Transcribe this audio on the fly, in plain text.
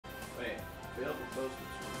posted.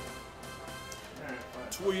 Alright, fine.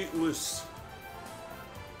 Tweetless.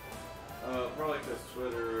 Probably because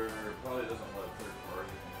Twitter probably doesn't let third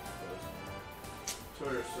party things post anymore.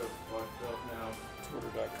 Twitter's so fucked up now.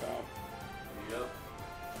 Twitter.com. Yep.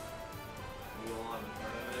 Elon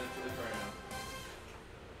turning it into the ground.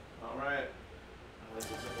 Alright. I like this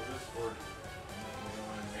simple Discord. I'm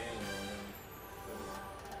going manual and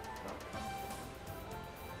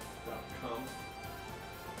 .com.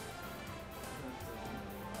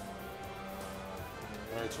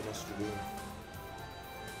 Alright, so Mr. Doom.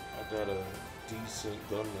 I got a decent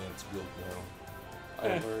gun lance built now. I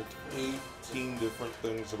learned 18 different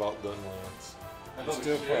things about gun lance. It's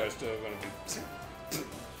still probably still gonna be.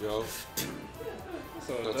 Yo.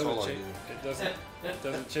 So it That's doesn't all I change. do. It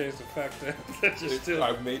doesn't change the fact that you're still.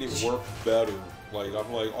 I've made it work better. Like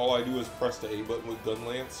I'm like, all I do is press the A button with gun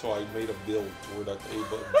lance, so I made a build to where that A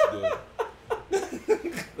button's good.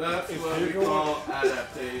 That's what we call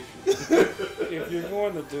adaptation. If you're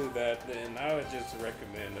going to do that, then I would just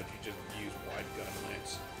recommend that you just use wide gun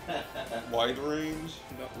lengths. Wide range?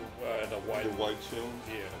 No, the wide shells?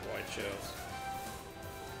 Yeah, the wide shells.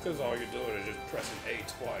 Because all you're doing is just pressing A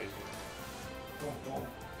twice.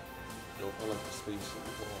 Nope, I like the space of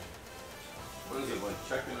the ball. What is it, like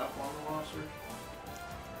checking up on the monster?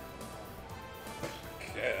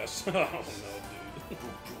 Guess. I don't know, dude.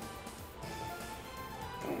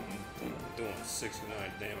 Doing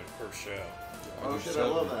 69 damage per shell. Oh shit, I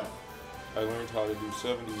love that. I learned how to do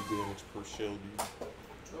 70 damage per shell,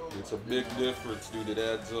 dude. It's a big difference, dude. It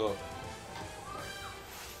adds up.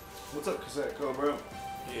 What's up, Cassette Cobra?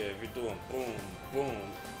 Yeah, if you're doing boom, boom,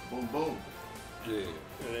 boom, boom. Yeah.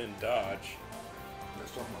 And then dodge.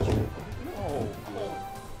 That's off my screen. No.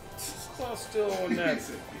 Cloud's still on that.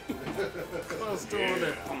 Cloud's still on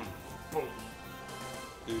that. Boom, boom.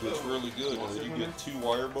 Dude, it's really good. And then you get 2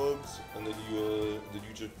 wire bugs, and then you did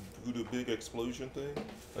you just do the big explosion thing?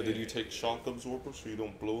 And then you take shock absorber so you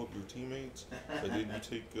don't blow up your teammates. And then you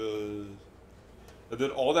take and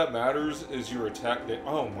then all that matters is your attack.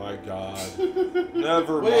 Oh my god!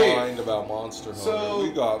 Never mind about Monster Hunter. So,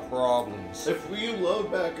 we got problems. If we load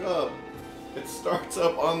back up, it starts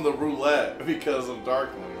up on the roulette because of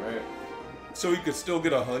Darkling, right? So you could still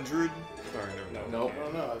get 100. Nope.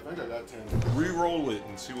 No, I think I got 10. Re-roll it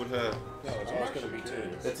and see what happens. No, it's always going to be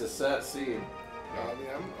 10. It's a set seed. I mean,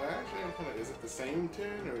 I'm kind of. Is it the same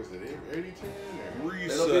 10 or is it 80 10? Or?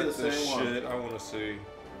 Reset this shit. I want to see.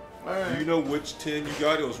 Alright. Do you know which 10 you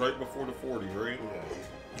got? It was right before the 40, right?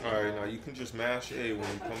 Yeah. Alright, now you can just mash A when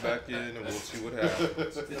you come back in and we'll see what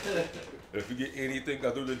happens. If you get anything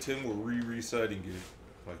other than 10, we're re-resetting it.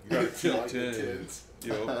 Like, you gotta keep Like 10.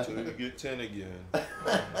 Yo, until you get 10 again. I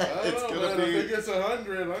don't know, man. I think it's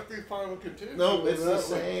 100. I think fine will continue. Nope, it's the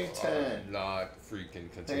same 10. Not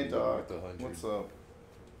freaking continue Hey, dog. with the 100. What's up?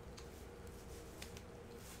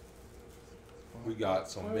 We got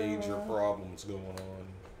some major problems going on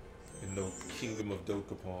in the Kingdom of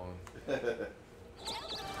Dokapon.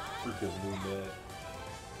 Freaking Lunette.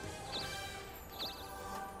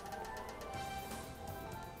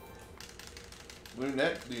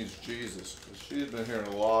 Lunette needs Jesus, because she's been hearing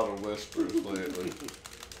a lot of whispers lately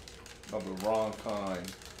of the wrong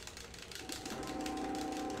kind.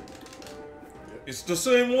 It's the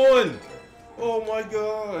same one! Oh my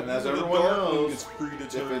god! And as Even the everyone Darkling knows, is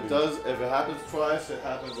predetermined. if it happens twice, it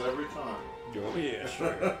happens every time. Oh, yeah,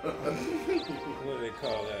 sure. What do they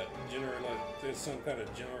call that? There's some kind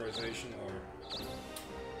of generalization or...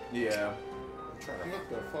 Yeah. What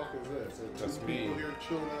the fuck is this? That's two me. people here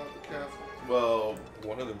chilling out at the castle. Well,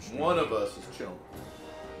 one of them. One of us is chilling.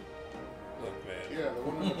 Look, man. Yeah, the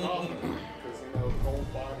one in the coffin, because you know cold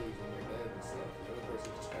bodies when they're dead and stuff. The other person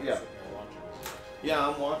just kind of sitting there watching this. Yeah,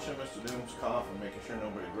 I'm watching Mr. Doom's coffin, making sure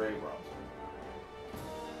nobody grave robs him.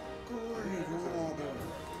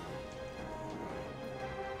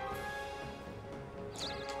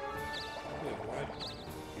 What?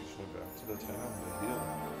 You should go back to the town and heal.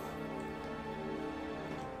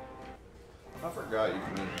 I forgot you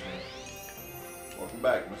can enter here. Welcome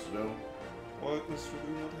back, Mr. Doom. What, Mr.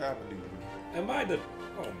 Doom? What happened to you? Am I the...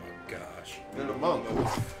 Oh my gosh. You're the monk.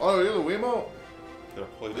 Oh, you're the Wiimote? Gotta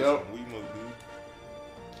play this on Wiimote, dude.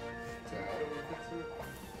 So how do we fix it?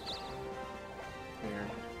 Here.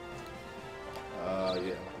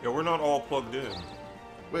 Yeah. Yeah, we're not all plugged in.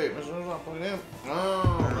 Wait, Mr. Doom's not plugged in?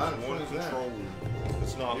 Oh, There's that's one controller.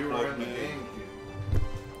 It's not you were plugged in the in. GameCube.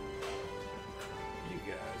 You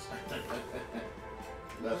guys.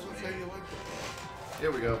 That's Doesn't me. say you like it.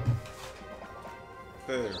 Here we go.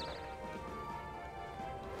 There.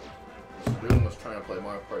 Mr. Doom was trying to play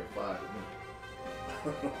Mario Party 5. I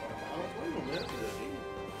don't blame him, man.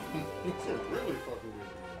 It's a really fucking good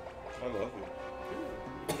game. I love it.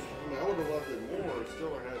 I mean, I would have loved it more if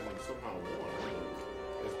Stiller hadn't somehow won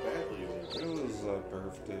as badly as It was a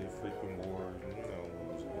birthday freaking war, you know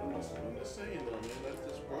what was going I'm on. just saying though, man, that's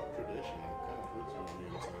just rock tradition. It kind of hurts me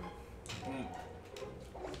every time.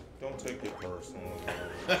 Don't take it personally.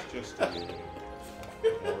 It's just a game.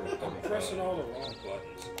 I'm pressing all the wrong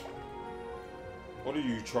buttons. What are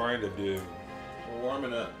you trying to do? We're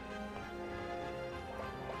warming up.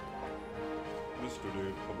 Mr.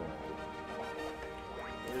 Dude, come on.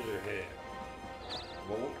 Where's your head?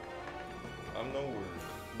 Bolt? I'm nowhere.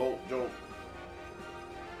 Bolt, jolt.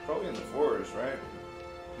 Probably in the forest, right?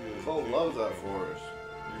 Yeah, Cole you loves that can't- forest.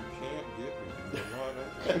 You can't get me. You're not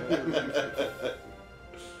up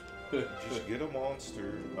there. Just get a monster.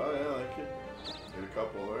 Oh yeah, I could get a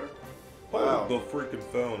couple there. Hold Wow. the freaking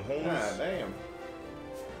phone, Holmes. God damn.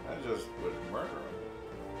 I just would murder him.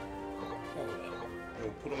 Hold on.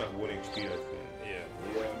 You'll put him at 1 HP, I think. Yeah.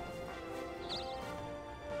 Yeah.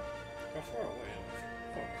 How far away am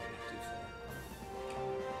I? Oh, not too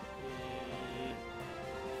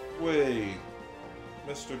far. Wait.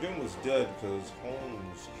 Mr. Doom was dead because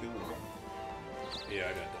Holmes killed him. Yeah,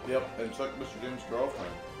 I got that. Yep, and took Mr. Doom's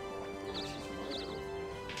girlfriend.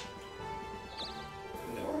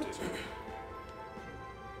 No, dude.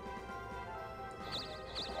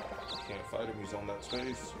 Can't fight him, he's on that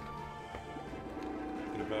space.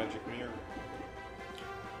 Get a magic mirror.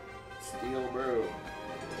 Steel brew.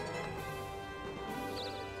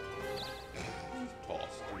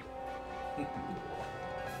 Tossed it.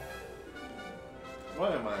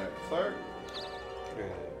 What am I, a clerk? Yeah.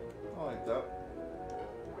 I like that.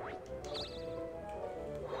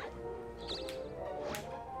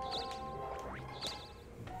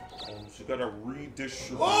 Holmes, you gotta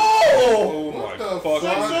redistribute. Oh! Oh What my the fucking fuck?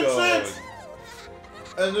 god. 666!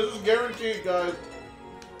 And this is guaranteed, guys.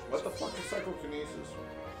 What the fuck is psychokinesis?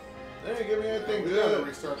 They didn't give me anything We gotta good.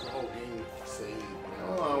 restart the whole game save now.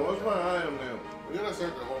 Hold on, what's my item now? We gotta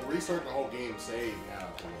restart the whole game save now.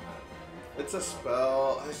 It's a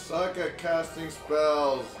spell. I suck at casting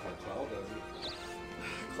spells. Cartel does it.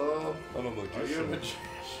 Club, I'm a are you a magician.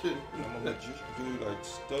 magician? I'm a magician, dude. I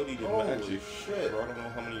studied in Holy magic shit. for I don't know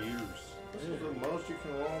how many years. This is the most you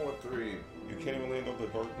can roll with 3. You can't even land on the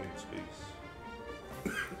dark lane space.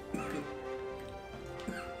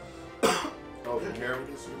 Oh, from here?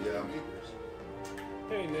 Yeah.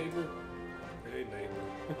 Hey, neighbor. Hey, neighbor.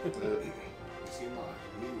 You see my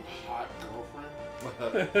new hot girlfriend?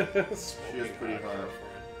 She is pretty hot.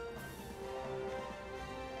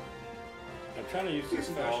 I'm trying to use this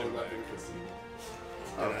All fashion about bag. the casino.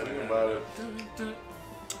 I was thinking about it.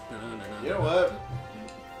 You know what?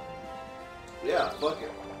 Yeah, fuck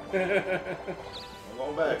it. I'm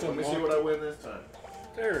going back. That's a Let me see monk. what I win this time.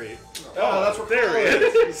 There he Oh, that's what there he Carl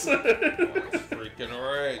is. That's freaking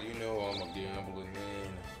right. You know I'm a gambling man.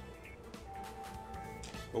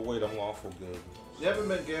 But wait, I'm lawful good. You haven't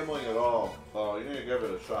been gambling at all. Oh, you need to give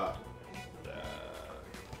it a shot.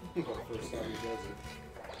 For the first time he does it.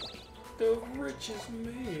 The richest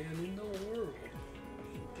man in the world.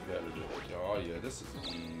 You gotta do it. Oh yeah, this is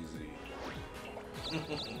easy.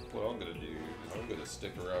 What I'm gonna do is I'm gonna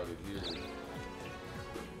stick around in here.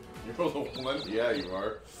 You're the one? Yeah, you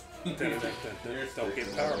are. Don't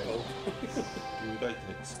get powerful. Dude, I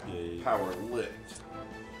can escape. Power lit.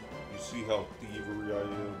 You see how thievery I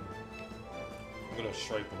am? I'm gonna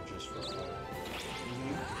strike him just for fun.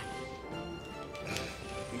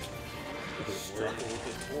 Struggle with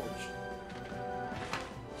the torch.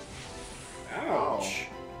 Ow. Ouch.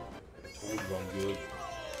 I told you I'm good.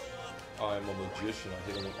 I'm a magician. I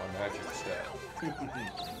hit him with my magic staff.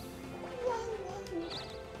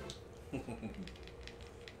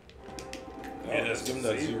 Yes, Give him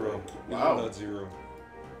that zero. Give Wow. him that zero.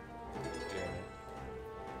 Damn it.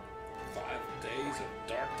 5 days of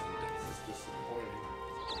darkness. This is disappointing.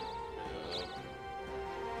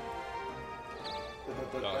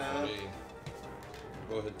 Not for me.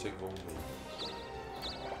 Go ahead and take over.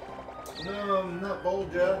 No, I'm not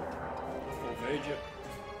Bolja. Volvagia.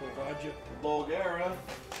 Volvagia. Bulgara.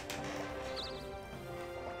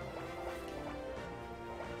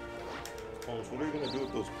 Holmes, what are you gonna do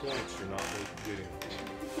with those points you're not getting?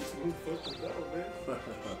 Who fucking know, man?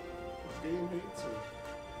 This game hates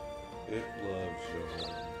me. It loves you,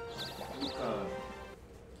 Holmes.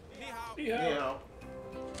 Yeah. Yeah.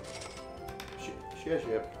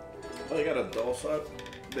 Ship. Oh, you got a dulcet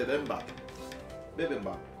bibimbap.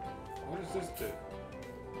 Bibimbap. What does this do?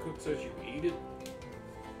 Cook says you eat it?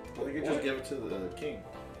 Well, you can just give it to the king.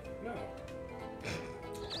 No.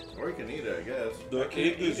 Or you can eat it, I guess. The can't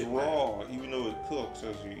egg eat is it, raw, even though it cooks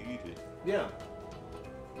as you eat it. Yeah.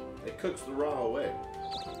 It cooks the raw away.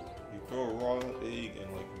 You throw a raw egg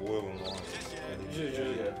in like boiling water, and then you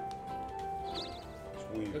Yeah. It's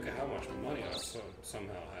weird. Look at how much money I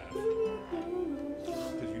somehow have.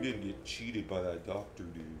 Because you didn't get cheated by that doctor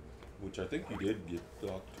dude, which I think you did get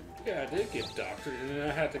doctored. Yeah, I did get doctored, and then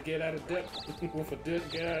I had to get out of debt with a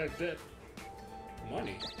get out of debt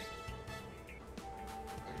money.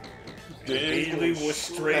 Immediately went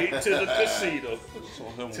straight to the casino.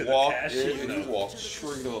 Saw him To the walk casino. in, he walked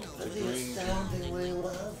straight up to Green. Astoundingly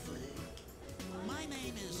wealthy. My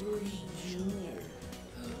name is Rico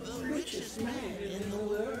Jr., the richest man in the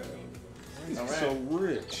world. He's All right. so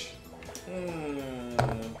rich.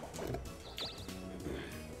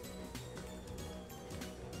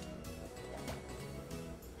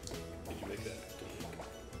 Did you make that?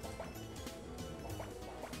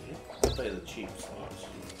 I'll play the cheap slots.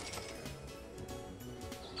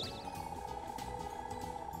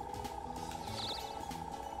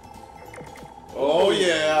 Oh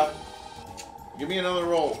yeah! Give me another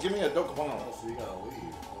roll. Give me a Dokapon. Oh, so you gotta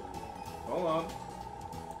leave. Hold on.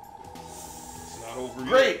 It's not over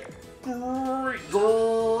Great!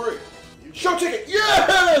 Great! Show ticket!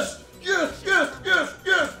 Yes! Yes! Yes! Yes! Yes!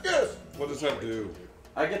 Yes! yet. What does that do?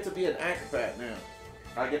 I get to be an acrobat now.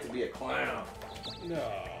 I get to be a clown. No.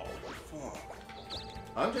 Fuck.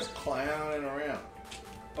 I'm just clowning around.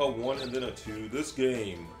 A 1 and then a 2. This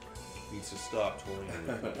game needs to stop toying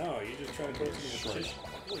with me. No, you just trying to go to the Shrink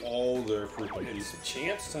competition. all their freaking It's people.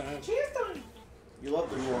 chance time. You love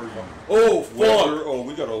the Who are you? Oh, Weather? fuck! Oh,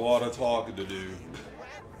 we got a lot of talking to do.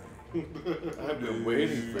 I've been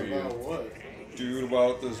waiting for About you. what? Dude,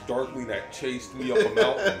 about this Darkling that chased me up a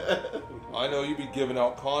mountain. I know you be giving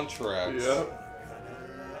out contracts. Yep.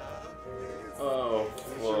 Oh, It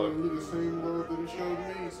fuck. showed me the same love that it showed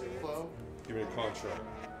me, Flo. Give me a contract.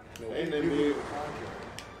 Hey, Give me Nimby. the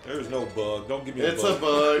contract. There's no bug. Don't give me It's a a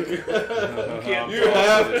bug. bug. can't You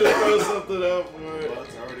have to throw something out for it.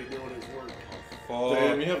 Buck's already doing his work. Fuck.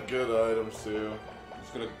 Damn, you have good items too.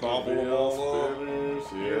 Just gonna gobble them all up. Spinners,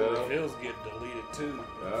 The yeah. fills get deleted too.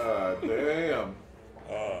 God damn.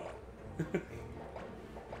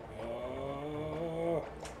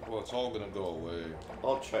 Well, it's all gonna go away.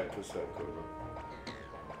 I'll check cassette code.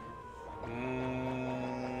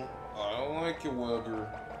 I don't like your weather.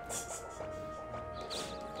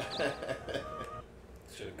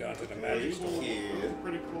 Should have gone to the magic store. It's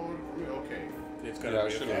pretty cool. Okay. It's Yeah, I gotta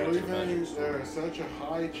be should've a went to the Everything, magic store. there is such a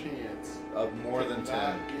high chance Of more than 10.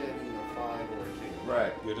 not getting a 5 or a 10.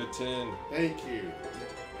 Right. Get a 10. Thank you.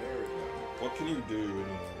 There we go. What can you do anyway?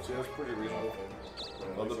 See, that's pretty reasonable. But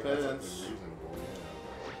at Well, least I got depends. something reasonable,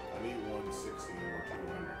 yeah. I need 160 or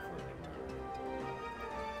 200 for it to matter.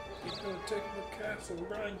 He's gonna take the castle,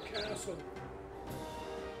 Brian Castle.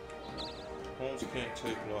 Holmes can't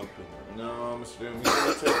take nothing. No, Mr. Doom, you're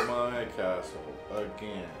gonna take my castle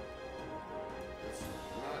again. It's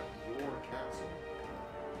not your castle.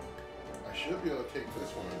 I should be able to take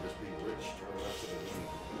this one and just be rich for the rest of the game.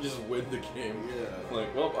 Just win the game. Yeah. Like,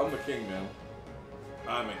 well, I'm the king now.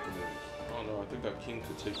 I make the moves. Oh no, I think that king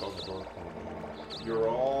could take on the Dark One. You're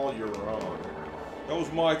all your own. That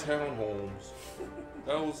was my town, Holmes.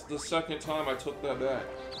 That was the second time I took that back.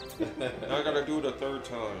 Now I gotta do it a third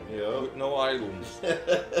time. Yep. With no items.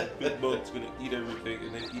 Big Bug's gonna eat everything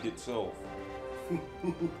and then eat itself.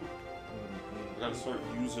 I gotta start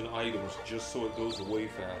using items just so it goes away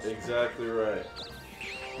fast. Exactly right.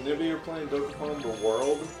 Maybe you're playing Dokapon the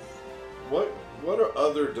World. What are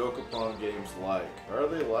other Dokapon games like? Are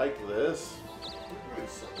they like this? You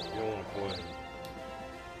don't wanna play.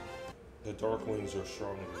 The Darklings are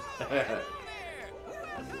stronger.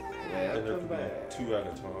 Yeah, And there come can be back. 2 at a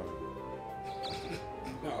time.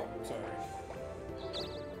 No, sorry.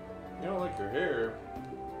 You don't like your hair.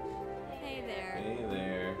 Hey there. Hey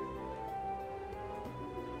there.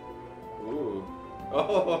 Ooh.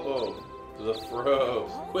 Oh, the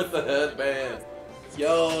fro with the headband.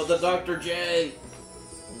 Yo, the Dr. J.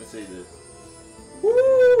 Let me see this.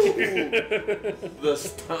 Woo! The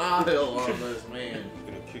style on this man.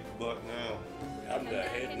 Gonna kick butt now. I'm the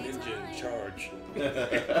head ninja in charge.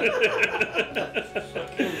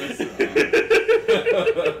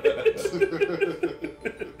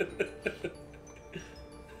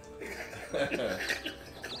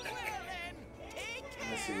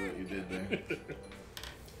 Let me see what you did there.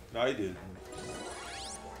 I did.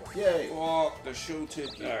 Yay! Oh, the show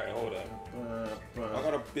ticket. Alright, hold up. I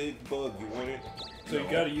got a big bug. You want it? So you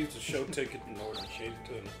gotta use the show ticket in order to change it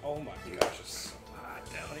to an. Oh my gosh, it's so hot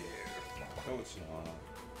down here. No, it's not.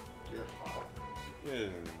 You're hot. Yeah,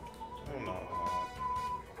 I'm not hot.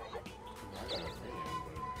 I got a fan,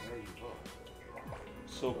 but there you go.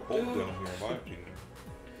 It's so cold down here, in my opinion.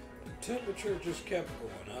 temperature just kept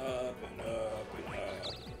going up and up and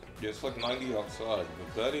up. Yeah, it's like 90 outside,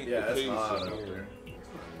 but that ain't Yeah, the it's case hot in up here. there.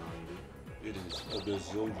 It is a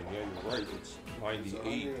bazillion. Yeah, you're right. It's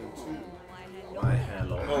 98. My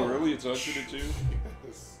hello. Oh, really? It's 102?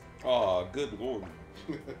 Yes. Ah, good lord.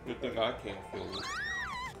 Good thing I can't feel it.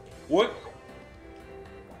 What?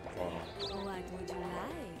 Wow. What would you like?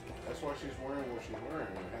 That's why she's wearing what she's wearing.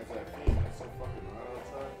 It has that thing. It's so fucking hot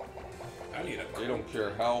outside. I need a They don't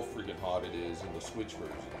care how freaking hot it is in the Switch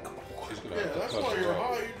version. She's gonna Yeah, have to that's cut why it you're out.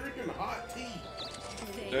 hot. You're drinking hot tea.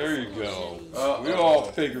 There you go. We all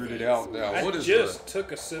figured it out now. I What is just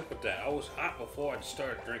took a sip of that. I was hot before I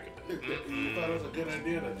started drinking it. You thought it was a good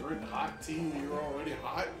idea to drink hot tea when you're already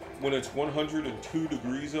hot? that? When it's 102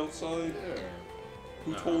 degrees outside? Yeah.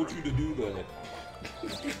 Who told you to do that?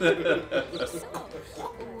 So,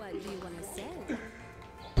 what do you want to say?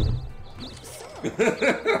 So,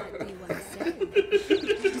 what do you want to say?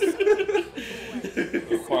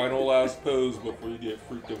 The final last pose before you get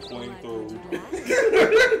freaking What would flamethrower. you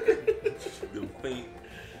like? Them faint.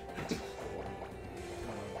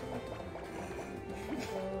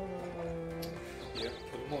 Yep,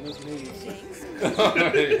 put him on his knees. Thanks, mon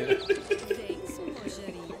chéri.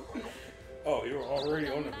 Oh, you were already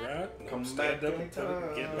on the ground? No, Come stand back up and tell him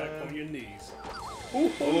to get anytime. back on your knees.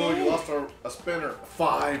 Oh, you lost a spinner.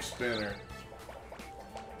 5 spinner.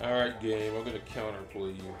 Alright, game, I'm gonna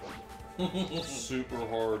counterplay you. Super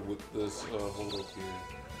hard with this hold up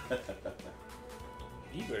here.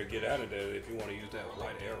 You better get out of there if you want to use that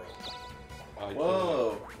white arrow. I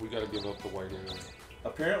Whoa. can't. We gotta give up the white arrow.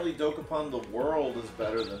 Apparently, Dokapon the World is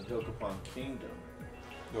better than Dokapon Kingdom.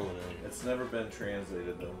 No, it ain't. It's never been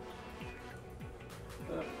translated though.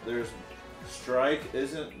 There's strike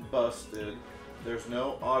isn't busted. There's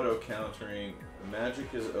no auto countering.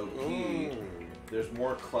 Magic is OP. Oh, There's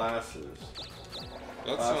more classes.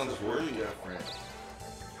 that Classes sounds work great. different.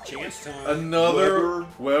 Chance time. Another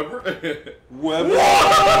Weber. Weber! Leave the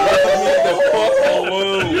fuck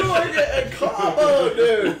alone! You are getting combo,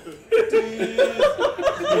 dude. Is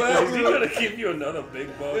he gonna give you another big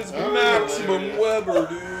bug? It's maximum Weber,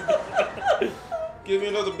 dude. Give me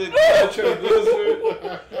another big Pacho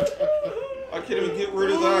Blizzard. I can't even get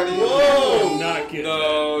rid of that either. Whoa! I'm not getting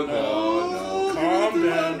No, that. no, no. Calm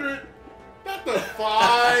down. 200. Not the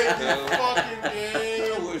 5, you No. fucking I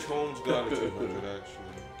game. wish Holmes got a 200 actually.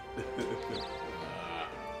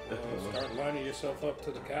 Start lining yourself up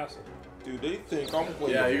to the castle. Dude, they think I'm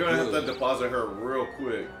playing. Yeah, you're gonna have to good. deposit her real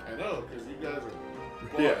quick. I know, because you guys are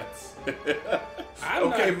Yeah. butts. I'm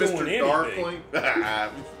Okay, not doing Mr. anything. Darkling.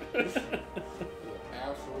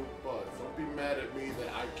 Absolute butts. Don't be mad at me that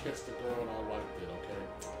I kissed a girl and I liked it,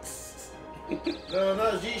 okay? No,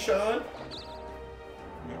 not G-Sean.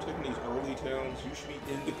 You're taking these early towns. You should be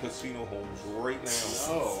in the casino homes right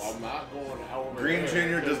now. No, I'm not going over Green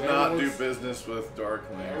there, Jr. does 'cause not do everyone's- business with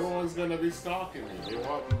Darklings. Everyone's gonna be stalking me. They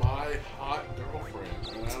want my hot girlfriend,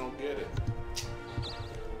 and I don't get it.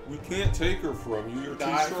 We can't take her from you. You're too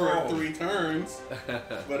Died for strong. 3 turns,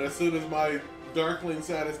 but as soon as my Darkling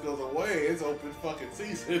status goes away, it's open fucking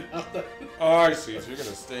season. Oh, I see. So you're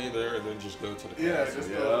gonna stay there and then just go to the Yeah, castle. just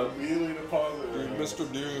Yeah. go immediately deposit. Dude, Mr.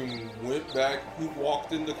 Doom went back. He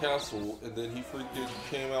walked in the castle and then he freaking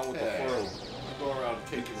came out with the Yeah. throne. Go around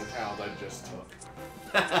taking the towns I just took.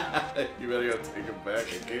 You better go take him back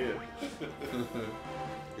again. Dude,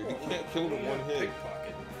 you can't kill him in one hit.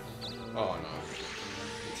 Pickpocket. Oh no.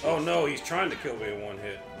 Oh no, he's trying to kill me in one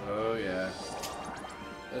hit. Oh yeah.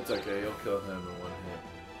 It's okay, you'll kill him in one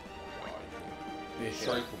hit.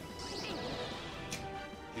 Strike him.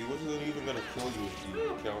 He wasn't even gonna kill you if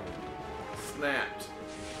you countered. Snapped.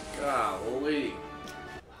 Golly.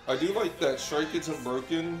 I do like that strike isn't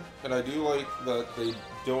broken, and I do like that they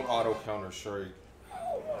don't auto counter strike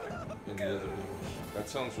in the other game. That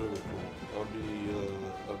sounds really cool. That would be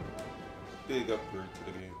a big upgrade to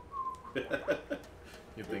the game.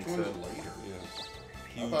 You think Which so? one's later? Yeah.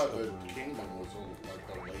 I Huge thought the upgrade. Kingdom was like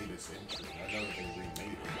the latest entry. I know they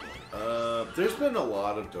remade it. There's been a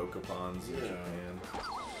lot of Dokapons in Yeah. Japan.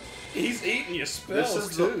 He's eating your spells This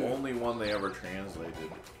is too. the only one they ever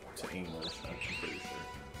translated to English, I'm pretty sure.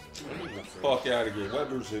 Fuck out of here.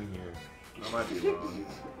 Weber's in here. I might be wrong.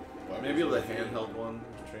 Maybe the handheld one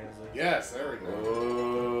to translate. Yes, there we go.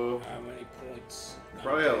 Oh, How many points?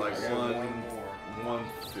 probably at like I got one more.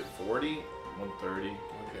 140, 130.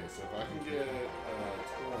 Okay, so if I can get 20.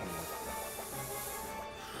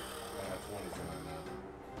 20's fine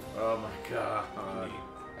now. Oh my god. I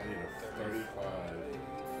need a 35.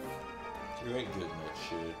 You ain't getting that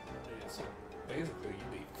shit. So basically, you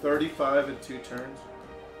beat 35 in 2 turns?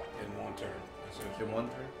 in one turn. Essentially. In 1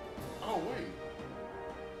 turn? Oh, wait.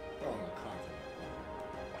 Oh, no.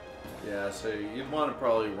 Yeah, so you'd want to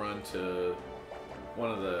probably run to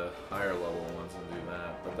one of the higher level ones and do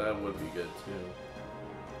that, but that would be good too.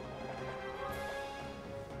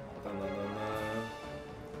 Dun, dun, dun, dun.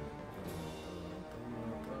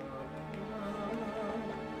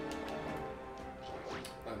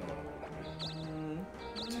 I know what I want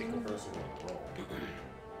to do. Take a person on a roll.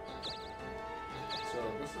 So,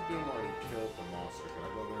 what's the doom already killed the monster? Can I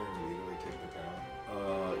go there and immediately take the town?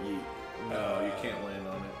 No, you can't land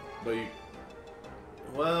on it. But you,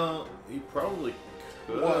 well, you probably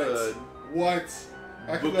could. What?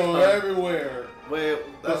 I could go Bukaki. everywhere. Wait,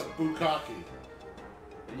 that's That's Bukaki.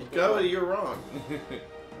 you go. You're wrong.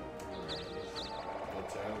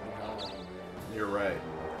 You're right.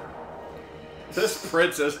 This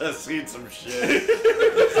princess has seen some shit.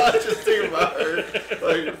 I just think about her,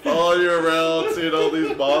 like following you around, seeing all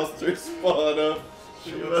these monsters spawn up.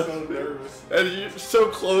 She was so nervous. And you're so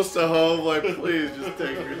close to home, like, please just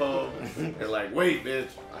take me home. You're like, wait, bitch,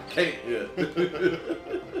 I can't yet.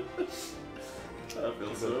 I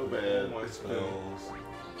feel so bad. All my spells.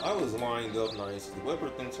 I was lined up nicely. Weber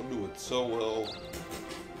thinks I'm doing so well.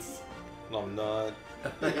 No, I'm not.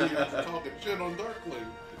 You're talking shit on Darkling.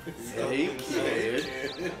 Hey, kid.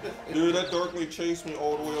 Dude, that Darkly chased me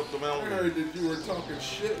all the way up the I mountain. heard that you were talking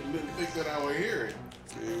shit and didn't think that I would hear it.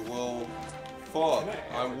 Okay, well, fuck.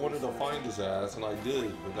 I wanted to find his ass, and I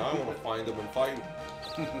did. But now I want to find him and fight him.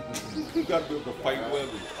 You gotta be able to fight Webby.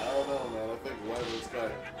 I don't know, man. I think Webby's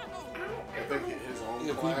got. I think his own If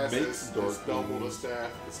he class makes is Darkling. double the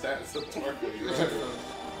stats of Darkling. Right?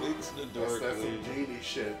 Makes the That's some Darkly. genie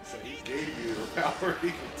shit. So he gave you the power, he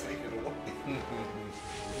can take it away.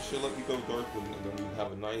 You should let me go Darkling, and then we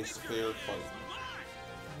have a nice, fair fight.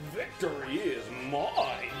 Victory is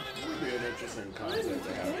mine. It would be an interesting concept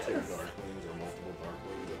to have two Darklings or multiple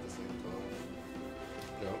Darklings at the same time.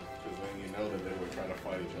 You know? Because then you know that they would try to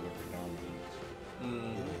fight each other for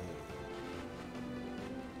dominance.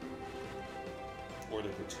 Or they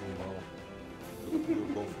could team up.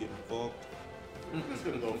 We're both getting fucked. I'm just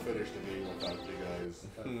gonna go finish the game without you guys.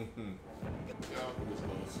 Yeah, I'm just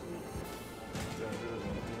going to sleep.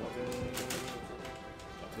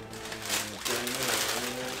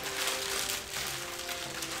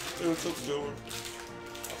 Hey, what's up, Joey?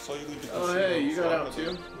 I saw you leave the Oh, casino, hey, you so got I out too?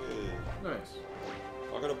 Yeah. Nice.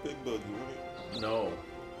 I got a big buggy with it. No.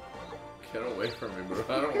 Get away from me, bro.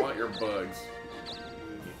 I don't want your bugs.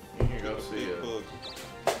 You can go see Big it. bug.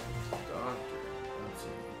 Doctor. Let's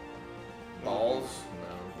see. Balls?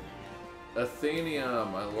 No.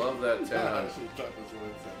 Athenium. I love that I town. should talk this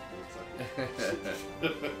one for a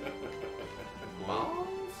second. Balls?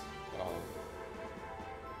 Oh,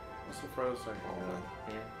 What's the furthest I can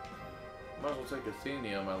go? Here? Might as well take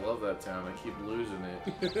Athenium. I love that town. I keep losing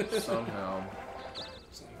it somehow.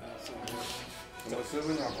 I'm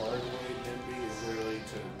assuming our hard way NB is really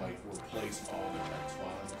to like replace all the tech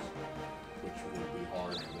spots, which will be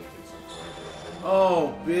hard and will take some forever.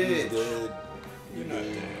 Oh, he's bitch. dead. You're not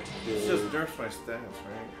dead. It's just nerfs my stats,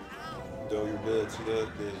 right? No, you're dead. See that?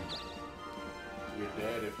 Dead. You're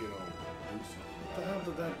dead if you don't do something. What the hell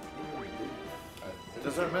did that even do? I think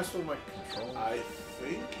Does that mess with my control? I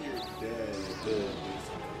think you're dead if you don't do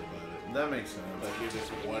something about it. That makes sense. Like you're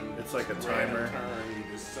just one. It's like a random timer. turn, you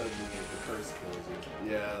just suddenly get the curse kills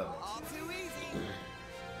you. Yeah.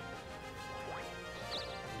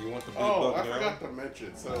 You want the big Oh, bug I now? forgot to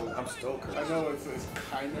mention. So I'm still cursed. I know it's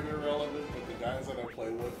kind of irrelevant, but the guys that I play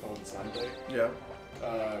with on Sunday, Yeah.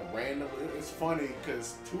 randomly, it's funny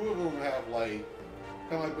because two of them have like,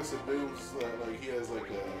 kind of like Mr. Doom's, like he has like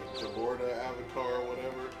a Jaborda avatar or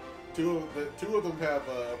whatever. Two of them have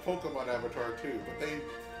a Pokemon avatar too, but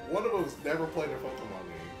one of them's never played a Pokemon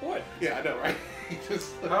game. What? Yeah, I know, right? He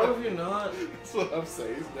just How have you not? That's what I'm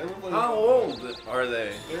saying. He's never played. How a Pokemon. old are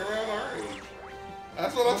they? They're around our age.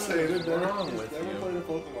 That's what I'm saying. What is He's wrong never with you? played a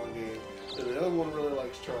Pokemon game. And the other one really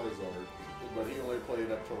likes Charizard, but he only played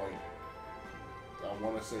up to like, I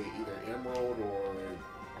want to say either Emerald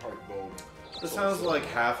or Heart Gold. This sounds like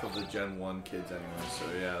half of the Gen 1 kids anyway, so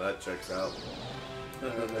yeah, that checks out.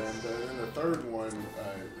 And then the third one,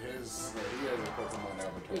 he has a Pokemon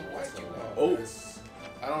avatar also. Oh.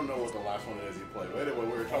 I don't know what the last one is he played. But anyway,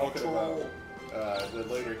 we were talking about the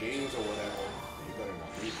later games or whatever. You better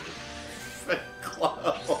not read it.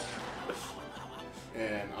 Cloud.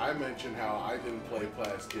 And I mentioned how I didn't play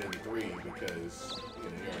past Gen 3 because, you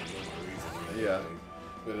already know my reason. Yeah.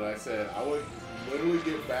 But I said I would literally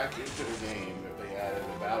get back into the game if they added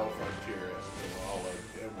a Battle Frontier, all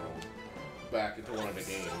like Emerald, back into one of the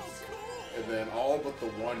games. And then all but the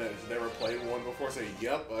one that's never played one before say,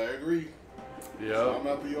 yep, I agree. So Yeah. I'm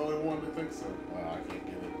not the only one that thinks so. Wow, I can't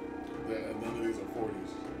get it. And none of these are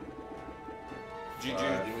 40s.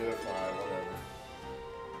 GG. Give me the 5, whatever.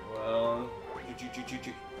 Well, GG. you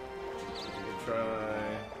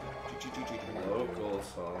can try local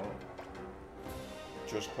song.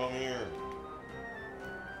 Just come here.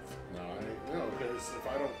 No, because if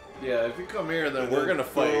I don't... Yeah, if you come here, then we're gonna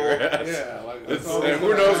fight your ass. Yeah, like... And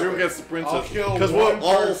who knows who gets the princess? Because we'll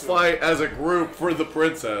all fight as a group for the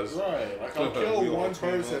princess. Right, like I'll kill one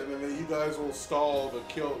person and then you guys will stall to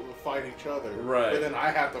fight each other. Right. But then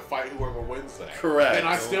I have to fight whoever wins that. Correct. And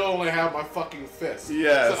I still only have my fucking fist.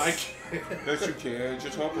 Yes. So I can't. Yes, you can.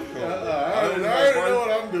 Just hop a call. I already know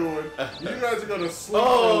what I'm doing. You guys are gonna sleep for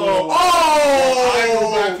a Oh! little while. I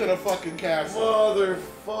go back to the fucking castle.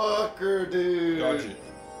 Motherfucker, dude. Dodge it.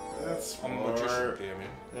 That's I'm a smart. magician, damn it.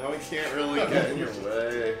 Now we can't really get in your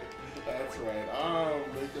way. That's right. I'm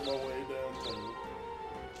making my way downtown.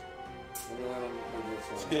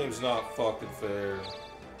 This game's not fucking fair.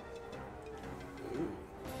 Ooh.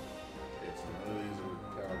 It's none of these are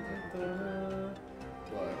towns I can think of.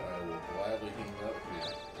 But I will gladly hang up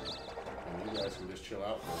here. And you guys can just chill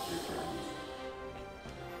out for a few turns.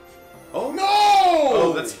 Oh No!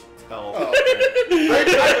 Oh, that's hell. Oh, okay. I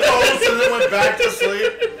closed and then went back to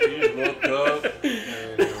sleep. You just looked up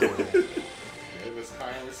and It was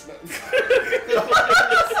kind of snug.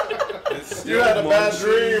 You had a bad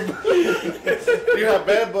dream. You have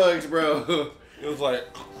bed bugs, bro. It was like,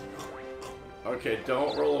 Okay,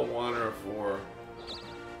 don't roll a 1 or a 4.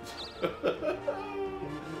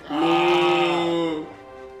 Ooh.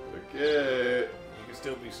 Okay. You can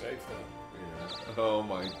still be safe though. Oh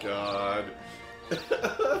my god.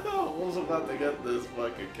 I was about to get this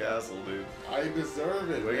fucking castle, dude. I deserve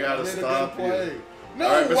it. We man. gotta I made a stop good you. play. No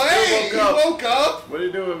All right, Mr. way! Woke up. He woke up! What are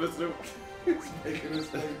you doing, Mr. He's making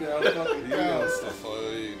his way down fucking you got couch. stuff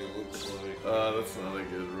it looks like. That's not a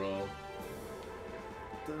good roll.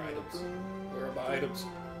 Items. Where are my items?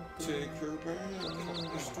 Take her back,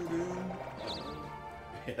 Mr. Doom.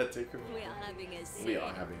 Yeah, take her. We are having a steak. We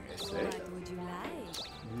are having a steak. What would you like?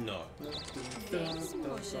 No. Thanks,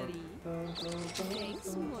 mon chéri.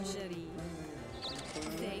 Thanks, mon chéri.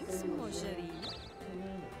 Thanks, mon chéri.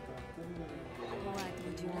 What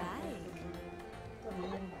would you like?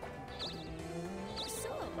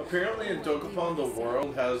 So, Apparently in Dokapon, the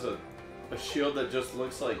world has a shield that just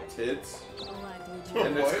looks like tits. what would you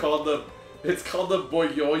And like? it's called the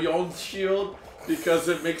Boyoyon shield because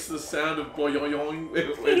it makes the sound of Boyoyon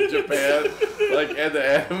in Japan, like in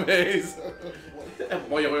the animes.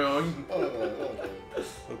 Boyoyon.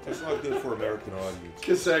 Look, that's not good for American audience.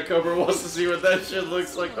 Cassette cover wants to see what that shit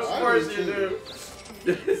looks like. Of course you do.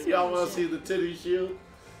 Y'all want to see the titty shield?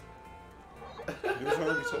 There's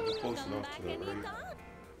already something close Come enough back to that, anytime.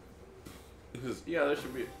 right? Yeah, there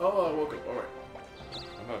should be. Oh, I woke up. All right.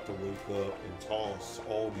 I'm about to wake up and toss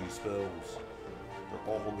all these spells. They're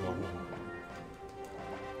all gone.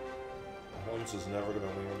 Holmes is never gonna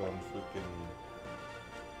land on freaking.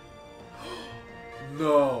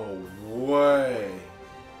 No way.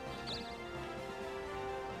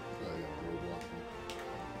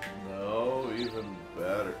 No, even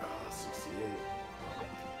better. Oh, 68.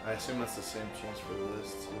 I assume that's the same chance for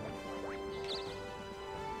this too.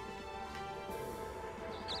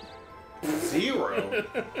 0.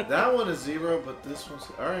 That one is 0, but this one's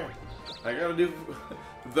alright. I gotta do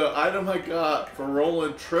the item I got for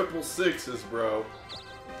rolling triple sixes, bro.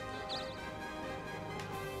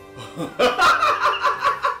 You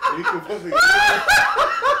can put the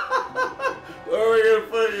Where are we gonna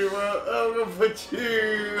put you, bro? I'm gonna put you.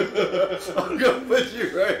 I'm gonna put you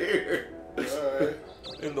right here. Alright.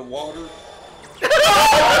 In the water. You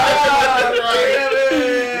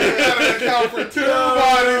gotta account for 2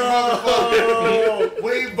 bodies, motherfucker.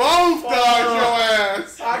 We both dodged your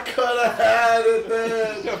ass. I could have had it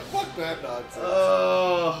then. Yeah, fuck that nonsense.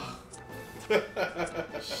 Oh.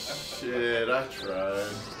 Shit, I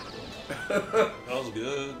tried. That was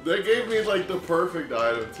good. They gave me like the perfect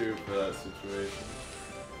item too for that situation.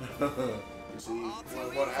 You see,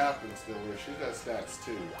 what happens to her? She got stats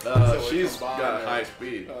too. She's got high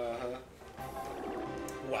speed. Uh-huh.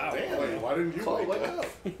 Wow. Damn, why didn't you wake up?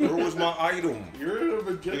 Where was my item? You're a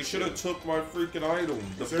magician. They should have took my freaking item.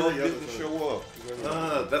 The It's bug every other didn't thing. show up.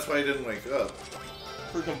 That's why I didn't wake up.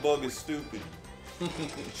 Freaking bug is stupid.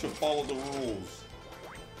 Should follow the rules.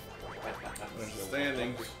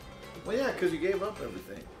 Standings. Well, yeah, because you gave up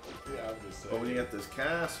everything. Yeah, I'm just saying. But when you get this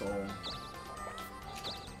castle.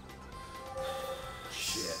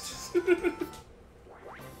 Shit.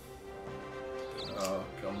 Oh,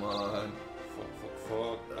 come on.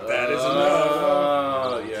 Fuck. That is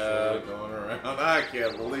enough. Oh, yeah, going around. I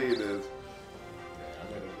can't believe this. I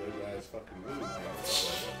made a good ass fucking move, man.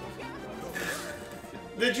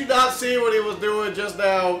 Did you not see what he was doing just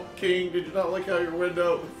now, King? Did you not look out your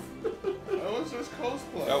window? That was just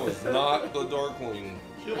cosplay. That was not the Darkling.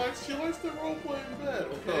 She likes the role playing bed.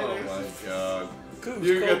 Okay. Oh my god. Cusco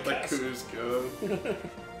You get the Castle. Cusco.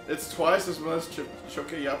 It's twice as much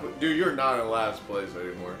Chocoyapo. Dude, you're not in last place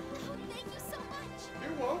anymore. Thank you so much.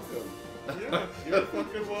 You're welcome. Yeah, you're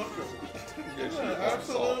fucking welcome. Yeah,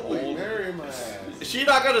 absolutely. Marry my ass. Is she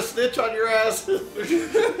not gonna snitch on your ass? About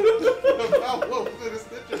what was it a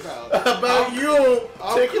snitch about? About you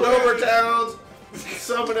I'm taking crazy. over towns,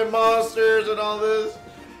 summoning monsters and all this.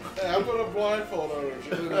 Hey, I'm gonna blindfold her.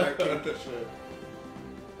 She's in that kind of shit.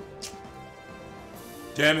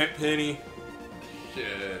 Damn it, Penny.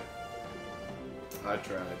 Shit. I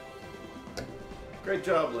tried. Great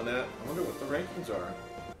job, Lynette. I wonder what the rankings are.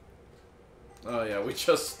 Oh yeah, we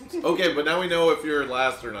just... Okay, but now we know if you're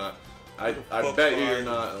last or not. I bet you you're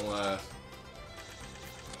not in last.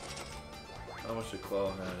 How much did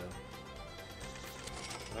Chloe have?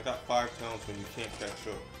 I got 5 towns when you can't catch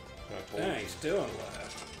up. I told Dang, you. still in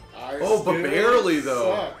last. I Oh, but still barely,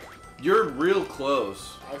 though. Suck. You're real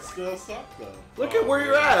close. I still suck though. Look at where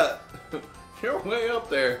you're at. You're way up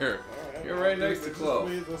there. Alright, You're right next to It just Chloe.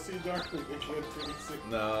 means I'll see Darkling again pretty soon.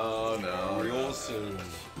 No, no. Real soon.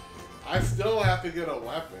 I still have to get a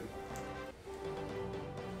weapon.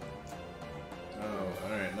 Oh,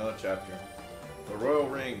 alright, another chapter. The Royal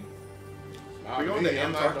Ring. Not We going me, to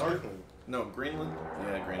I'm not Antarctica? Darkling. No, Greenland?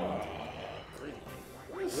 Yeah, Greenland.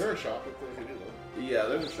 Is there a shop at the video? Yeah,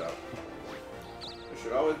 there's a shop. There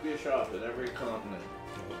should always be a shop in every continent.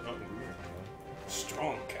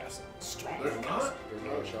 Strong castle. Strong There's castle. not? There's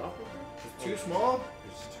not a shop in there? It's too small?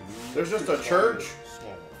 It's too There's just a church?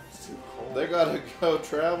 small. It's too cold. They gotta go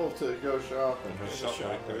travel to go shopping. There's a There's a shop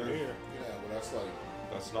right there. here. Yeah, but that's like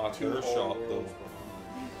That's not two their whole shop though. worlds behind.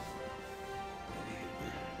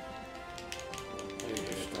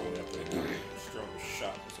 Strongest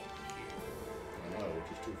shop is over here. I know, which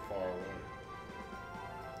is too far away.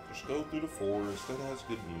 Just go through the forest. That has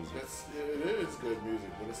good music. It is good music,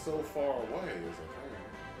 but it's so far away. It's like,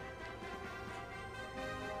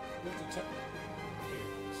 What's the top? Here it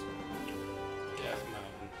is. Death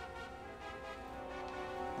Mountain.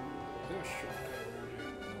 Is there a shortcut around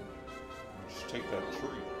here? Just take that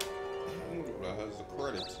tree. That has the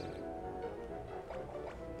credits in it.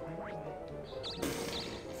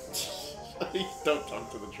 Don't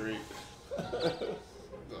talk to the tree. no.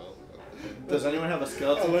 Does anyone have a I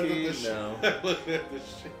skeleton looked at key? the shit. No. I looked at the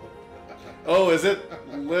shit. Oh, is it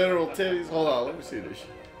literal titties? Hold on, let me see this.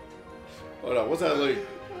 Hold on, what's that link?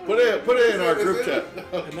 Put it in our group chat.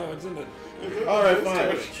 No, it's in the. All right,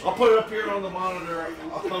 fine. I'll put it up here on the monitor.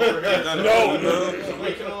 Over here. No, So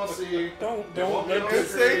we can all see. Don't. It's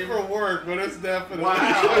safe for work, but it's definitely.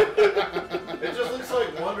 Wow. It just looks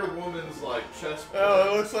like Wonder Woman's like chest.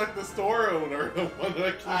 Oh, it looks like the store owner. The one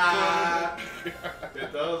that keeps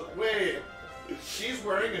It does. Wait, she's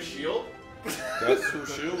wearing a shield. That's her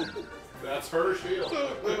shield. That's her shield.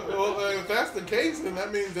 Well, if that's the case, then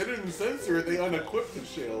that means they didn't censor it. They unequipped the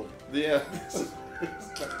shield. Yeah.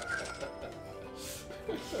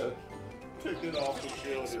 Took it off the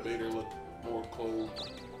shield and made her look more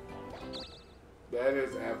clothed. That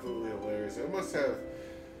is absolutely hilarious. It must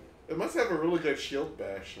have a really good shield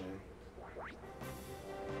bash then.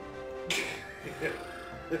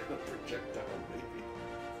 Projectile, maybe.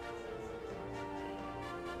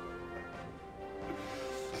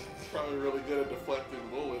 It's probably really good at deflecting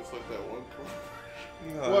bullets, like that one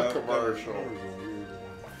commercial. What commercial?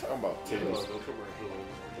 Talking about No titties. commercial.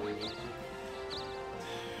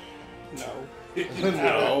 No.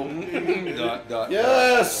 Dot.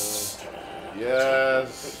 Yes.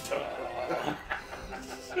 Yes.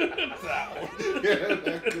 Yeah,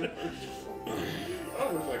 that commercial. I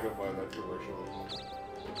wish I could find that commercial.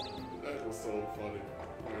 That was so funny.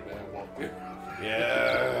 When Dad walked in.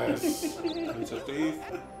 Yes. It's a thief.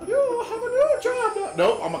 You have a new job now.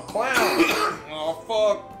 Nope, I'm a clown. Oh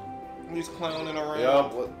fuck! He's clowning around.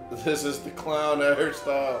 Yup, this is the clown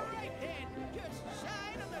hairstyle.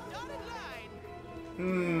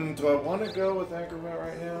 Do I want to go with Acrobat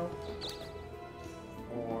right now?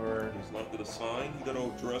 Or He's not gonna sign. He got all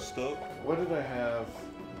dressed up. what did I have?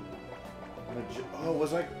 Oh,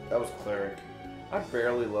 was I? That was Cleric. I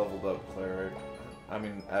barely leveled up Cleric. I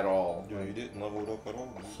mean, at all. Yeah, you didn't level it up at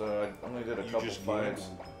all. So I only did a You couple just fights.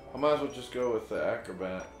 gambled. I might as well just go with the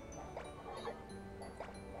Acrobat.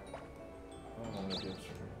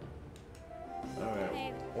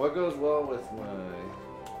 Alright, what goes well with my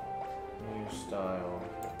new style?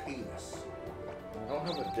 A penis. I don't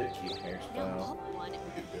have a dicky hairstyle. Look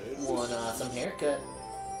at this. One awesome haircut.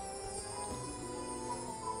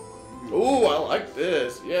 Ooh, I like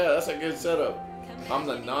this. Yeah, that's a good setup. I'm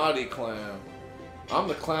the naughty clown. I'm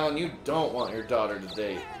the clown you don't want your daughter to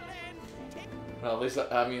date. Well, at least,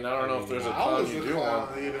 I mean, I don't know if there's a I clown was you the do clown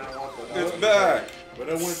want. that you didn't want the It's dog. back. But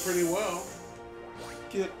it went pretty well.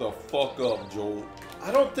 Get the fuck up, Joel.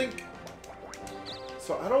 I don't think...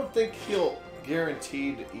 So, I don't think he'll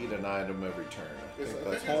guarantee to eat an item every turn. I think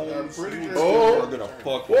that's... I'm pretty sure. Oh! We're gonna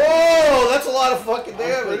fuck Whoa! That's a lot of fucking I'm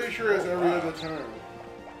damage! pretty sure it's every other turn.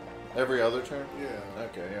 Every other turn? Yeah.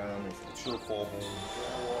 Okay, yeah, that makes sense. It's your fault, home.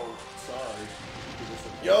 Yeah, well, sorry.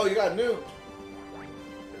 Yo, you got nuked!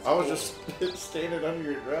 I was just standing under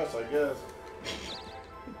your dress, I guess.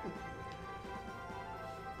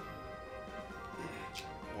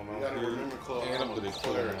 Well, You now gotta here, remember, Chloe, and I'm I'm a gonna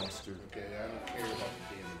kill cleric. a monster. Okay, I don't care about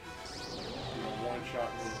the damage. You one shot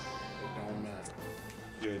me, it don't matter.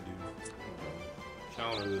 Yeah, dude.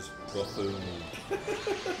 Counter this buffoon.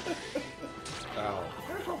 Ow.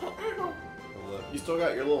 11. You still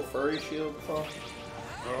got your little furry shield, Paul?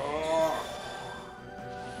 Oh.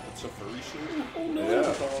 It's a furry shield? Oh no! Call Yeah. it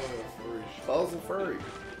a furry shit. Calls a furry.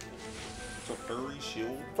 It's a furry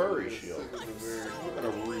shield? Furry It's shield. sick as a very- I'm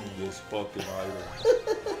gonna read this fucking item.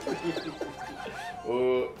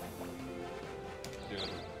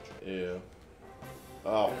 Yeah.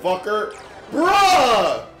 Oh, fucker!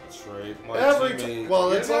 Bruh! That's right. My Every teammate.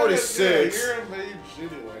 well, it's You're not already a- 6. Yeah, you're a mage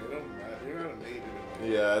anyway. It doesn't matter. You're not a mage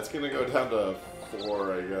anyway. Yeah, it's gonna go down to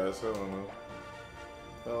 4, I guess. I don't know.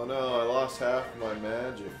 Oh no, I lost half my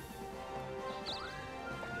magic.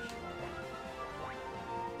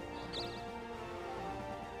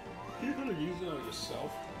 You're gonna use it on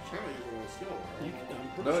yourself. I'm trying to use one skill. You, Right? I'm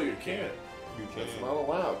pretty No, sure you can't. You It's can. not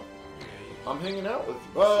allowed. Yeah, I'm hanging out with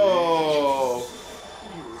you. Oh!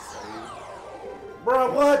 You were saying.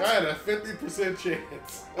 Bro, what? I had a 50%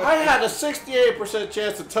 chance. I had a 68%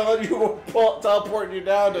 chance of telling you teleporting you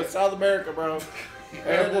down to South America, bro. And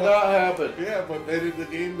it did not happen. Yeah, but the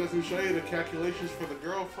game doesn't show you the calculations for the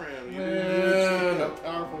girlfriend. You didn't Man. see how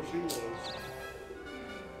powerful she was. Nah,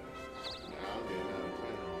 I'm getting out of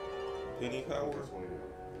town. Penny power? This way.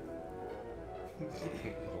 Do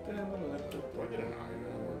I get an eye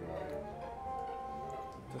now or do I?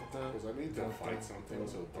 Because I need to fight something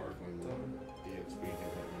so Darkling EXP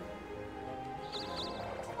can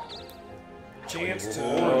chance to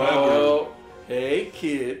Oh, hey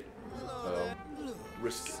kid.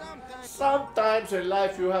 Risk it. Sometimes in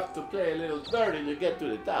life you have to play a little dirty to get to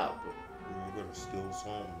the top. You better steal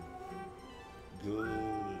some. Good.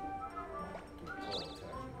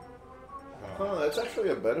 Huh, that's actually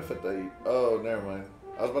a benefit that you... Oh, never mind.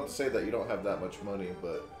 I was about to say that you don't have that much money,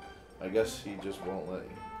 but I guess he just won't let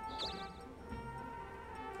you.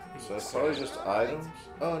 So that's probably just items?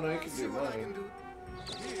 Oh, no, you can do money.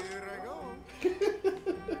 Here I go.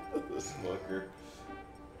 This fucker.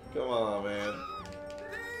 Come on, man.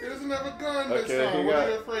 He doesn't have a gun this Okay, time. he What got- are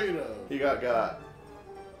you afraid of? He got.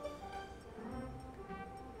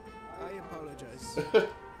 I apologize.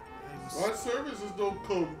 My services don't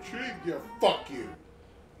come cheap, you fuck you.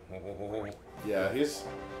 Yeah, he's...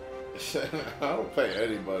 I don't pay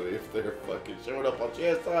anybody if they're fucking showing up on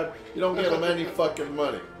chance time. You don't give them any fucking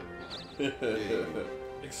money.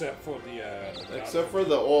 except for the Except for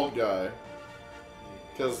the old guy.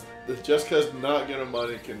 Because just because not getting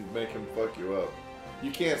money can make him fuck you up.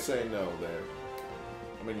 You can't say no there.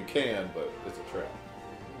 I mean, you can, but it's a trap.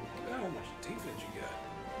 how much defense you got.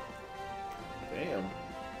 Damn.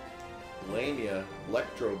 Lania,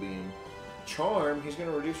 Electro Beam. Charm, he's going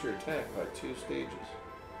to reduce your attack by 2 stages.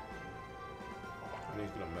 And he's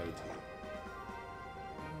gonna meditate.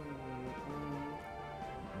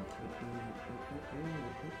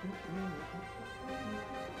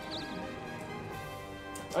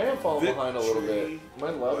 I am falling behind a little bit. Victory. My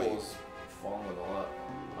level is falling a lot.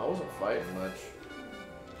 I wasn't fighting much.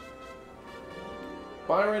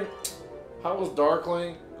 Byron, how was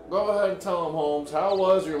Darkling? Go ahead and tell him, Holmes. How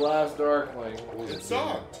was your last Darkling? It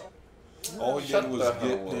sucked. All he Shut did was the hell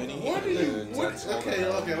get up. Penny. What do and you? then What? that's all that Okay,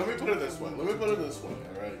 happened. let me put it this way.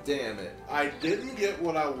 Alright. Damn it. I didn't get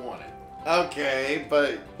what I wanted. Okay,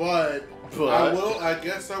 but But But- I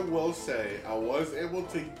guess I will say I was able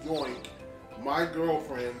to yoink my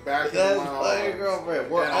girlfriend back that's in my my arms.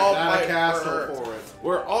 girlfriend. We're And all I got a fighting castle for her. for it.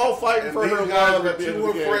 We're all fighting And for these her guys love were at the end too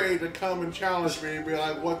of the game. afraid to come and challenge me and be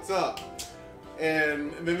like, "What's up?"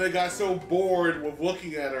 And then they got so bored with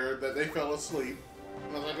looking at her that they fell asleep.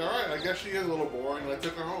 And I was like, "All right, I guess she is a little boring." And I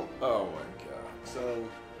took her home. Oh my god. So,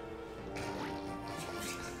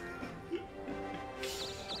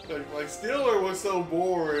 like Steeler was so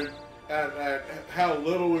bored at how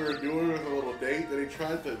little we were doing with a little date that he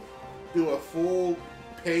tried to do a full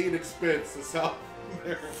paid expense to South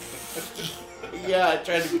America. Yeah, I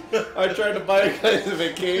tried to buy you guys a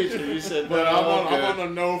vacation. You said, But no, I'm on a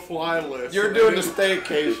no-fly list. You're doing the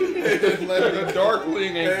staycation. They didn't let me The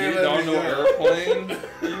Darkling ain't They getting let on me no go. airplane.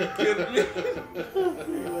 Are you kidding me?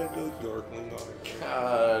 You let no Darkling on it.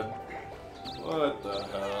 God. What the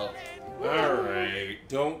hell? Alright,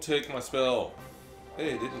 don't take my spell.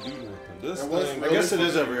 Hey, it didn't do nothing. This It was thing. I guess it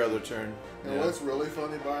is every other turn. And what's really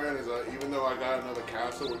funny, Byron, is even though I got another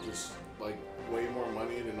castle, which is like way more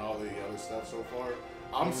money than all the other stuff so far,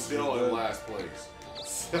 I'm still in last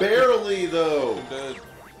place. Barely, though. I'm dead.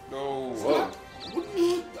 No. Whoa.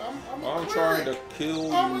 I'm trying to kill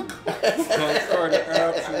you. I'm I'm trying to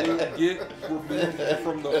absolutely get removed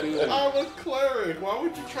from the field. I'm a cleric. Why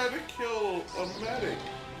would you try to kill a medic?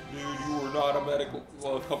 Dude, you were not a medic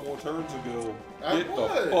a couple of turns ago. I Get the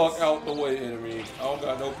was. fuck out the way, enemy. I don't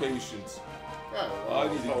got no patience. I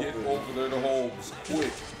need to get over there to Holmes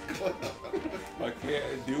quick. I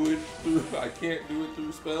can't do it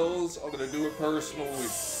through spells. I'm gonna do it personally.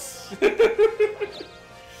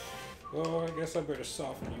 Well, I guess I better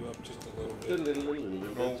soften you up just a little bit.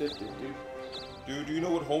 Dude, do you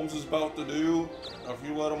know what Holmes is about to do? If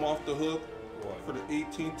you let him off the hook What? for the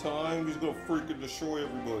 18th time, he's gonna freaking destroy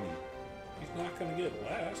everybody. He's not gonna get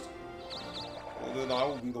last. And then I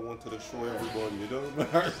will be the one to destroy everybody. It doesn't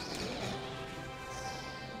matter.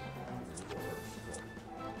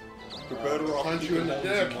 You're better off punch you keeping in the Holmes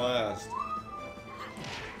dick. in last.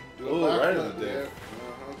 Ooh, right in the dick.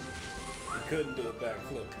 He couldn't do a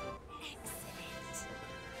backflip.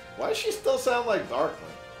 Why does she still sound like Darkling?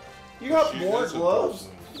 You got She more is a gloves?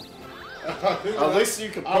 person. At least you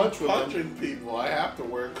can punch I'm with them. punching people. I have to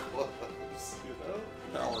wear gloves, you know?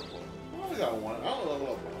 Power glove. I only got one. I don't level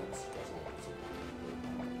up once. That's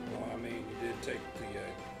all Well, I mean, you did take the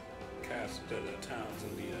cast to the towns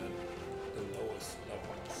in the lowest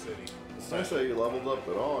level of the city. It's nice that you leveled up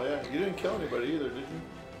at all, yeah. You didn't kill anybody either, did you?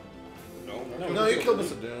 No, No, you killed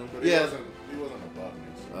Mr. Doom. But Yeah. he wasn't above me.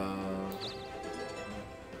 So.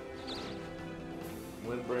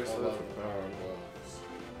 Wind I bracelet love for the power. power gloves.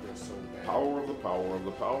 They're so bad. Power of the power of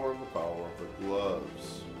the power of the power of the gloves.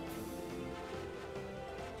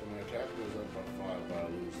 So my attack goes up by 5, but I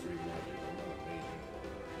lose 3 magic. I'm not a mage.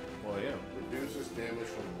 Well, yeah. Reduces damage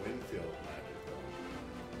from wind field magic,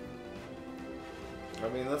 though. I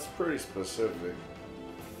mean, that's pretty specific.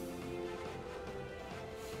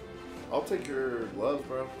 I'll take your gloves,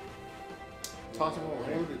 bro. Toss them over I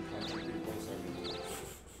here. wanted to punch people, so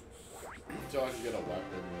until I can get a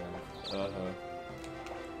weapon. Uh-huh.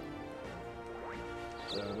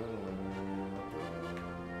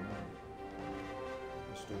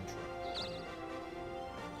 Mr. Intro.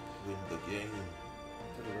 Win the game.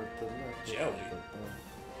 Jelly.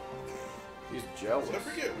 He's jealous. I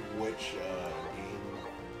forget which game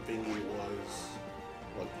thingy it was,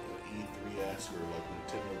 like E3S or like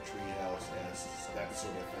Nintendo Treehouse-esque, that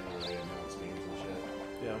sort of thing where they announce games and shit.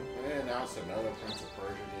 Yeah. And they announced another Prince of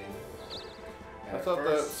Persia game. And I at thought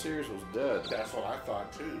that first, series was dead. that's what I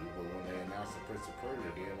thought too, but when they announced the Prince of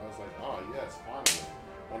Persia game, I was like, oh yes, finally.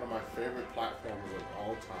 One of my favorite platformers of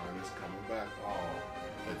all time is coming back. Oh,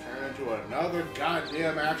 they turned into another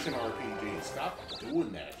goddamn action RPG. Stop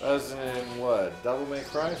doing that shit. As in what? Devil May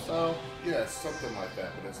Cry style? Yeah, something like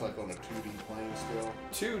that, but it's like on a 2D plane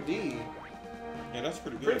still. 2D? Yeah, that's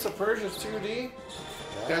pretty good. Prince of Persia's 2D?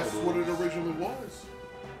 That's what it originally was.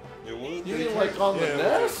 It was. You mean like on the Yeah,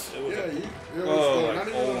 NES? It was Yeah, a, it was Oh, not like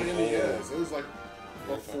even on the old. NES. It was like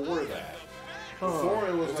before that. Before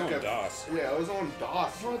it was it was like on a DOS. yeah, it was on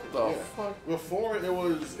DOS. What the Yeah. fuck? Before it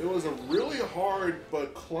was a really hard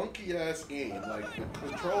but clunky ass game. Like the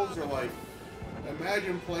controls are like,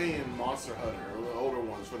 imagine playing Monster Hunter or the older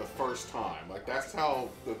ones for the first time. Like that's how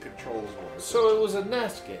the controls were. So it was a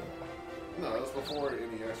NES game? No, it was before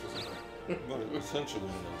NES was a thing. But it essentially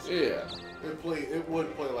was. Yeah. It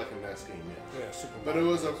would play like a NES game, yes. Yeah, Super But it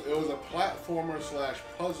Mario was a platformer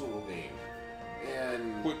 / puzzle game.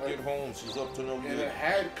 And Quick, get home. She's up to no and it good.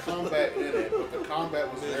 had combat in it, but the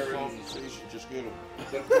combat was Mid very conversation, just get him.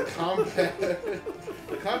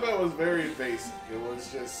 the combat was very basic. It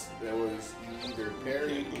was you either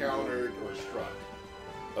parried, countered, or struck.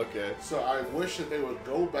 Okay. So I wish that they would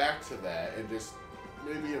go back to that and just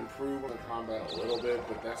maybe improve on the combat a little bit.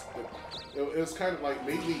 But it was kind of like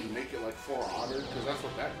maybe make it like For Honor, because that's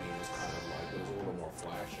what that game was kind of like. It was a little more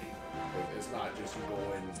flashy. It's not just you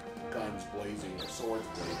go in guns blazing or swords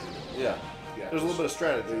blazing. Yeah. Yeah, There's a little bit of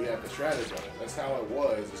strategy. You have to strategize. That's how it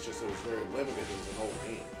was. It's just it was very limited. It was an old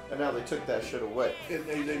game. And now they took that shit away. And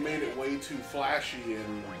they made it way too flashy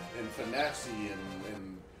and finessey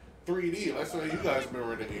and 3D. That's how you guys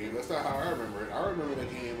remember the game. That's not how I remember it. I remember the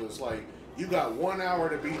game was like You got 1 hour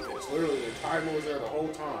to beat this. Literally, the timer was there the whole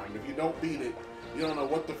time. If you don't beat it, you don't know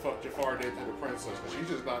what the fuck Jafar did to the princess, because she's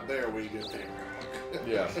just not there when you get there.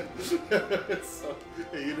 Yeah. So,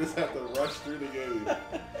 you just have to rush through the game. 1,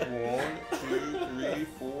 2, 3,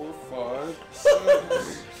 4, 5,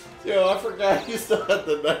 6. Yo, I forgot you still had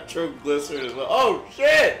the nitroglycerin as well. Oh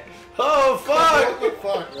shit! Oh fuck! What the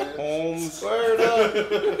fuck, man? Holmes, Swear it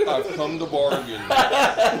up. I've come to bargain.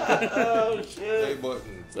 Oh Hey, shit!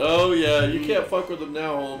 button. Oh yeah, you can't fuck with him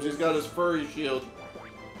now, Holmes. He's got his furry shield.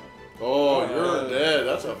 Oh, you're dead.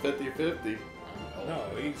 That's a 50-50. No,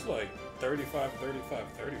 he's like 35, 35,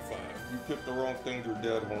 35. You picked the wrong thing, you're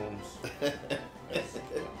dead, Holmes.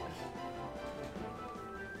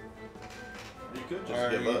 You could just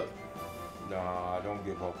Alright. give up. Nah, don't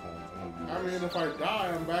give up, Holmes. I'm gonna do I this. mean, if I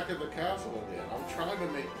die, I'm back at the castle again. I'm trying to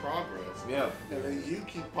make progress. Yeah. And then you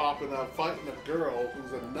keep popping up fighting a girl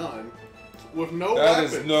who's a nun with no That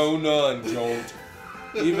weapons. is no nun, Jolt.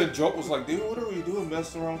 Even Jolt was like, dude, what are we doing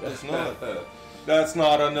messing around with this nun? That's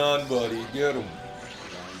not a nun, buddy. Get him.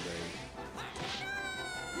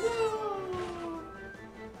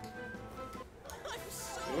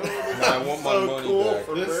 Nah, I want my So money cool back.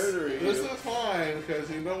 for This murdering is you. fine, because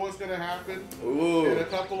you know what's going to happen Ooh. in a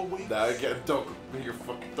couple of weeks? Now I get you're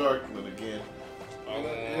fucking Darkman again.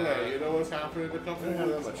 Yeah, you know what's happening in a I couple don't of have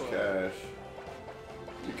that weeks? much cash.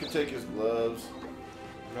 You could take his gloves.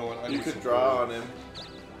 You know what? I You need could some draw gold. on him.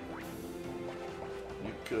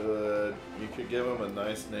 You could give him a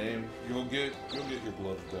nice name. You'll get your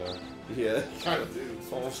gloves back. Yeah. I do.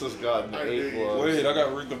 Almost has gotten I 8 do. gloves. Wait, I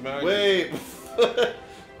got Rico Jr. Wait.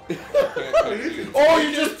 Can't touch these. Oh,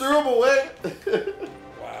 you just threw him away?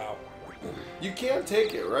 Wow. You can't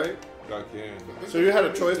take it, right? I can. So you had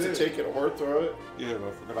a choice to take it or throw it? Yeah, but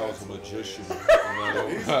I forgot I was a magician. And I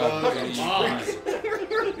don't He's have done any mine. keys.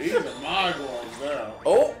 These are my gloves now.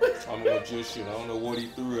 Oh! I'm a magician. I don't know what he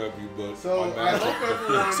threw at me, but So, my I magic hope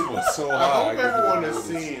defense everyone- was so I high. hope didn't everyone know is what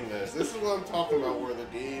it was. seeing this. This is what I'm talking about, where the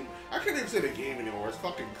game... I can't even say the game anymore. It's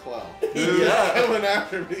fucking Cloud. Yeah. He's coming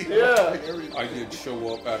after me. Yeah. Like everything. I did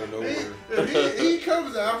show up out of nowhere. He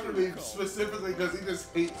comes after me specifically because he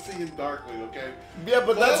just hates seeing Darkly, okay? Yeah,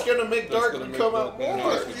 but that's Well, gonna make that's Darkman gonna make come out Darkman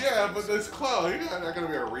more. nice. Yeah, but there's Cloud. You're not gonna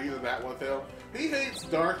be a reason that with him. He hates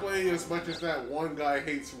Darkly as much as that one guy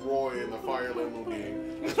hates Roy in the Fire Emblem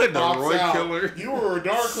game. The Pops Roy out, killer. You were a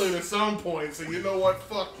Darkling at some point, so you know what?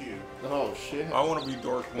 Fuck you. Oh shit. I want to be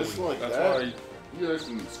Dark It's Moon. like That's that. why. You guys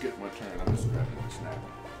can skip my turn. I'm just grabbing one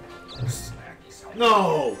snack.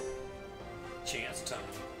 No! Chance time.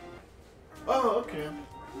 Oh, okay.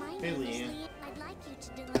 My Hey, name is Leanne. Leanne. I'd like you to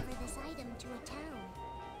deliver this item to a town.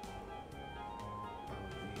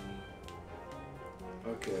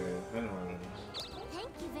 Okay, I know. Thank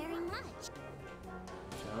you very much.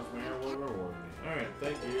 Sounds Mayor will reward me. Alright,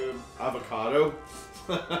 thank you. Avocado?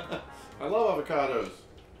 I love avocados.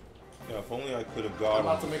 Yeah, if only I could have I'm got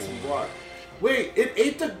about to him make some before. guac. Wait, it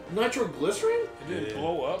ate the nitroglycerin? It didn't Yeah.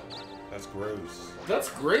 blow up. That's gross. That's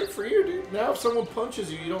great for you, dude. Now if someone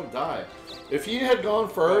punches you, you don't die. If he had gone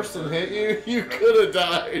first and hit you, you could have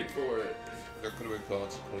died for it. There could have been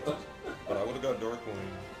consequences. But I would have got Darkwing.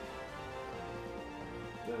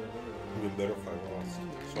 It would have been better if I lost.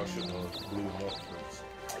 So I shouldn't have blew him up first.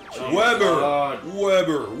 Oh, Weber! God.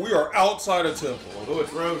 Weber! We are outside of Temple. Oh,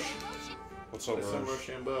 it's Roche. What's up, It's Roche?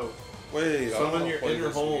 Rochambeau. Wait, I Summon wanna your play inner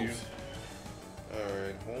this with Holmes. you.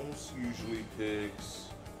 Alright, Holmes usually picks...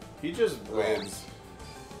 He just wins.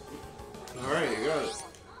 Alright, you got it.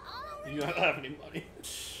 You don't have any money.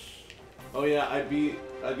 Oh yeah, I beat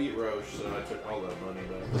Roche, so I took all that money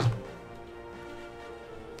back.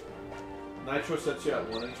 Nitro sets you at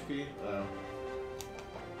 1 HP? Oh.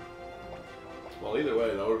 Well, either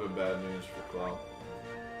way, that would have been bad news for Claw.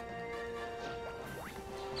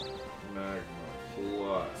 Magma.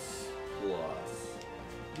 Plus.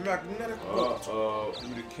 Magnetic bolt. Uh-oh.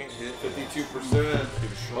 Dude, it can't hit. 52%.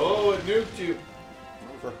 Oh, it nuked you.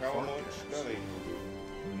 For how much? That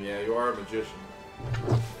ain't Yeah, you are a magician.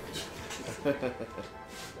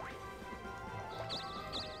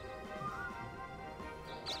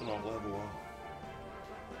 Come on, level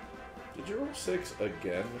up. Did you roll 6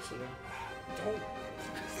 again, Mr.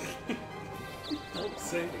 Don't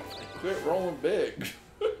say anything. Quit rolling big.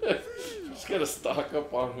 Just gotta stock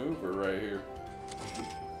up on Hoover right here.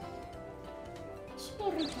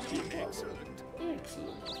 Excellent.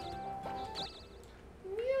 Excellent.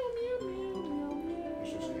 Meow, meow, meow, meow, meow.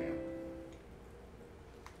 It's just him.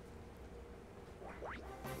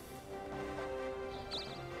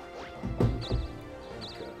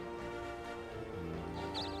 Okay.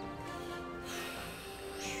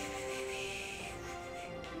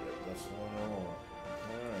 Yep, that's the one I want.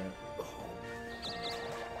 Alright.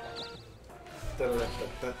 I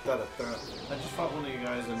just fought one of you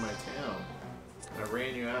guys in my town. I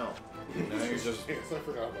ran you out. Now you're just. Yes, I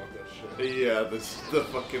forgot about that shit. Yeah, this the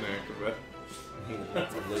fucking acrobat.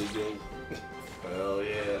 Lego. Hell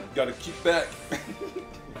yeah. Gotta keep back.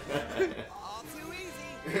 All too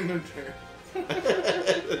easy. In the chair.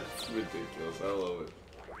 It's ridiculous. I love it.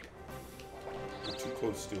 You're too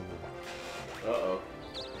close still. Uh-oh.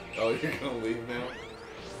 Oh, you're gonna leave now?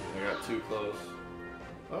 I got too close.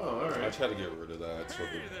 Oh, I alright. tried to get rid of that so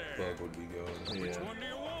the bug would be going. Yeah.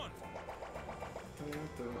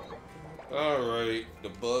 Alright, the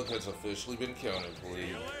bug has officially been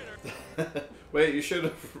counterplayed. Wait, you should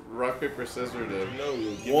have rock, paper, scissors him. No,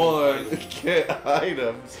 you'll give me One, items. get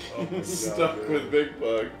items. Oh my God, Stuck dude. with Big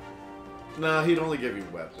Bug. Nah, he'd only give you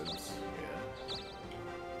weapons. Yeah.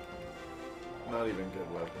 Not even good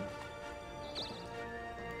weapons.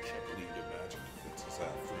 Can't believe your magic defense is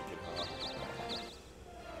that freaking high.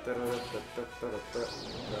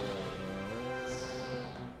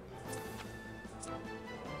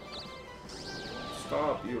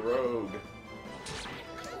 Stop, you rogue.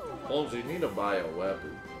 Holmes, you need to buy a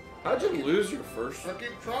weapon. How'd you lose your first? I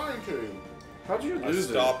keep trying to. How'd you I lose it?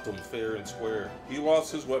 stopped him fair and square. He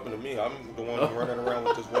lost his weapon to me. I'm the one running around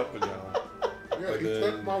with his weapon now. Yeah, But he then-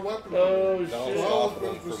 took my weapon. Oh, Now shit. I'm Well, stopping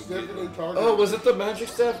him it's from specifically getting. targeted. Oh, was it the magic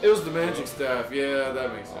staff? It was the magic staff. Yeah,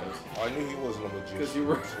 that makes sense. I knew he wasn't a magician. 'Cause you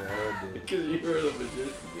were- so I had to- Because you were the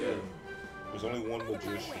magician. Yeah. There's only one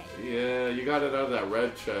magician. Yeah, you got it out of that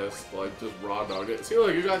red chest, like just raw dog it. See,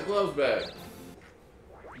 look, you got gloves back.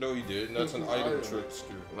 No, he didn't. That's an item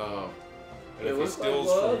trickster. No. And It if he looks like steals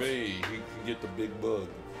gloves. from me, he can get the big bug.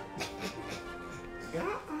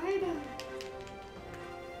 Got item.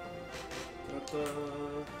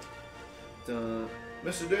 Dun.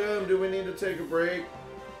 Mr. Doom, do we need to take a break?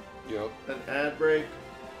 Yep. An ad break?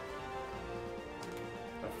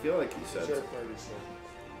 I feel like he said Sure, so. 30 seconds.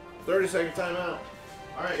 30-second timeout.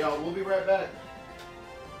 Alright, y'all, we'll be right back.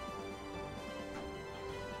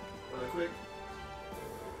 Really quick.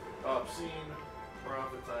 Obscene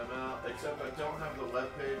profit timeout. Except I don't have the web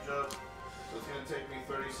page up. So it's going to take me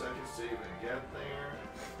 30 seconds to even get there.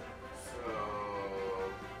 So.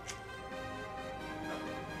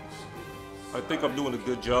 I think I'm doing a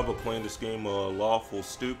good job of playing this game lawful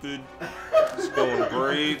stupid. It's going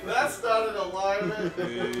great. That's not an alignment.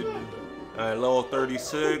 Dude. At level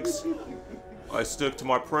 36, I stick to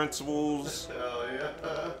my principles. Hell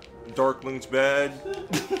yeah. Darkling's bad.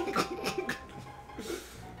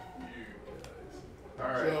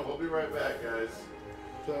 Alright, we'll be right back, guys.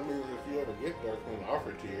 So that means if you ever get Darkling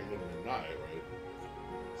offered to you, you're going to deny it,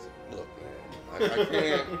 right? Look,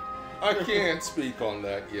 man, I can't speak on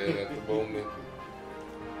that yet at the moment.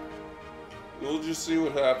 We'll just see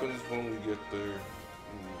what happens when we get there.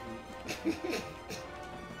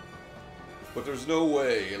 But there's no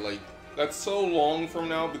way, like, that's so long from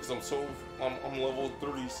now because I'm level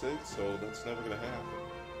 36, so that's never gonna happen.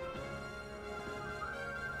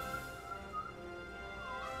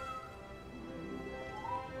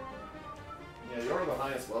 Yeah, you're the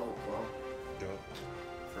highest level, Claw. Yep.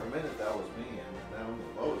 For a minute, that was me, and now I'm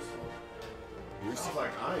the lowest level. You're Sounds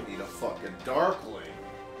like I need a fucking Darkling.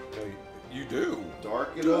 You do.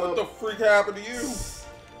 Dark it Dude, up. what the freak happened to you?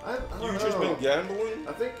 I don't You know. just been gambling?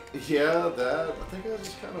 I think, yeah, that. I think I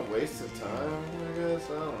just kind of wasted time, I guess.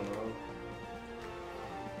 I don't know.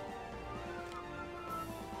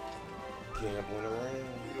 Gambling around.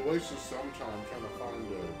 You wasted some time trying to find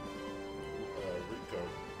Rico.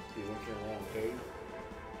 He went to the wrong cave.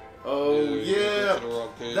 Oh, you yeah. went to the wrong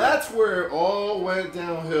cave. That's where it all went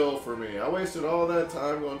downhill for me. I wasted all that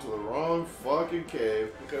time going to the wrong fucking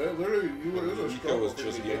cave. Because literally, it was a Rico struggle was to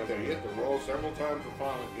just get there. gambling. You had to roll several times to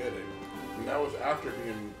finally get it. And that was after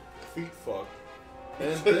being feet fucked.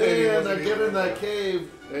 And He then I wasn't get even in that there.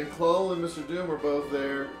 cave, and Chloe and Mr. Doom are both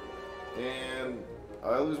there, and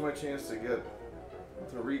I lose my chance to get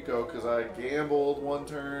to Rico because I gambled one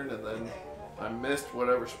turn, and then I missed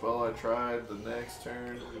whatever spell I tried the next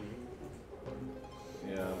turn.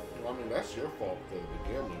 Yeah. I mean, that's your fault,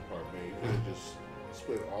 the gambling part, man. You could have just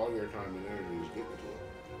spent all your time and energy just getting to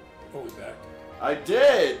it. Oh, we back. I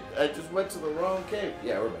did! I just went to the wrong cave.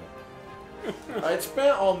 Yeah, we're back. I'd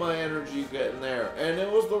spent all my energy getting there, and it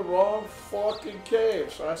was the wrong fucking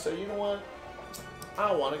cave. So I said, you know what?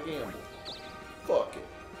 I want to gamble. Fuck it.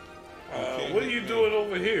 What are you doing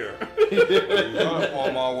over here? I'm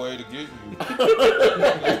on my way to get you.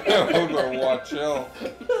 I'm gonna watch out.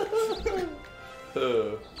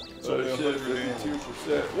 It's only shit,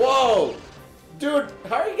 52%. Whoa! Dude,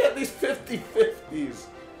 how are you getting these 50-50s?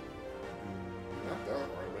 Not that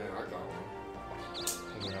right, man. I got one.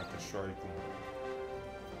 I'm gonna have to strike him.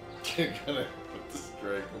 You're gonna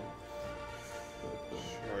Strike him.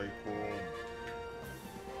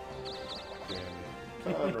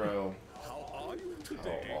 Damn Conroe. How are you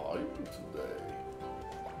today? How are you today?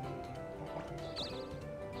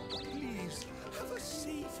 Please have a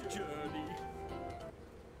safe journey.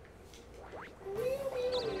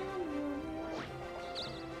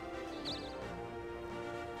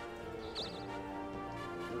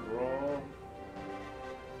 You're wrong.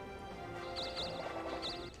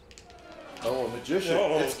 Oh, a magician.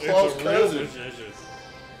 It's close a real cousin. magician.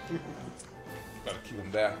 Gotta keep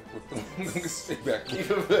him back. Stay back. Keep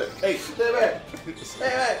him back. Hey, stay back. Stay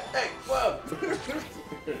back. Hey, whoa.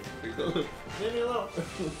 Leave me alone.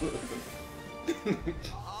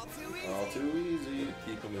 All too easy.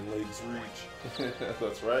 Keep him in legs reach.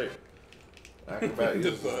 That's right. Acrobat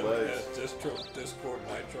uses his legs. Discord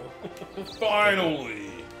Nitro. Finally!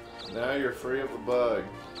 Now you're free of the bug.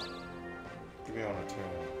 Get me on a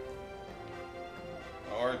town.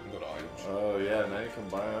 Oh, I can go to items. Oh yeah, now you can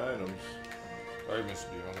buy items. Alright,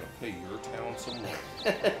 Mr. D, I'm gonna pay your town some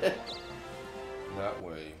money. That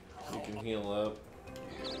way. You can heal up.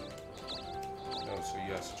 No, so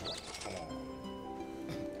yes, Joe. Come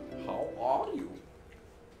on. How are you?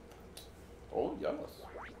 Oh yes.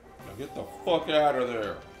 Now get the fuck out of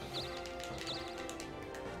there.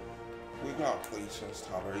 We got places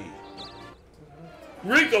to eat.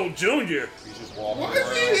 Rico Jr. He's just walking Why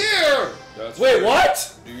around. is he here? That's Wait, right.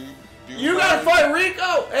 what? Dude, You gotta fight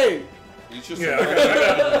Rico! Hey! He's just Yeah,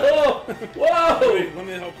 a Whoa! Let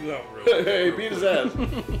me help you out, real Hey, beat his ass.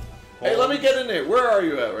 Hey, let me get in there. Where are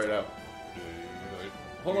you at right now?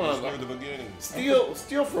 Hold He was on. near the beginning. Steal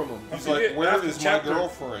from him. He's like, where After is my chapter-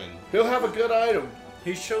 girlfriend? He'll have a good item.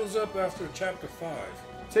 He shows up after chapter 5.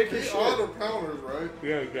 Take your He shit. auto counters, right?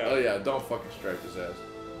 Yeah, you got Oh yeah, don't fucking strike his ass.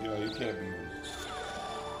 You know, you can't beat him.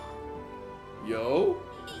 Yo?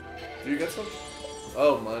 Do you get some?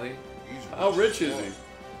 Oh, money. He's How rich is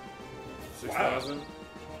he? Wow. 6,000?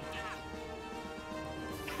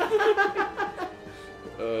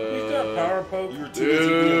 He's got power poke. You were too busy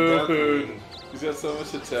being dark. Dude. He's got so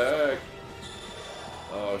much attack.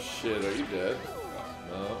 Oh shit, are you dead?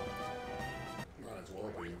 No. Might as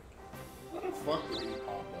well be. What the fuck did he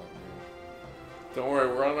pop up, man? Don't worry,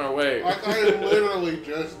 we're on our way. Like I literally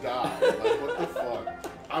just died. Like what the fuck?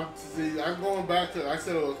 I'm going back to. I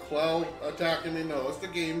said it was Clell attacking me. No, it's the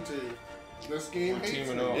game too. This game We're hates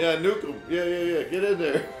teaming me. up. Yeah, nuke him. Yeah. Get in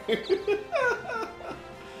there.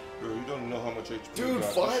 Bro, you don't know how much HP you Dude,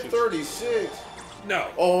 got. 536. No.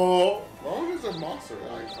 Oh. Why was a monster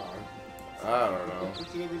icon? I don't know. It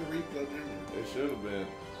should have been Rico Jr. It should have been.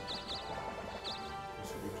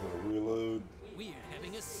 So we're gonna reload. We're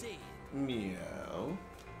having a sale. Meow.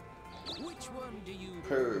 Which one do you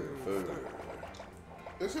Perfect.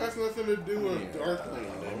 This has nothing to do with Darkling,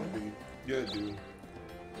 baby. Yeah, dude.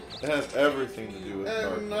 It has everything to do with It has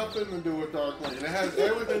Dark. nothing to do with Darkling. It has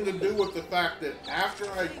everything to do with the fact that after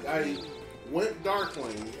I went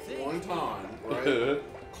Darkling one time, right?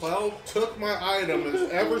 Cloud took my item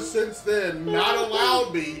and ever since then not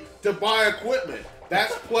allowed me to buy equipment.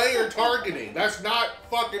 That's player targeting. That's not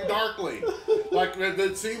fucking Darkling. Like,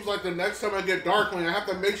 it seems like the next time I get Darkling, I have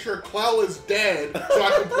to make sure Clell is dead so I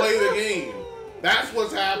can play the game. That's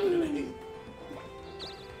what's happening.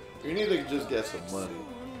 You need to just get some money.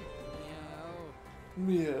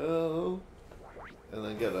 Meow. And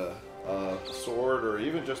then get a sword or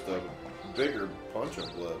even just a bigger punching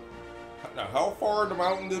blow. Now, how far in the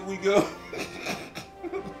mountain did we go?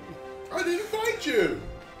 I didn't fight you.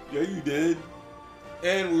 Yeah, you did.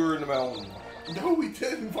 And we were in the mountain. No, we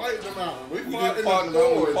didn't fight in the mountain. We We fought didn't in fight the in the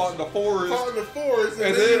mountain. We forest. fought in the forest. Fought in the forest, and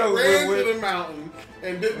And then then you we ran went- to the mountain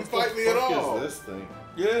and didn't fight me at What all. is this thing?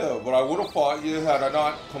 Yeah, but I would have fought you had I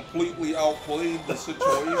not completely outplayed the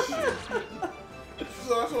situation.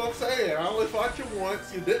 So that's what I'm saying. I only fought you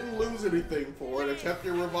once. You didn't lose anything for it except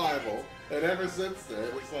your revival. And ever since then,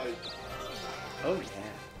 it's like, Oh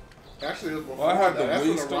yeah. actually, it was before Well, I had to that. That's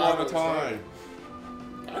when waste a the lot of rival started. time.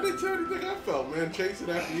 I didn't tell anything I felt, man. Chasing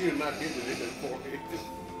after you and not getting anything for me.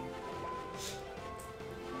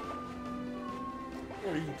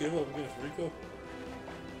 Or you can give up against Rico.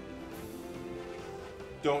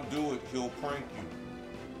 Don't do it, he'll prank you.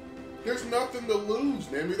 There's nothing to lose,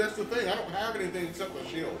 Nimby. That's the thing. I don't have anything except a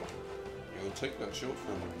shield. You'll take that shield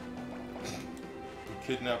from him. You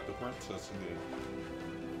kidnapped the princess again.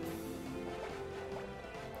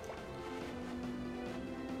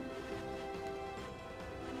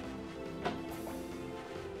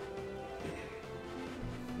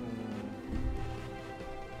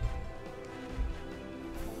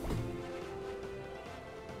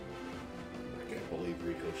 I can't believe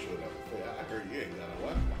Rico showed up. I heard you ain't got a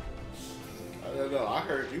weapon. no, I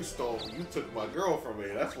heard you took my girl from me.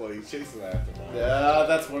 That's what he's chasing after. Yeah,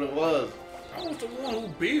 that's what it was. I was the one who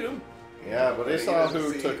beat him. Yeah, but they He saw doesn't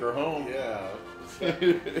who see- took her home. Yeah.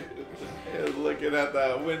 He was looking at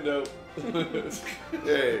that window.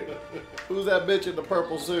 Hey, who's that bitch in the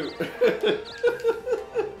purple suit? We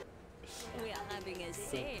are having a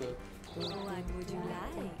sale. What would you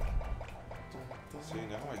like? See,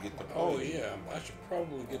 now I get the Oh point. yeah, I should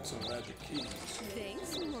probably get some magic keys.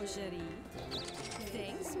 Thanks, mon chéri.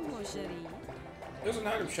 Thanks, mon chéri. There's an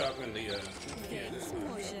item shop in the Thanks,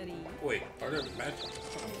 mon chéri. Wait, are there magic?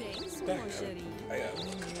 Thanks, Dang, mon chéri. I got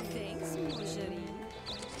Thanks, mon chéri.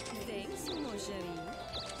 Thanks, mon chéri.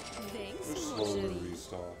 Thanks, We're mon slowly chéri.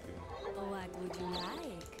 restocking. What would you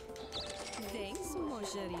like? Thanks, mon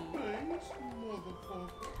chéri. Thanks,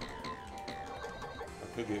 motherfucker. I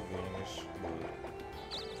could get Vanish,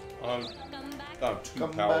 but I'm too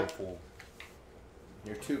Come back. powerful.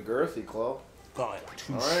 You're too girthy, Chloe. God,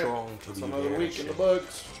 too All right. strong to It's be another week in the vanishing.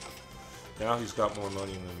 books. Now he's got more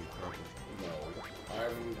money than me, probably. No, I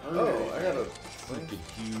haven't heard Oh, anything. I got a. Freaking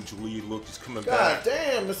huge lead. Look, he's coming God back.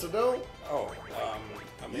 damn, Mr. Doe. Oh,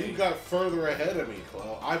 I mean, You got further ahead of me,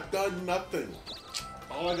 Chloe. I've done nothing.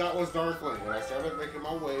 All I got was Darkling, and I started making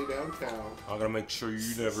my way downtown. I'm gonna make sure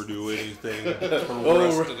you never do anything for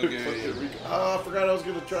the rest of the game. Oh, I forgot I was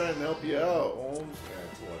gonna try and help you out, Holmes.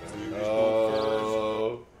 That's whatever. You just Oh.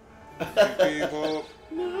 go first. You gave up.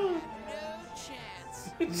 No chance.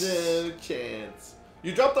 No chance.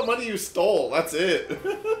 You dropped the money you stole. That's it.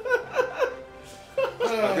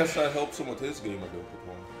 I guess that helps him with his game of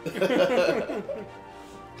Dokapon.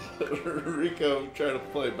 Rico trying to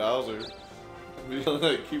play Bowser. We don't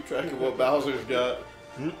like keep track of what Bowser's got.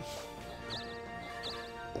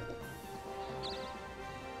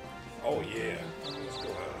 oh yeah. Let's go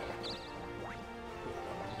ahead.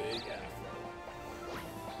 Big afro.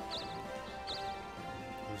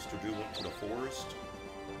 Mr. Do went to the forest.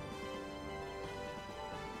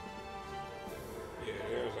 Yeah,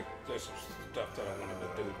 there's some stuff that I wanted to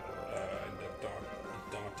do in the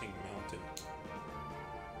daunting mountain.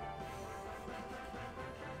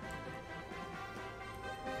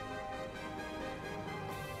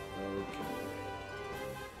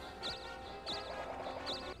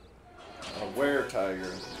 A were-tiger. I'm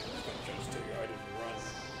just tell you, I didn't run.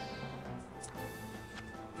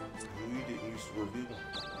 We didn't use to reveal.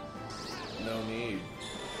 No need.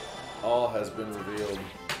 All has been revealed.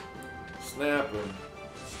 Snap him.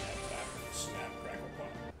 Snap, crackle, pop.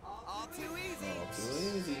 All too easy. Oh,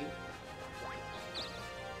 too easy.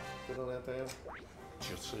 Put on that thing.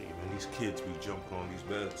 Just saying, man, these kids be jumping on these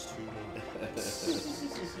beds too much.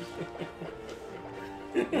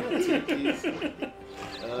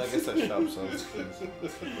 I guess that shop sells keys.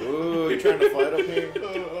 Ooh, you trying to fight up here? Hold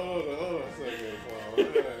on a second, Paul. I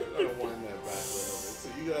don't wind that back a little bit. So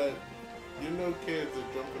you got, kids are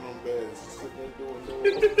jumping on beds, sitting there doing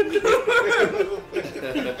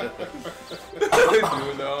They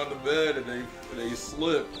doing that on the bed and they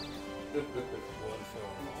slip. One fell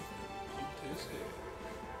off. Bumped his head.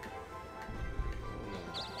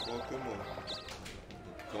 Fuck him up.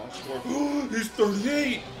 Gosh, he's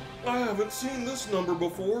 38! I haven't seen this number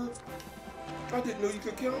before. I didn't know you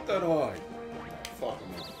could count that high. Fuck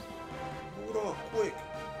him up. Hold up, quick.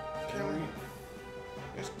 Count.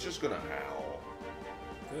 It's just gonna howl.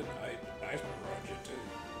 Good night. Nice Roger, too.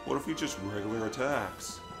 What if he just regular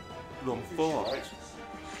attacks? I'm fucked.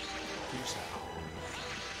 He's howling.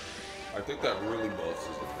 I think that really buffs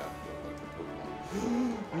his attack though, like a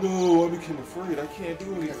Pokemon. No, I became afraid. I can't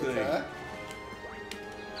do anything.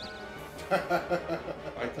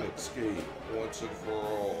 I can escape once and for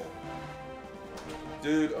all.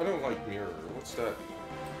 Dude, I don't like mirror. What's that?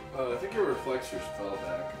 I think it reflects your spell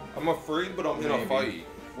back. I'm afraid, but I'm in a Maybe. fight.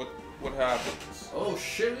 What happens? Oh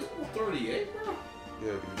shit, it's 38, bro?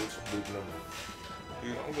 Yeah, dude, it's a big number.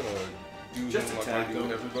 Dude, I'm gonna do Just him like I attack do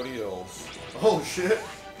him. everybody else. Oh shit.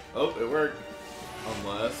 Oh, it worked.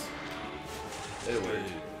 Unless. It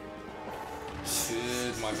worked.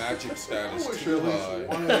 Dude, my magic I status wish too at least high.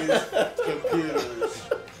 one of these computers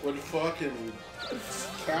would fucking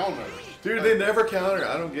counter. Dude, they never counter.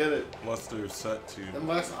 I don't get it. Unless they're set to.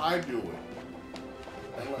 Unless I do it.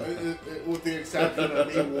 With the exception of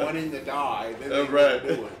me wanting to die, then they Right.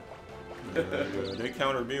 do it. Yeah, they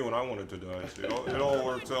countered me when I wanted to die. So it all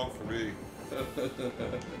works out for me.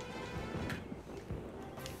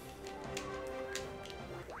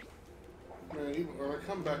 Man, even when I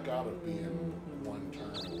come back out of being one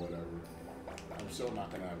turn or whatever, I'm still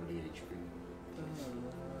not gonna have any HP.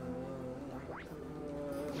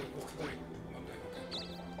 What's the date? Monday, okay.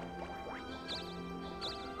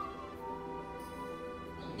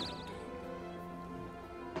 Yeah, dude.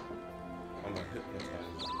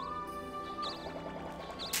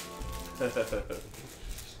 Oh,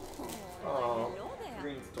 hello there.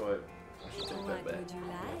 green's toy. I should take that What back. would you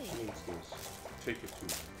like? She needs this. Take it to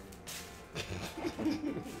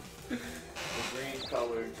The green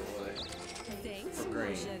colored toy. Thanks, Green.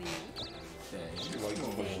 mon chéri. She likes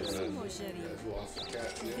Thanks, it. mon chéri. You guys lost the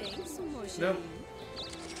cat yet? Thanks, mon chéri. Nope.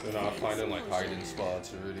 They're not finding like hiding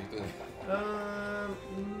spots or anything.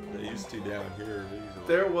 They used to down here.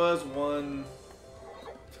 There was one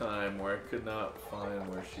time where I could not find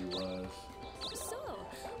where she was. So,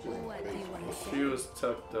 what do you want to say? She was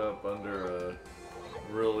tucked up under a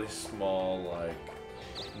really small, like,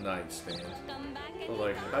 nightstand. Come back But,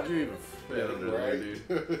 like, how'd you even fit under there, dude?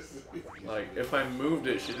 Like, if I moved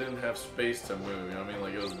it, she didn't have space to move. You know what I mean?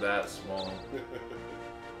 Like, it was that small.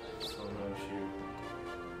 Somehow she.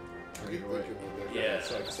 I keep thinking that Yeah.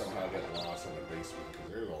 it's like somehow get lost in the basement because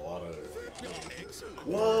there's a lot of.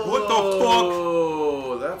 Whoa! What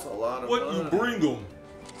the fuck? That's a lot of What money. you bring them?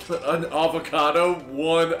 An avocado?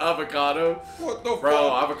 One avocado? What the Bro,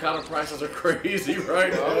 fuck? avocado prices are crazy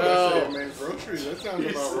right I was gonna say, now. man, groceries. That sounds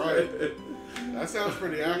about right. That sounds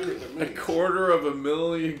pretty accurate to A me.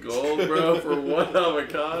 $250,000 gold, bro, for one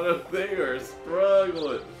avocado? They are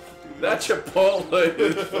struggling. That Chipotle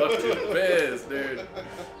is fucking pissed, dude.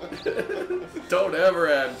 Don't ever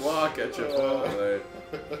add guac at Chipotle.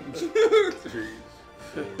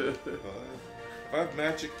 If I have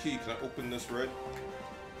magic key, can I open this red?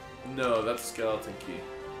 No, that's a skeleton key.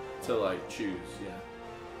 To, like, choose, yeah.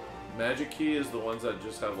 Magic key is the ones that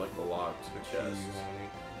just have, like, the locked chests.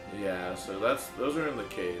 Yeah, so those are in the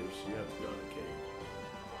caves. You have to go in the cave.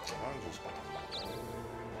 I'm just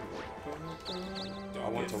Don't I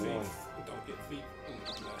went get to feet, one. Don't get feet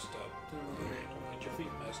messed up. Don't get your feet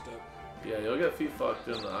messed up. Yeah, you'll get feet fucked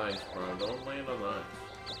in the ice, bro. Don't land on the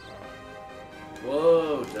ice.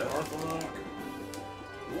 Whoa, Deathlock.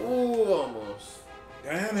 Ooh, almost.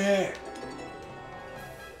 Damn it!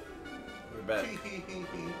 We're back.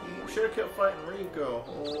 Should have kept fighting Rico,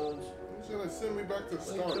 Holmes. He's gonna send me back to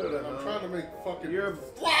start. could've, I'm huh? trying to make fucking You're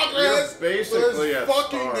progress. basically for this at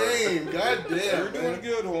fucking start. game. God You're damn, doing man.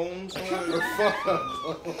 good, Holmes. Shut the fuck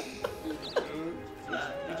up.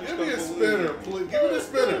 Give me a spinner, please. Give me the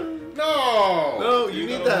spinner. No. No, you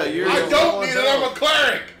need that. I don't need it. I'm a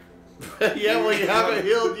cleric. Yeah, well, you haven't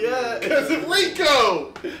healed yet. Because of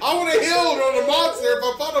Rico! I would have healed on a monster if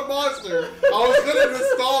I fought a monster. I was gonna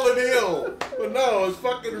install and heal. But no, it's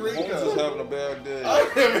fucking Holmes is Rico. having a bad day. I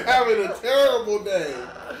am having a terrible day.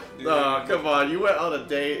 No, come on. You went on a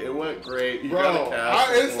date. It went great. You got Bro, a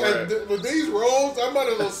cast for it. with these rolls, I might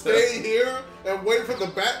as well stay here and wait for the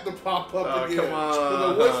bat to pop up Oh, again. come on.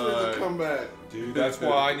 For the whispers to come back. Dude, that's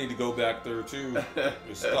why I need to go back there too.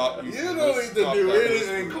 Just stop. You don't need to do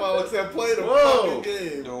anything, Clown, except play the Whoa. fucking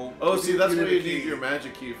game. No, Oh, see, that's Give what me you the need key. your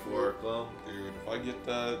magic key for, Clone. dude, if I get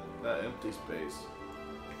that, That empty space.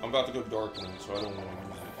 I'm about to go Darkling, so I don't want to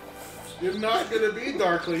use it. You're not gonna be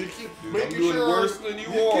Darkly. You keep Dude, making I'm doing sure. worse than you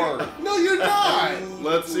are. can't- No, you're not.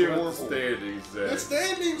 Let's see what the Horrible. standings The say.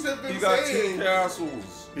 standings have been You got saying. 2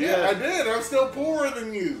 castles. Yeah, I did. I'm still poorer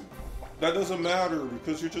than you. That doesn't matter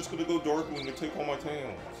because you're just gonna go Darkling to take all my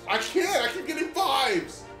towns. I can't. I keep getting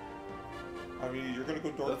 5s. I mean, you're gonna go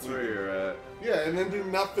Darkling. That's where you're at. Yeah, and then do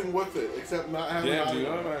nothing with it except not having. Damn, dude,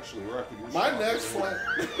 items. I'm actually wrecking your My shop. next one.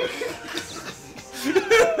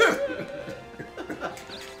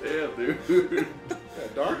 Damn, dude. Yeah,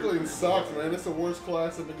 Darkling sucks, man. It's the worst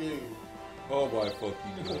class in the game. Oh my fuck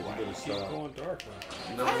you, dude. You better Keep stop. going dark.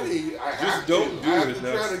 No. I have Just don't to. do I have it to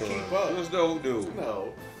next try to time. keep up. Just don't do it.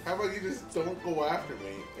 No. How about you just don't go after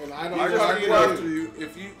me? And I don't. I just gotta get go out. after you.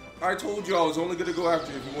 If you, I told you I was only gonna go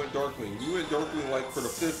after you if you went Darkling. You went Darkling like for the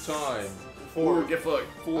 5th time. Ooh, get fucked.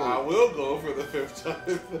 I will go for the 5th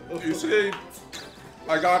time. You see,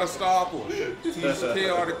 I gotta stop him. He's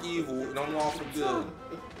chaotic evil, and I'm lawful good.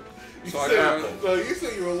 You So I said, gotta. no, you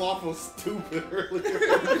said you were lawful stupid earlier.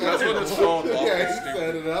 That's what it's called, lawful Yeah, he stupid.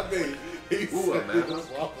 said it. I mean, he Ooh, said a it map. was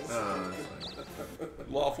lawful No, stupid. it's fine.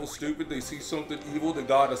 Lawful stupid. They see something evil, they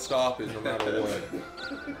gotta stop it no matter what.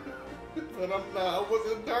 But I'm not. I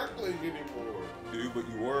wasn't Darkling anymore. Dude, but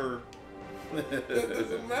you were. That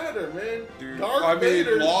doesn't matter, man. Dude, Darth I mean,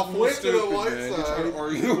 Vader lawful went to the stupid, light man. You're trying side. to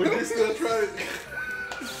argue. But you're still trying to.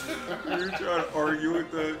 You're trying to argue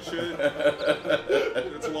with that shit.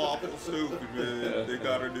 It's lawful stupid, man. They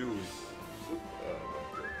gotta do it.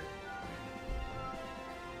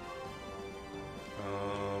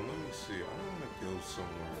 Let me see. I want to go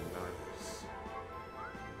somewhere nice.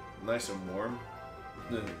 Nice and warm.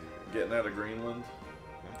 Getting out of Greenland.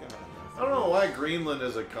 I got I don't know why Greenland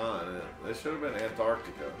is a continent. It should have been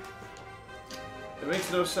Antarctica. It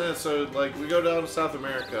makes no sense. So, like, we go down to South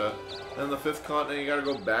America, And the 5th continent, you gotta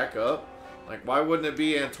go back up. Like, why wouldn't it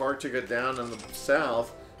be Antarctica down in the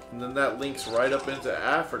south, and then that links right up into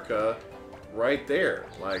Africa, right there?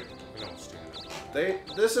 Like, I don't understand.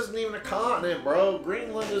 this isn't even a continent, bro.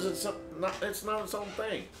 Greenland isn't it's not its own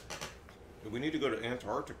thing. We need to go to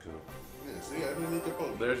Antarctica. Yeah, see, I didn't need the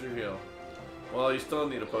potion. There's your heal. Well, you still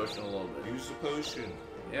need a potion a little bit. Use the potion.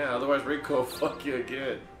 Yeah, otherwise Rico will fuck you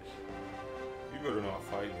again. You better not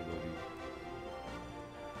fight anybody.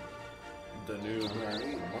 The new. I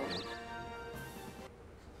need money.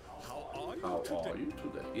 How are you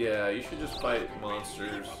today? Yeah, you should just fight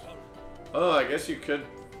monsters. Oh, I guess you could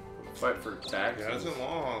fight for He taxes. hasn't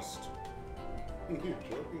lost. You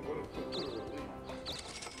joking? What a relief.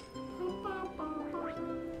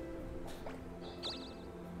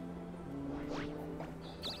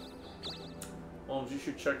 Holmes, you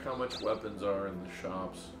should check how much weapons are in the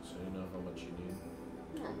shops so you know how much you need.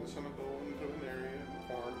 I'm just gonna go into an area and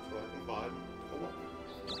farm so I can buy a weapon.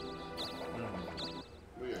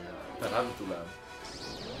 But yeah. Tarantula.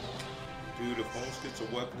 Dude, if Holmes gets a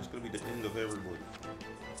weapon, it's gonna be the end of everybody.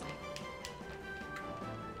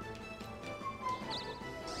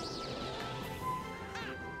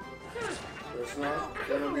 It's not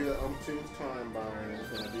gonna be the umpteenth time, Byron. It's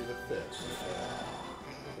gonna be the 5th.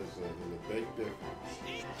 There's a big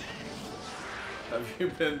difference. Have you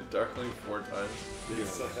been Darkling 4 times?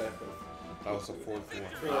 Yes, I have. That was the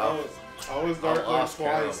 4th one. I was Darkling lost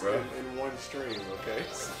count, twice bro. in one stream, okay?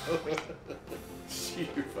 You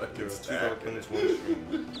fucking There was 2 stack. weapons, 1 stream.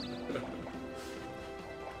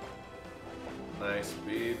 Nice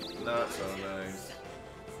speed, not so nice.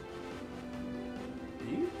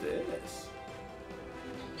 Eat this.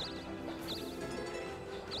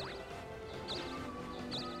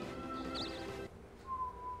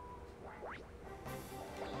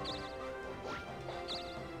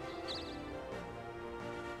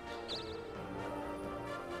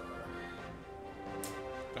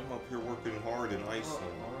 I'm up here working hard in Iceland.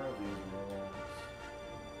 What are these rolls?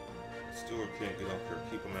 Still can't get up here.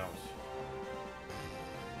 Keep them out.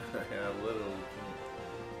 Yeah, literally.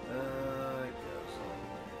 I guess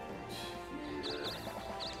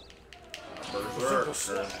I'll Berserker.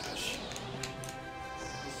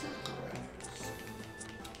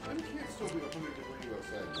 I can't still be 100 degrees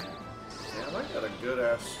outside now. Damn, I got a good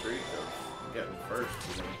ass streak of getting first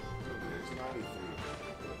today. It's 93.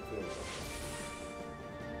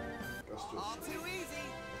 That's just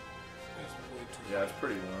Yeah, it's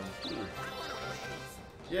pretty warm.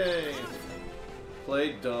 Yay!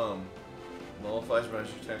 Play dumb. Nullifies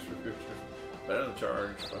magic attacks for creatures. Better than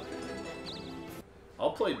charge. Fuck it.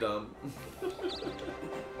 I'll play dumb.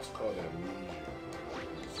 it's called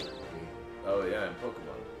amnesia. Oh yeah, in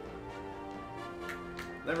Pokemon.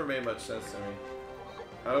 Never made much sense to me.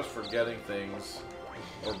 How does forgetting things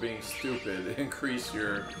or being stupid increase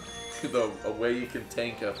your a way you can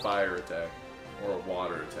tank a fire attack or a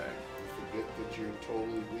water attack? Forget that you're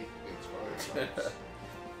totally weak against fire types.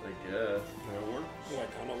 I guess. That works.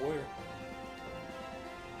 Like unaware.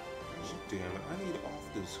 Damn it! I need off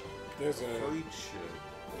this There's a great shit.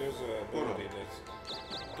 there's a ability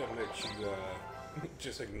that makes you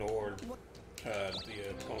just ignore the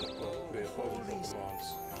opposing Pokemon's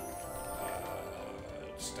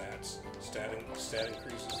stats. Stat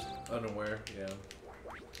increases. Unaware, yeah.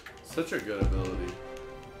 Such a good ability.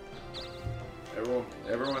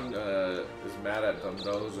 Everyone is mad at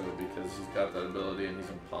Dundozo because he's got that ability and he's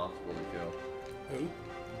impossible to kill. Who?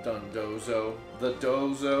 Dundozo. The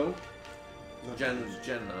Dozo. Gen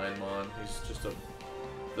 9 Mon. He's just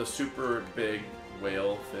the super big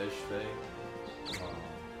whale fish thing.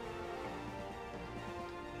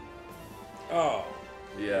 Oh.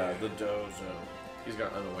 Yeah, the Dozo. He's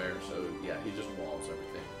got unaware, so yeah, he just walls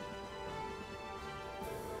everything.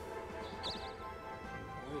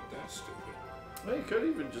 Why is that stupid? Well, you could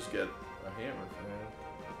even just get a hammer for that.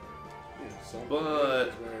 Yeah,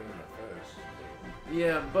 But-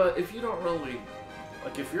 Yeah, but if you don't really...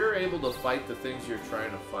 Like, if you're able to fight the things you're trying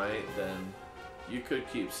to fight, then you could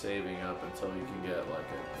keep saving up until you can get, like,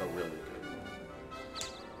 a really good one.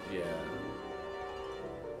 Yeah.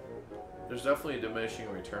 There's definitely diminishing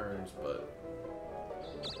returns, but...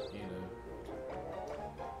 You know.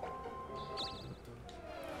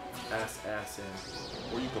 Ass in.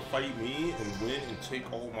 Or you can fight me and win and take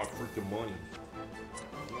all my freaking money.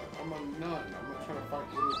 I'm a nun. I'm not trying to fight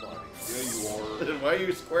anybody. Yeah, you are. Why are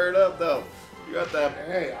you squared up, though? You got that...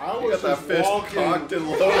 Hey, I You was got that just fist walking. cocked and I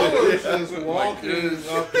loaded. was just walking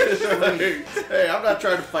up the street. Hey, I'm not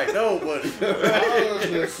trying to fight nobody.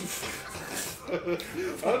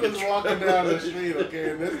 I'm just walking down the street,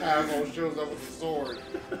 okay, and this asshole shows up with a sword.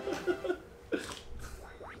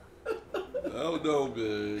 Oh no,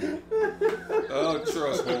 man. Oh,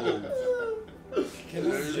 trust Holmes.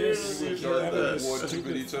 Can I just We've get done out of that this one too stupid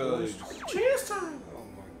many times. forest? Chance time. Oh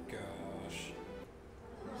my gosh.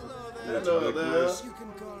 Hello there. You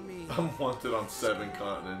can call me. I'm wanted on 7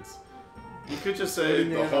 continents. You could just say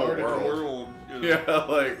the whole Antarctica. world. Yeah,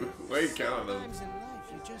 like, wait, count them. Sometimes in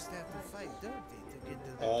life, you just have to fight dirty to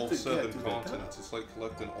get the. All To 7 get to the continents. It's like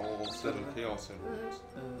collecting all 7 Chaos Emeralds.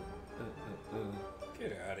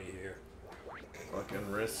 Get out of here.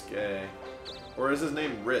 Fucking risque. Or is his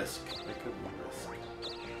name Risk? It could be Risk.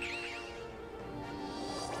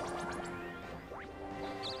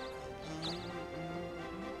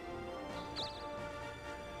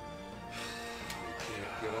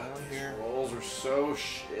 Get on here. Rolls are so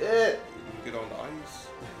shit. Get on the ice.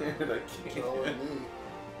 And I Telling can't. me.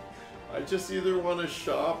 I just either want to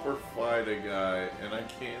shop or fight a guy, and I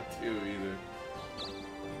can't do either. You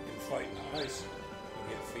can fight in the ice and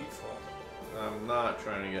get feet fucked. I'm not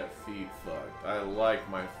trying to get feet fucked. I like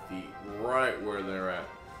my feet right where they're at.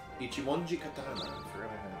 Ichimonji katana. I forgot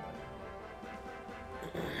I had that.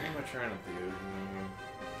 What am I trying to do?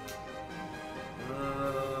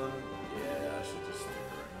 Yeah, I should just stick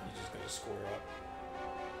around. You're just gonna square up.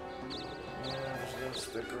 Yeah, I'm just gonna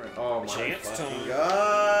stick around. Oh my Chance fucking time.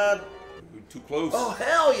 god! You're too close. Oh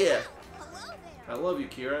hell yeah! Hello there. I love you,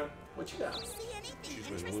 Kira. What you got? See anything She's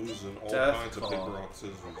been interesting? losing all Death kinds of Call. paper rock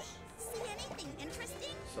scissors. See anything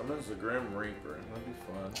interesting? Summons the Grim Reaper. That'd be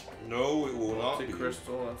fun. No, it will not be.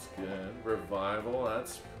 Multi-crystal, that's good. Revival,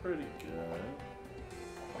 that's pretty good.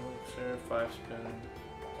 Elixir, 5-spin.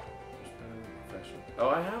 Professional. Oh,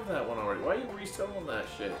 I have that one already. Why are you reselling that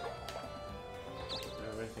shit?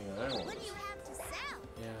 Everything I want. What do you have to sell?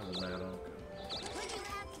 Yeah, the Mad Oak. What do you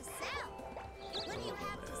have to sell? What do you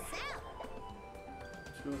have to sell?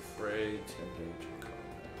 Too afraid to engage in combat.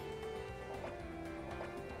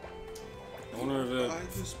 I wonder if that, I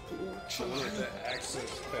just poor I wonder child. if that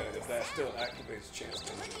access, if that still activates chance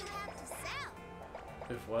time. What do you have to sell?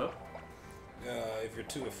 If what? If you're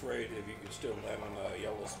too afraid, if you can still land on a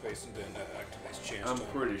yellow space and then that activates chance I'm time.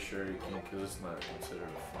 pretty sure you can, because it's not considered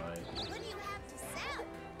a fight. What do you have to sell?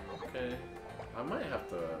 Okay. I might have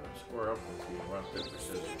to square up with you. Rock, paper, See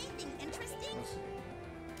scissors. anything interesting? Let's see.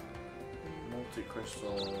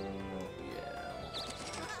 Multi-crystal. Yeah.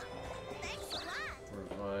 Thanks a lot.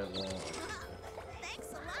 Revival. Thanks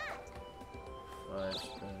a lot. 5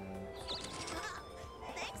 spins.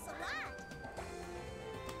 Thanks a lot.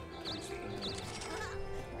 3 spins.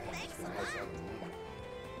 Thanks a lot.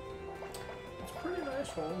 It's pretty nice,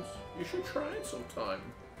 Holmes. You should try it sometime.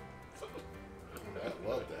 I'd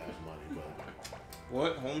love to have money, but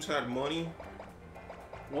What? Holmes had money?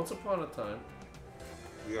 Once upon a time.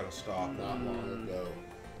 We gotta stop. not long ago,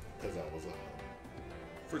 because I was a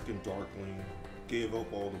Freaking Darkling gave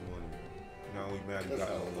up all the money. Now he mad he that's got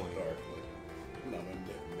how no I was money. darkly. No, I'm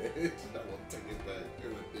admitting it. I won't take it back. It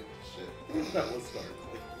was shit. That was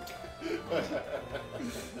darkly.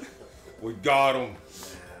 We got him.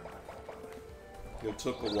 It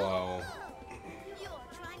took a while. You're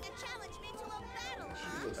trying to challenge me to a battle,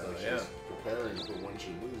 huh? She looks Oh, like yeah. she's preparing for when she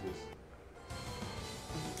loses.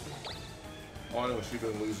 Oh, I know she's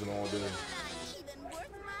been losing all day. Not even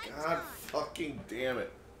worth my God time. fucking damn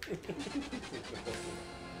it.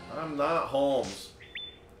 I'm not Holmes.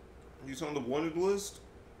 He's on the wanted list?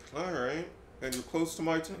 Alright. And you're close to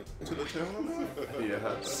my to the town I'm at?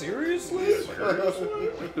 Yeah. Seriously?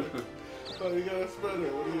 Oh, you got a spinner.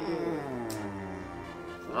 What are you doing?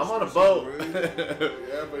 I'm on a boat.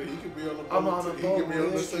 Yeah, but he could be on the boat. I'm on a too. boat, He could be on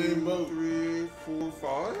the man. same boat. 3, 4,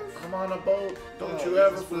 5? I'm on a boat. Don't Oh, you he's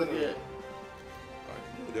ever a spinner. forget. I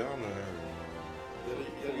can go down there.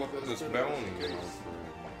 Yeah, Look at this spinner. bounty game.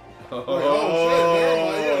 Oh, shit, never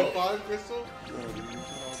mind. You got a 5 crystal?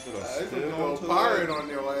 Did I I spin think onto a that? pirate on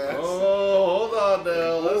your ass. Oh, hold on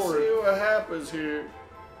now. Let's Lord. see what happens here.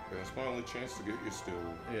 Okay, it's my only chance to get you still.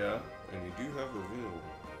 Yeah, And you do have reveal.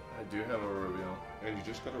 I do have a reveal. And you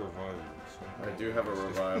just got a revival. So I do have a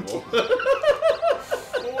revival.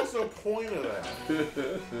 What was the point of that?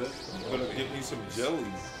 I'm gonna get me some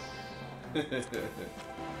jellies.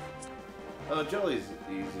 Jelly's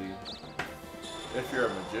easy. If you're a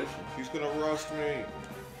magician. He's gonna rust me.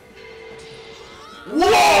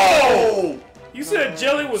 Whoa! You said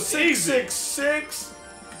jelly was easy. 666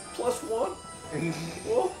 plus 1?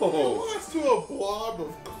 Whoa! Lost to a blob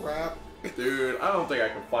of crap. Dude, I don't think I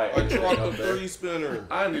can fight. I anything dropped out the there. 3 spinner.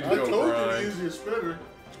 I need to I go told you to grind. use your spinner.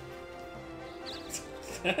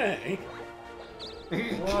 Dang.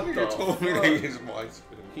 What You the told me to fuck? use my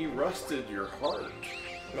spinner. He rusted your heart.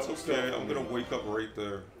 That's okay. I'm gonna wake up right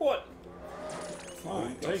there. What? Oh, Fine,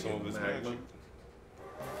 he got take some it. of his Magnum. magic.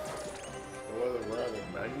 would rather.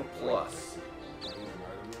 Magma Plus.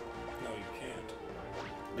 No, you can't.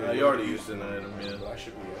 Yeah, you already used an item, yeah. But I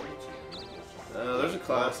should be able to. There's a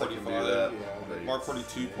class that can do that. Yeah. Mark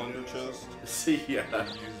 42 plunder chest. See, yeah.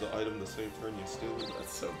 You use the item the same turn you steal it.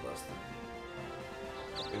 That's so busted.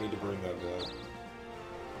 They need to bring that back.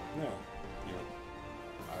 No.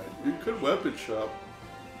 Yeah. You could weapon shop.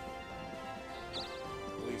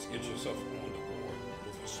 At least get yourself on the board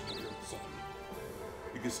with a spear or something.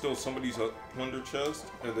 You can steal somebody's plunder chest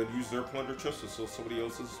and then use their plunder chest to steal somebody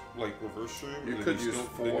else's like reverse stream. You and could then use then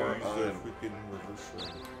four you use their items. freaking reverse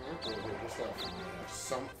stream. Just have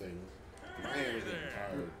something. I am getting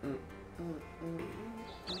tired.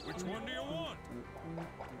 Which one do you want?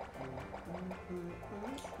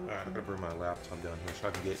 Alright, I'm gonna bring my laptop down here so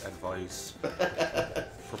I can get advice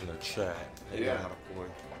from the chat. They know how to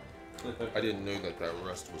play. I didn't know that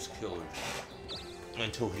rest was killer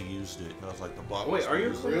until he used it, and I was like, the bot. Wait, are you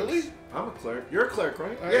a cleric? Really? I'm a cleric. You're a cleric,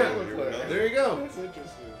 right? I Yeah. am a cleric. There you go. That's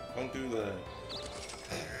interesting. Don't do that.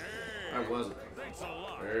 I wasn't. Thanks a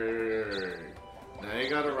lot. Hey. Now you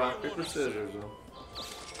got a rock, paper, scissors, though.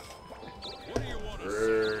 What do you want to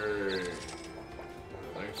say? Hey.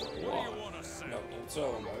 Thanks a What do lot. you want to say? No, don't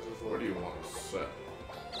sell them. What do you want to say?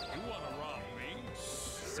 You want to rob me?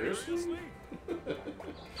 Seriously?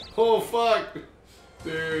 Oh, fuck!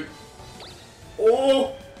 Dude.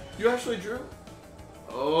 Oh! You actually drew?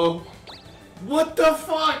 Oh. What the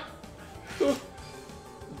fuck?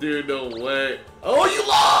 Dude, no way. Oh, you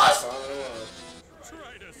lost! Try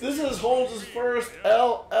to This is Holmes' first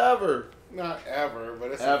L ever. Not ever,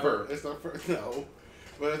 but it's Ever. It's the first. No,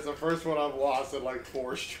 but it's the first one I've lost in like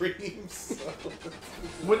 4 streams. So.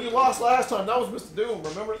 When you lost last time, that was Mr. Doom,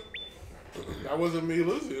 remember? That wasn't me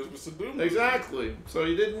losing. It was Mr. Doom. Exactly. So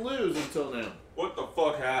you didn't lose until now. What the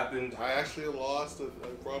fuck happened? I actually lost a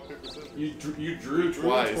rock paper scissors. You drew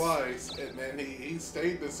twice. And then he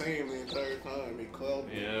stayed the same the entire time. He clubbed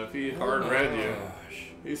me. Yeah, if he hard read you,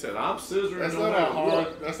 he said, "I'm scissoring." That's no not a matter hard.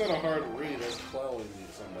 what." That's not a hard read. That's quelling you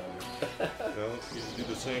somebody. No, you do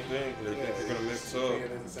the same thing. They think you're gonna mix up, being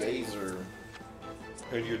insane. Gazer.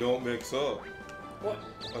 and you don't mix up, What?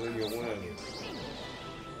 and then you win.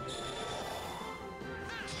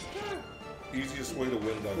 Easiest way to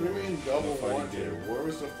win that. What do you mean double fighting wanted? game. Where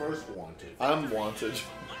was the first wanted? I'm wanted.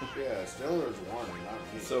 Yeah, Stiller's wanted,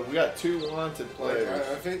 not me. So we got 2 wanted like, players.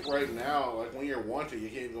 I think right now, like when you're wanted, you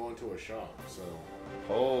can't go into a shop. So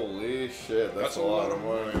Holy shit, that's a lot of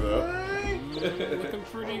money though. Looking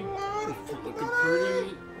pretty. Looking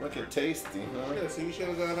pretty. Looking tasty, huh? yeah, so you should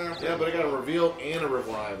have gone after. Yeah, but I got a reveal and a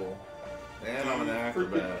revival. And I'm an Freaking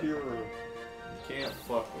acrobat. You hero. can't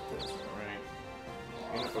fuck with this, alright?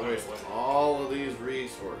 You have to waste all of these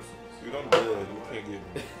resources. Dude, I'm dead. You can't get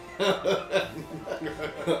me.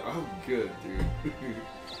 I'm good, dude.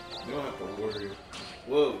 You don't have to worry.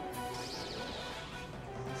 Whoa.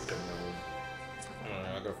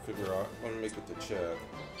 Alright, I gotta figure out. I'm gonna make it the chat.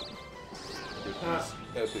 Get these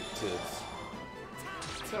epic tips.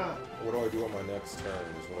 Ta. What do I do on my next turn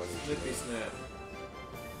is what I need to Snippy know. snap.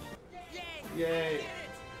 Yay.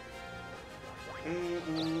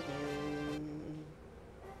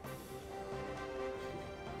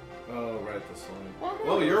 Oh, right, the slime.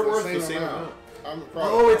 Well, you're worth the same amount. I'm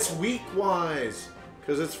Oh, it's week wise.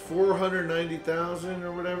 Because it's 490,000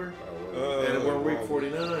 or whatever. And we're week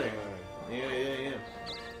 49. Yeah.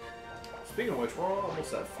 Speaking of which, we're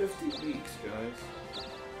almost at 50 weeks, guys.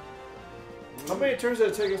 How many turns did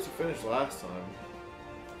it take us to finish last time?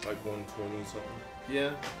 Like 120 something.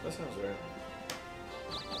 Yeah, that sounds right.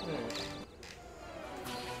 Yeah.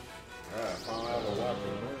 Alright, found out a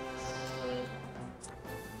weapon.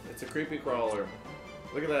 It's a creepy crawler.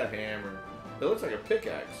 Look at that hammer. It looks like a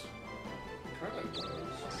pickaxe. Kind of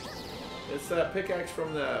does. It's that pickaxe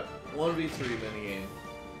from that 1v3 minigame.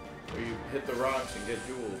 Where you hit the rocks and get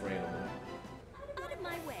jewels randomly. Out of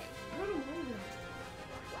my way.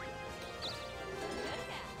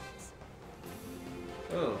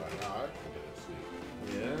 Oh, Now I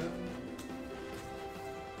can see. yeah.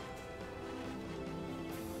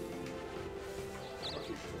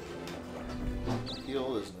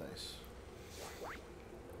 Heal is nice.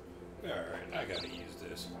 Alright, I gotta use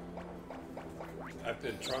this. I've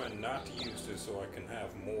been trying not to use this so I can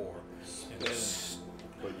have more. And it's,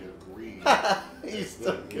 But you agreed. He's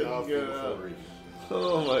still getting Nothing good out. for you.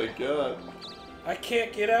 Oh my god. I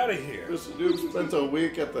can't get out of here. Mr. Duke spent a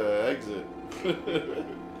week at the exit. Yeah,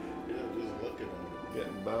 just looking at it.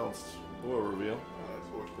 Getting bounced. Or reveal.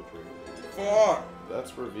 Force the trigger. Fuck!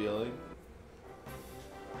 That's revealing.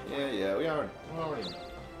 Yeah, we already know.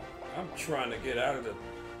 I'm trying to get out of the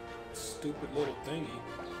stupid little thingy.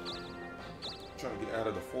 trying to get out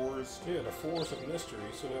of the forest. Yeah, the force of mystery,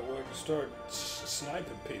 so that way I can start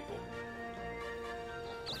sniping people.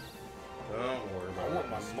 Don't worry about I it. want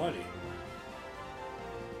my money.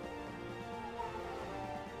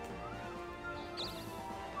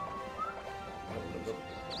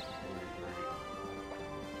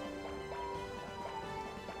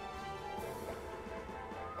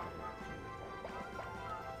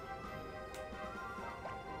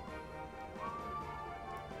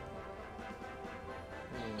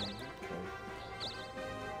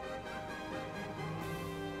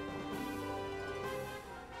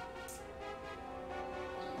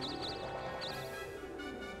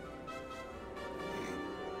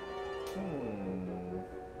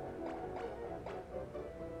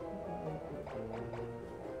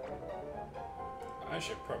 I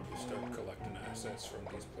should probably start collecting assets from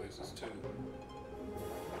these places too.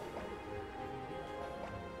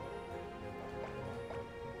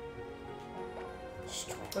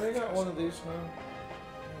 Strong Oh, you got castle. one of these now?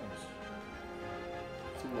 Nice.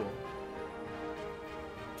 Cool.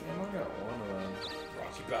 Damn, I got one of them.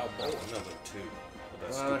 Rocky Balboa. Another 2. But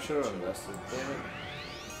that's Well, I stupid should have too. invested. Damn it.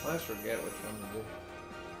 I always forget which one to do.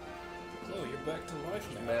 Oh, you're back to life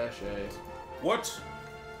now. Mash A. What?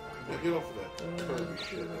 Yeah, get off of that Kirby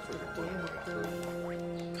shit. That's what you're playing like.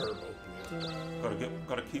 Turbo.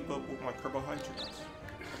 Gotta keep up with my carbohydrates.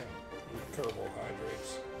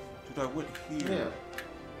 Carbohydrates. Dude, I went here Yeah.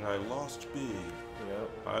 and I lost big. Yep.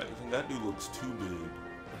 I think that dude looks too big.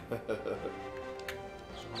 So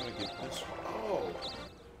I'm gonna get this one. Oh,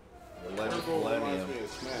 Turbo reminds me of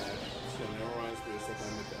Smash. So it reminds me of something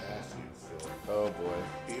I meant to ask you. So, Oh boy.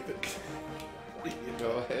 do you think, Go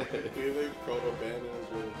ahead. do you think Proto Bandit is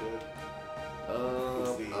really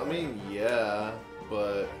good? I mean, yeah,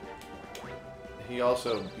 but he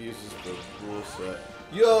also uses the rule set.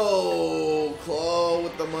 Yo, Claw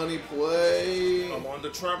with the money play. I'm on the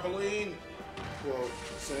trampoline. Well,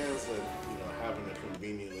 Sam's like, having to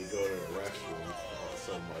conveniently go to a restaurant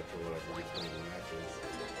so much or whatever between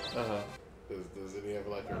matches. Uh-huh. Does he have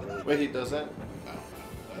like a really... Wait, he does that?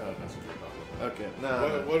 I don't know. That's what you're talking about. Okay,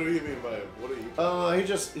 no. What do you mean by it? What are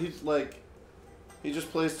you he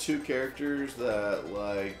just plays two characters that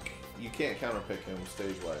like you can't counterpick him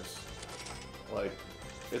stage wise. Like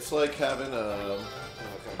it's like having a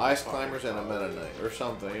ice climbers and a meta knight or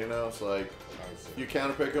something, It's like you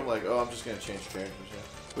counterpick him like, oh, I'm just gonna change characters,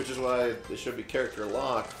 which is why it should be character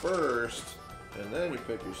lock first, and then you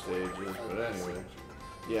pick your stages. But anyway,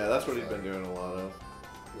 yeah, that's what he's been doing a lot of.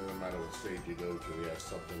 Doesn't matter what stage you go to, you have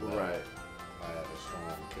something that Right. I have a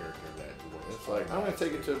strong character that works. It's like, I'm gonna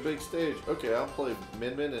take it to a big stage. Okay, I'll play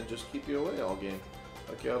Min Min and just keep you away all game.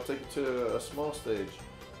 Okay, I'll take it to a small stage.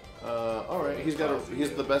 Alright, he's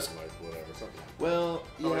the best. Like whatever, something. Well,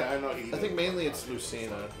 yeah, Oh, yeah, I know he I think does mainly like it's Ozzy and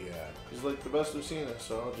Lucina. stuff, Yeah. He's like the best Lucina,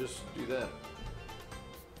 so I'll just do that.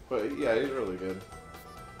 But yeah, he's really good.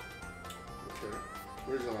 Okay.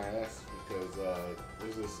 The reason I asked is because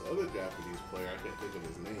there's this other Japanese player, I can't think of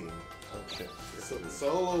his name. Okay.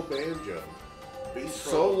 Solo Banjo. Beat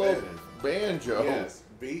Solo Pro Banjo. Yes,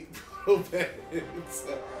 beat Pro Bandit.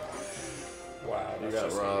 Wow, You that's got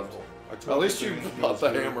just robbed. evil. At least you bought the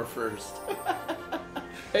hammer first.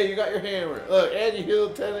 Hey, you got your hammer. Look, and you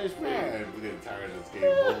healed 10 HP. I'm getting tired of this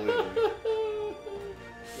game bullying.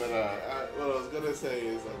 But what I was gonna say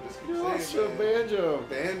is, I just keep You lost saying, to man, Banjo.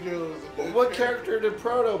 Banjo is a good What character did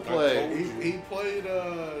Proto play? He played Lucy.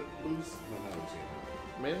 No, not Lucy.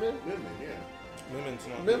 Min Min? Min, yeah. Mimin's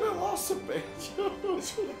not Min good. Min lost to Banjo.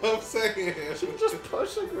 That's what I'm saying. She just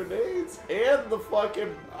pushed the grenades and the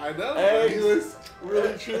fucking I know. eggs. He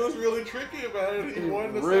was really tricky about it. He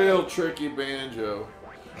won the real tricky Banjo.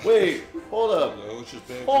 Wait, hold up. No, it's just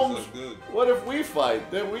bad Holmes, that good. what if we fight?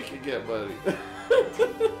 Then we can get money.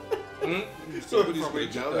 Somebody's gonna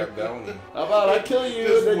get that bounty. How about I kill you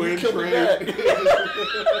Just and then you win kill me trade. back?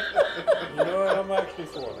 You know what? I'm actually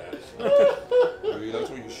for that. Maybe that's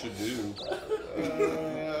what you should do. I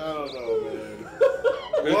don't know, man.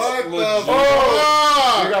 It's What the legit. You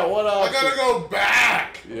fuck? got one I option. gotta go back.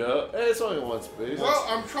 Yeah, hey, it's only one space. Well,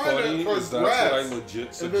 I'm trying Funny to is that's what I progress. legit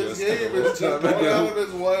And suggest this to game the is just time going again. out of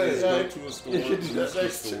his way. Is Yeah. go to a store, You can do use that the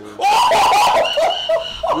next store. to-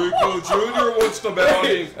 Rico Jr. wants the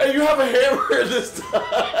bounty. Hey, you have a hammer this time.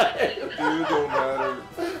 Dude, don't matter.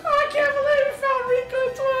 I can't believe you found Rico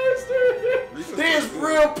twice, dude. Rico's He is good.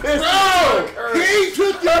 real pissed. Bro, he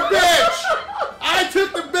took your bitch. I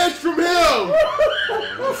took the bitch from him.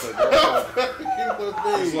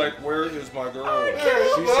 He's like, where is my girl? She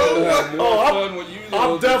can't said go. to have more Oh, fun with you.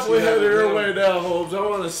 I'm than definitely she had headed with her him. way now, Holmes. I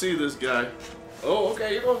want to see this guy. Oh,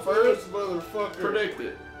 okay, you're going first. First motherfucker. Predict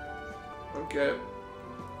it. Okay.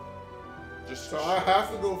 Just So I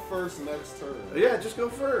have to go first next turn. Yeah, just go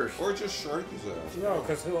first. or just strike his ass. No,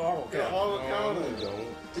 because he'll auto Yeah, count. all No, accounted. they don't.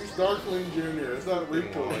 He's Darkling Jr. It's not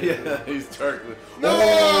Rico. Yeah, he's darkly. No!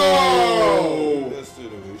 Oh! Missed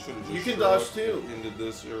it. He should have just You can dodge struck too. Into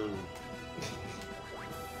this early.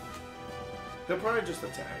 He'll probably just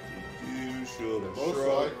attack you. You should have Most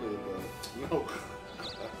struck. likely, but no. I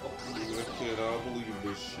cannot believe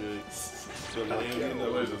this shit. The I can't landing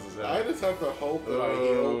believe of this is I happening. just have to hope that I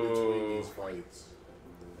heal between these fights.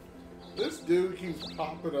 This dude keeps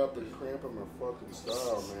popping up and cramping my fucking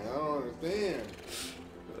style, man. I don't understand.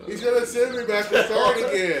 He's gonna send me back to start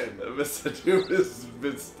again. Mr. Doom has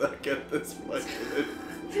been stuck at this place.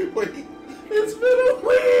 Wait. It's been a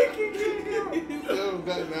week! I haven't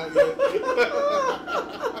gotten out yet.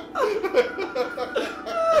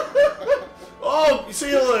 Oh, you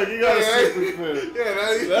see, look, you got a super spin. Yeah,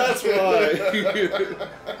 now you That's why.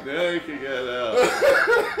 Now you can get out.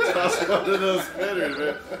 Toss one of those spinners,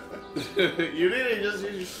 man. You need to just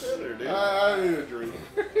use your spinner, dude. I need a drink.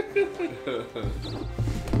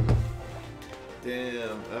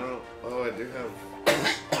 Damn, I don't. Oh, I do have.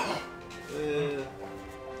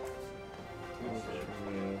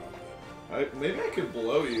 Maybe I could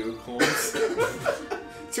blow you, Holmes,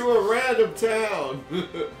 to a random town.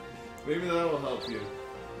 Maybe that'll help you.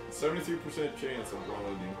 73% chance of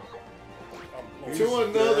blowing you. To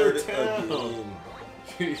another town.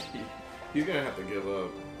 He's gonna have to give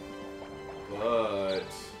up. But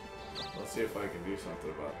let's see if I can do something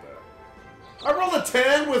about that. I rolled a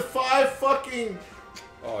 10 with 5 fucking.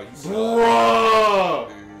 Oh, you Bruh!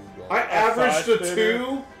 dude. I averaged a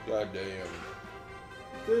 2. God damn.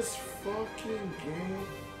 This fucking game.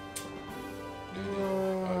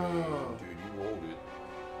 No. Dude, you rolled it.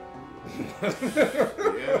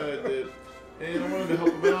 Yeah, I did. Hey, I wanted to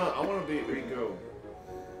help him out. I want to beat Rico.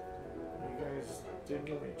 You guys didn't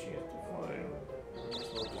give me a chance to fight him.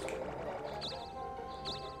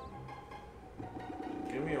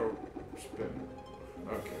 Give me a spin.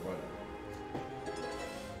 Okay, whatever.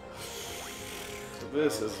 So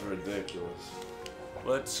this is ridiculous.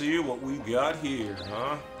 Let's see what we got here,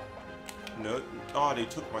 huh? No, oh, they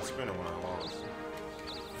took my spinner when I lost.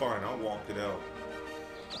 Fine, I'll walk it out.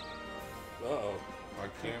 Uh-oh. I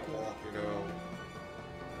can't walk it out.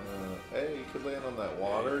 Hey, you could land on that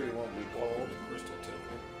water. You won't be cold. Crystal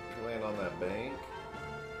Temple. You can land on that bank.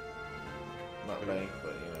 Not bank,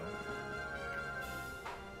 but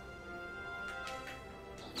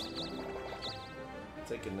you know.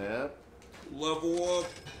 Take a nap. Level up.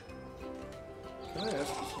 Can I ask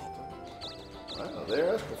you something? I don't know, they're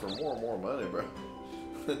asking for more and more money, bro.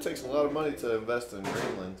 It takes a lot of money to invest in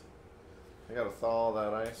Greenland. I gotta thaw all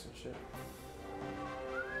that ice and shit.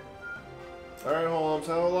 Alright, Holmes,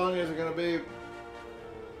 how long is it gonna be?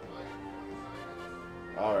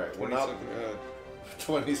 Alright, we're not.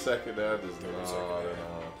 20-second ad is not an option.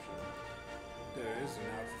 There is an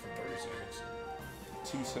option for 30 seconds.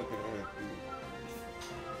 2 second ad, dude.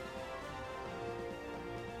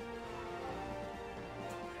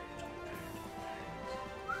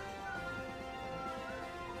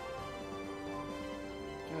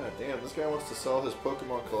 God damn, this guy wants to sell his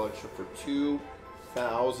Pokemon collection for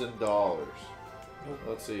 $2,000.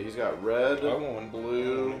 Let's see, he's got red, I want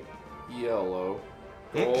blue, yellow,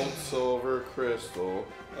 gold, silver, crystal.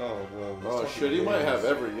 Oh, well. Oh shit, he might have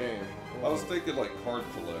every game. I was thinking like card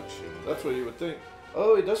collection. That's what you would think.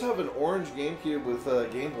 Oh, he does have an orange GameCube with a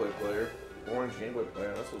Game Boy player. Orange Game Boy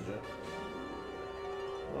player, that's legit.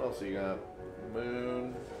 What else you got?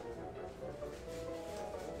 Moon.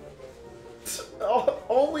 Oh,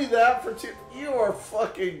 only that for 2? You are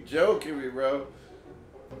fucking joking me, bro.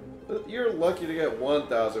 You're lucky to get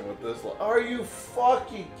 1,000 with this. Are you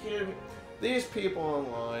fucking kidding me? These people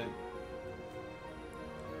online.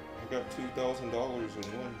 I got $2,000 in ones.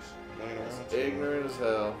 Lying around. Ignorant as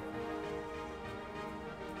hell.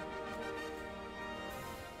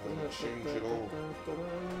 I'm gonna change it all.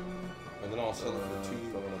 And then I'll sell it for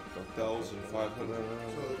 2,500. So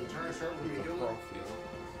the turn start when you heal it?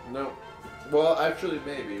 No. Well, actually,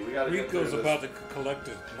 maybe. We gotta get Rico's through this. about to collect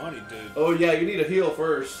his money, dude. Oh, yeah, you need to heal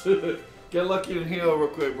first. Get lucky and heal real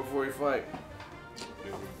quick before you fight.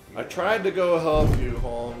 I tried to go help you,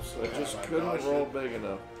 Holmes. I just couldn't roll big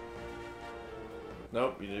enough.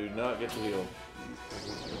 Nope, you do not get to heal.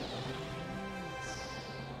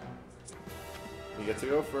 You get to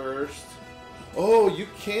go first. Oh, you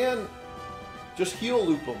can just heal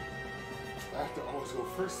loop them. I have to always go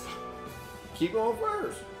first. Keep going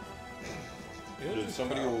first. Dude,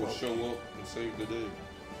 somebody will show up and save the day.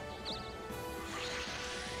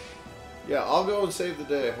 Yeah, I'll go and save the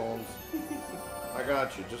day, Holmes. I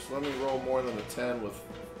got you. Just let me roll more than a 10 with.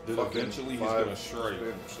 Then eventually he's gonna strike,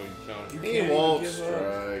 so you can't. He won't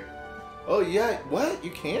strike. Oh yeah, what? You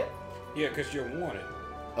can't? Yeah, because you're wanted.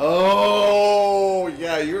 Oh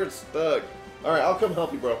yeah, you're stuck. All right, I'll come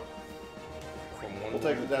help you, bro. From one We'll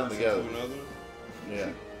take it down person together. to another. Yeah.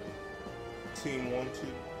 Team 1, 2.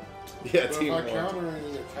 Yeah, But team if I one. counter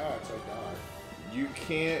any attacks, I die. You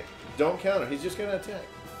can't. Don't counter. He's just gonna attack.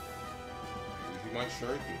 He might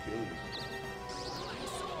strike and kill you.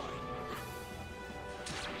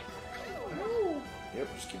 Yep,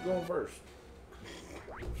 just keep going first.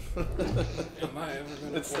 Am I ever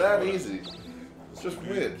gonna It's play that one? easy. It's just You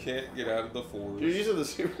win. can't get out of the forest. You're using the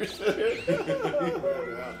super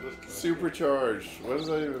supercharged. What does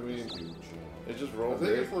that even mean? It just I rolls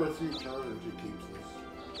think in. it's for a few turns he keeps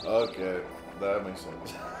this. Okay, that makes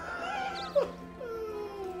sense.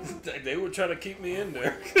 They were trying to keep me in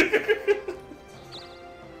there.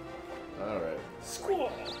 All right. Squall.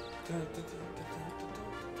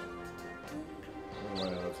 What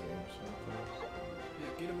am I on team?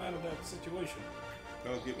 Yeah, get him out of that situation.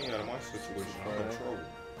 No, get me out of my situation. I'm in trouble.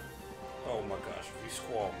 Oh my gosh, if you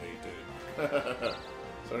squall me, dude.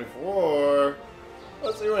 74.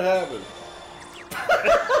 Let's see what happens.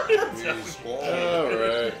 You squall.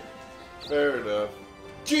 Alright. Fair enough.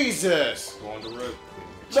 Jesus! Go on to red.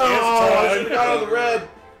 No! I should've got on the red!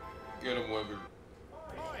 Get him, Weber.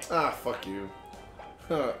 Ah, fuck you.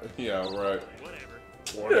 Yeah, right.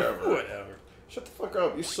 Whatever. Whatever. Shut the fuck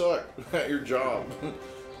up. You suck at your job.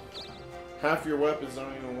 Half your weapons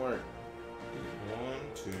don't even work. 1,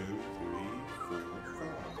 2, 3, 4,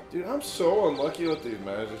 5. Dude, I'm so unlucky with these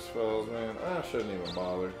magic spells, man. I shouldn't even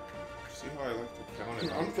bother. See how I like to count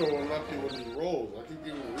it? I'm so unlucky with these rolls. I keep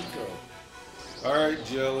giving Rico. Alright,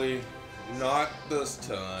 Jelly. Not this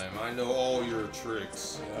time. I know all your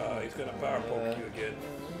tricks. He's gonna power poke you again.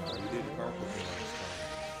 No, you didn't power poke me last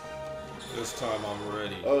time. This time I'm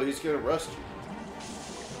ready. Oh, he's gonna rust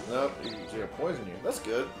you. Nope, he's gonna poison you. That's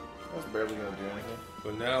good. That's barely gonna do anything.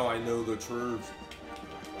 But now I know the truth.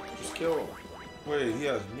 Just kill him. Wait, he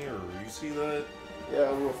has mirror. You see that? Yeah,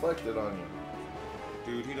 it'll reflect it on you.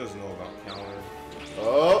 Dude, he doesn't know about counter.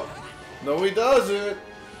 Oh! No, he doesn't!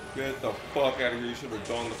 Get the fuck out of here. You should have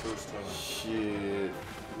gone the first time. Shit.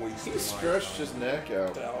 Wasted He my stretched time. his neck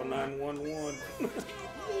out. Dial 911.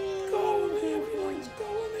 Call an ambulance.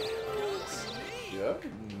 Call an ambulance. Yeah,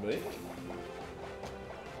 me.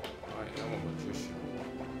 I am a magician.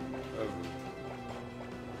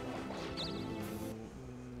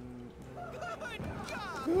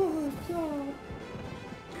 Good job.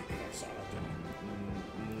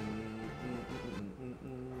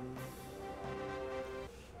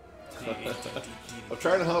 I'm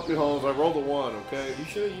trying to help you, Holmes. I rolled a 1, okay? You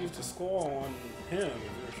should have used a squall on him if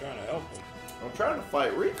you were trying to help him. I'm trying to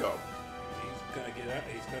fight Rico. He's gonna get out.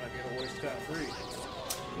 He's gonna get away scot free.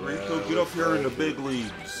 Rico, get up here in the big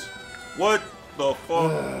leagues. What the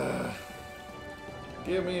fuck?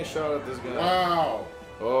 Give me a shot at this guy. Wow.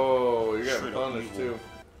 Oh, you're getting Straight up punished evil. too.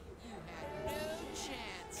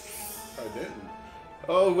 I didn't.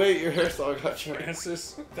 Oh wait, your hairstyle got changed.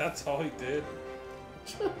 Francis, that's all he did.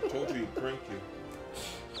 Told you he'd prank you.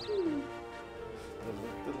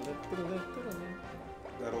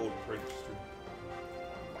 That old prankster.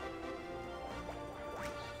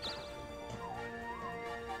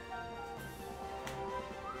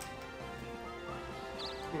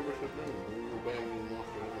 We were banging him off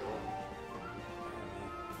the other arm.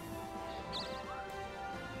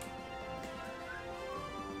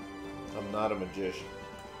 I'm not a magician.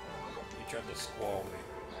 He tried to squall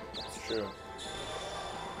me. It's true.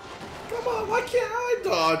 Come on, why can't I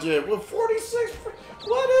dodge it? With 46,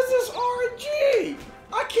 what is this RNG?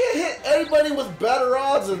 I can't hit anybody with better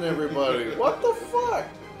odds than everybody. What the fuck?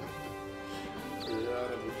 You're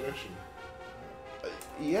not a magician.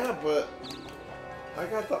 Yeah, but I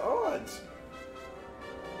got the odds.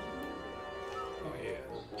 Oh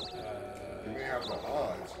yeah. You may have the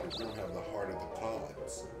odds, but you don't have the heart of the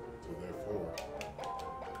pods. So therefore,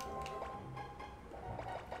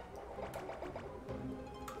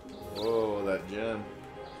 Whoa, that gem.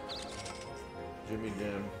 Jimmy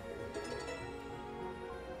Jim.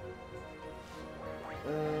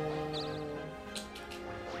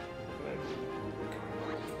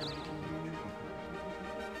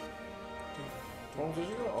 Holmes, did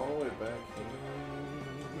you go all the way back?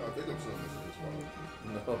 no, I think I'm still missing this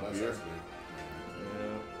one. No, That's beer. us, man.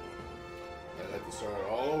 Yeah. I have to start it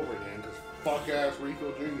all over again because fuck ass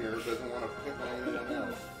Rico Jr. doesn't want to pick on anyone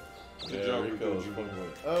else. Good job, Rico Rico's Jr. fucking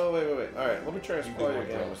with it. Oh, wait. Alright, let me try to You spy did your my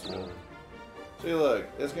game. job Let's before. See, look,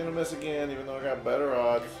 it's gonna miss again, even though I got better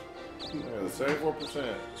odds. Look at the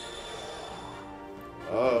 74%.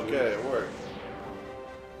 Oh, okay, it worked.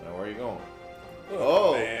 Now where are you going?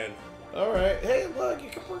 Oh, man. Alright. Hey, look, you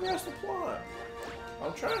can progress the plot.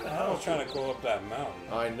 I'm trying to help. I was trying to go up that mountain.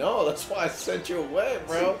 I know, that's why I sent you away,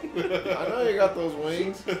 bro. I know you got those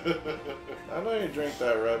wings. I know you drink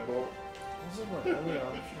that Red Bull. This is my only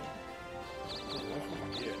option.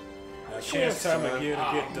 Yeah. Now, chance time again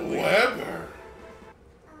to get deleted. Weber.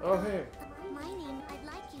 Oh, hey. My name, I'd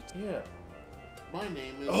like you to. Yeah. My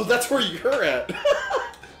name is. Oh, that's where you're at.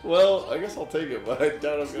 Well, I guess I'll take it, but I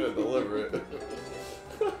doubt I'm gonna deliver it.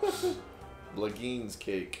 Blageen's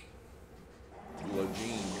cake.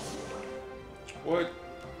 Blageen's. What?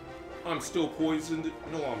 I'm still poisoned?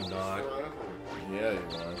 No, I'm not. Yeah, you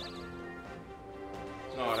are.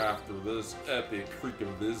 Not after this epic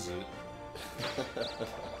freaking visit.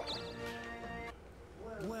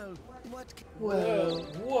 Well, what? Well,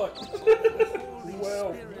 what?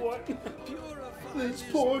 Well, what? This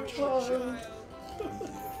poor child.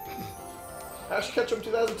 Hash Ketchum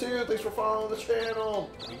 2002. Thanks for following the channel.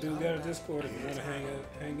 We do got a Discord if you want to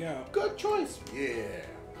hang out. Good choice. Yeah.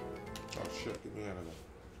 Oh shit, get me out of there.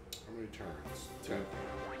 How many turns? 10.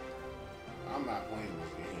 I'm not playing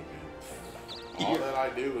this game, man. All that I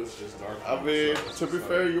do is just dark. I mean, to be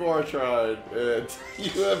fair, you are trying, and you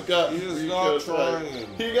have got He is Rico not twice. trying.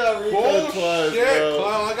 He got Rico twice, Bullshit, bro.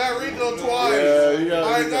 clown. I got Rico twice. Yeah, you got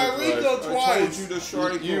I Rico got Rico twice. I told twice. you to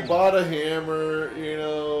strike You him. bought a hammer, you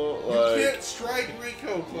know, You like. can't strike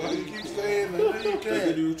Rico, clown. You keep saying that. No, you Nigga,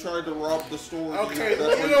 can't. you tried to rob the store. Okay, That's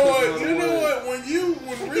well, why you know what? took You it know away. what?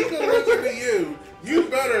 When Rico runs into you, you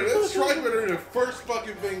better. That strike better be the first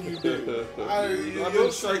fucking thing you do. I've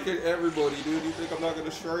been striking everybody, dude. You think I'm not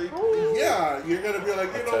gonna strike? Yeah, you're gonna be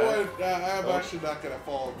like, you know Attack. what? I'm actually not gonna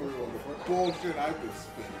follow through on the bullshit I've been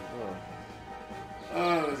spinning.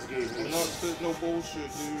 Oh, this game I'm is not spitting no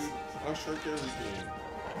bullshit, dude. I strike everything.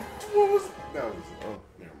 What was that? Was oh,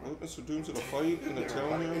 never mind. What, Mr. Doom's in a fight in the Never town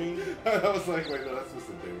mind. near me? I was like, wait, no, that's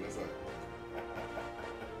Mr. Doom. That's like.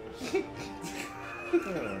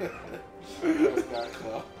 That's not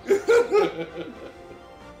close.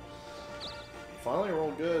 Finally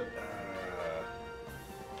rolled good.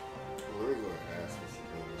 We're going to ask Mr.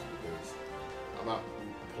 Doom because I'm not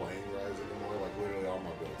playing Rise anymore. Like, literally, all my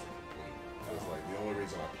builds are complete. It's like the only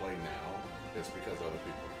reason I play now is because other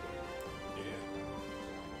people are playing.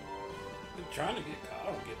 Yeah. Been trying to get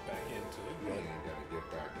Kyle to get back into it, You but ain't got to get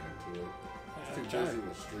back into it. I'm Too trying. busy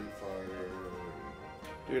with Street Fighter.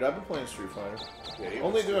 Dude, I've been playing Street Fighter. Yeah,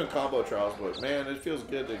 Only doing combo trials, but man, it feels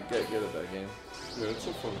good to get good at that game. Yeah, it's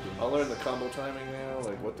a fun game. I learned the combo timing now,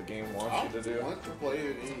 like what the game wants I you to do. want to play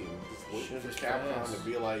the game. Just wait Shit for is Capcom fast. to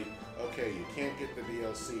be like, okay, you can't get the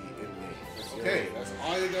DLC in game. Okay, that's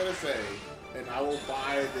all you gotta say, and I will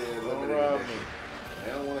buy the Don't limited rob edition. me.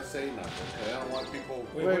 They don't want to say nothing. They don't want people.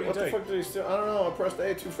 Wait, what the fuck did he steal? I don't know. I pressed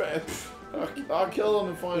A too fast. I'll kill him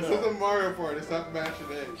and find This out. is a Mario Party. Stop mashing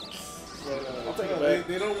A. But I'll take it they, back.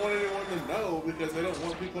 they don't want anyone to know because they don't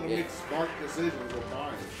want people to make smart decisions with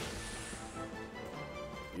buying.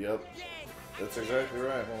 Yep. That's exactly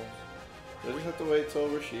right, Holmes. They just have to wait till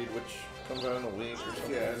Rashid, which comes out in a week or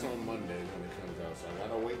something. Yeah, it's on Monday when it comes out, so I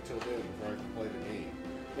gotta wait till then before I can play the game.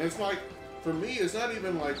 And it's like, for me, it's not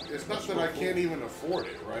even like, it's not that I can't even afford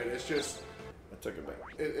it, right? It's just, I took it back.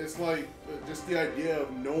 it's like, just the idea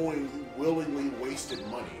of knowing you willingly wasted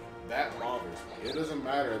money. That bothers me. It doesn't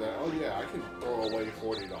matter that, oh yeah, I can throw away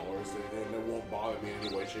 $40 and it won't bother me in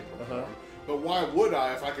any way, shape, or form. But why would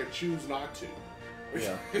I if I could choose not to?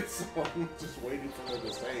 Yeah. So I'm just waiting for them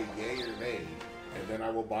to say yay or nay, and then I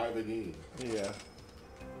will buy the game. Yeah.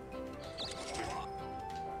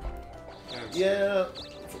 Yeah.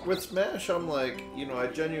 With Smash, I'm like, you know, I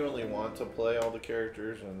genuinely want to play all the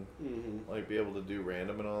characters and like be able to do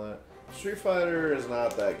random and all that. Street Fighter is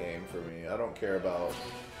not that game for me. I don't care about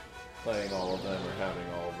playing all of them or having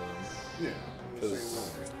all of them. Yeah.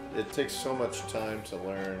 Because it takes so much time to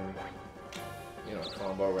learn, you know,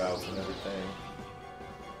 combo routes and everything.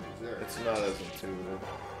 It's not as intuitive.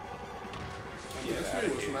 Yeah, That's me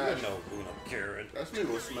with Smash. No, Karen. That's me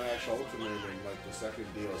with Smash Ultimate and like the second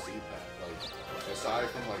DLC pack. Like aside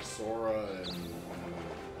from like Sora and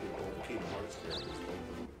the Kingdom Hearts characters, both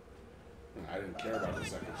of them. I didn't care about the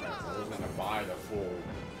second pack. I wasn't gonna buy the full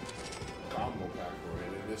combo pack for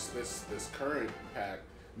it. And this current pack,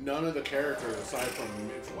 none of the characters aside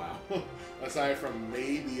from aside from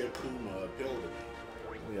maybe Akuma appeal to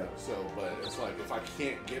me. Yeah. So, but it's like if I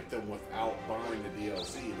can't get them without buying the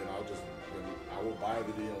DLC, then I will buy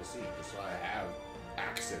the DLC just so I have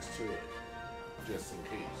access to it, just in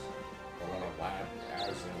case I want to lab as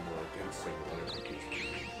him or against him, or whatever the case may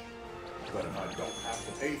be. But if I don't have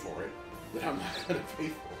to pay for it, then I'm not gonna pay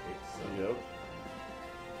for it. So. Yep.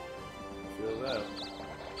 that.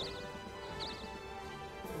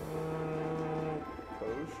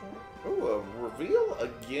 Potion. Oh, a reveal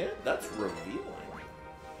again? That's revealing.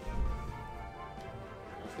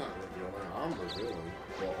 That's not revealing. I'm revealing.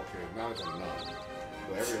 Well, okay, now it's not.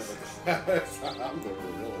 But every other I'm the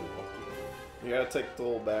revealing one. You gotta take the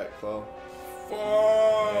little back, Chloe. Fuck!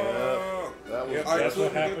 That was That's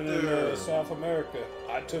what couldn't get happened in there. South America.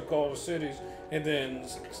 I took all the cities, and then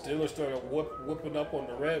Steelers started whooping up on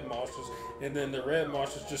the red monsters, and then the red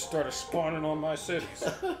monsters just started spawning on my cities.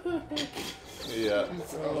 yeah.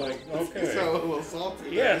 So I'm like, okay. So a little salty.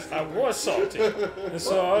 Yes, I was salty, and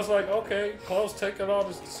so I was like, okay, Chloe's taking all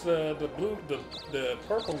the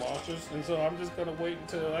purple monsters, and so I'm just gonna wait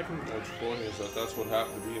until I can. What's funny is that's what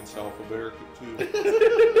happened to me in South America too.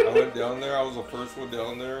 I went down there. I was the first one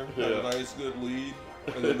down there. Had a nice good lead,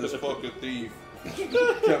 and then this fucking thief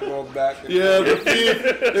kept going back. And The thief.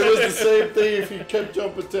 It was the same thief. He kept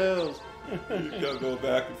jumping tails. He kept going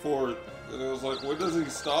back and forth, and it was like, when does he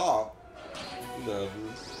stop? Never.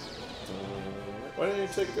 Why didn't you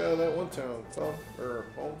take that one town, Tom? Or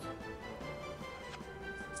Holmes?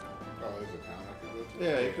 Oh, there's a town I could go to?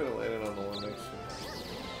 Yeah, you could have landed on the one next to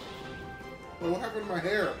Wait, what happened to my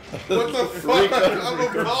hair? What the fuck? I'm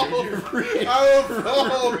a bald. I'm a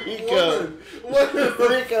bald Rico. woman. What the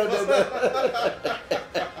Rico did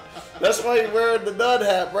that. That's why you're wearing the nut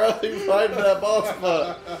hat, bro. You're finding that bald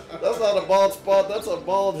spot. That's not a bald spot, that's a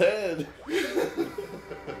bald head.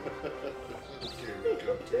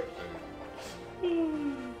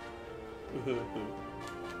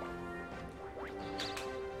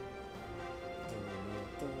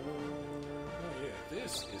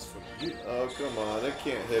 This is for you. Oh, come on. They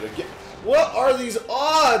can't hit again. What are these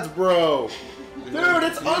odds, bro? Dude,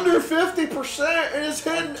 it's under 50% and it's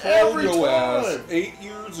hitting every Your ass time. 8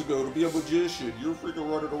 years ago to be a magician. You're freaking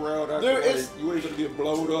running around acting Dude, like you ain't gonna get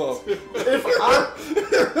blown up. If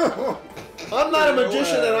I'm not a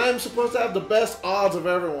magician and I'm supposed to have the best odds of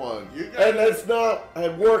everyone. And it's not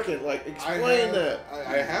working. Like, explain that.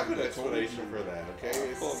 I have an explanation for that, okay?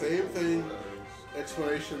 It's the same thing,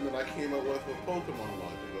 explanation that I came up with Pokemon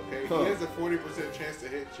logic, okay? Huh. He has a 40% chance to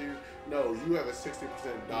hit you. No, you have a 60%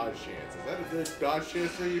 dodge chance. Is that a good dodge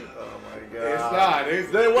chance for you? Oh my god. It's not.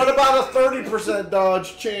 It's Then what about a 30%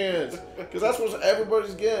 dodge chance? Because that's what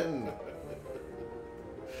everybody's getting.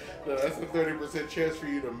 No, that's a 30% chance for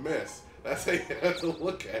you to miss. That's how you have to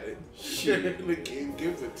look at it. Shit. The game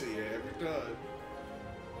gives it to you every time.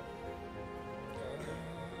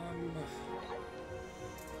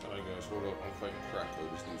 Alright guys, hold up. I'm fighting crack.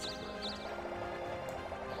 Let's do some crack.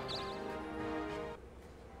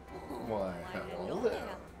 Why? Hello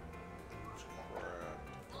there.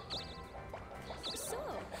 So,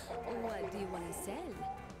 what do you want to sell?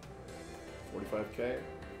 45K?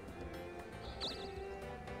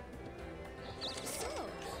 So,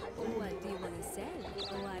 what do you want to sell?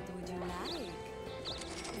 What would you like?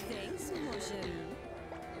 Thanks, mon chéri.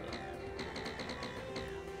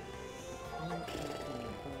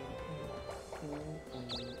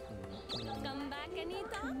 Come back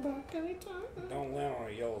anytime. Don't land on a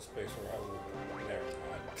yellow space or I will. Never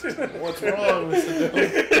mind. What's wrong, Mr.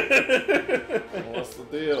 Dill? What's the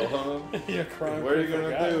deal, huh? You're crying. What are you for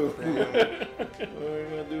gonna guy. do? What are you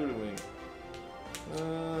gonna do to me?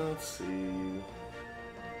 Let's see.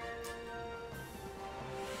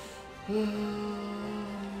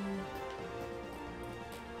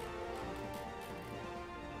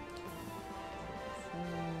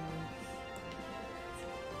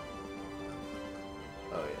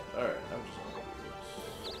 Oh yeah, alright, I'm just gonna do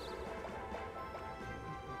this.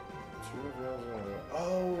 2 reveals in a row.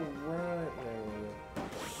 Oh, right. Yeah.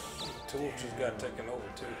 Tools just got taken over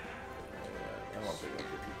too. Yeah, I don't think I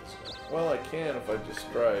could keep this guy. Well, I can if I just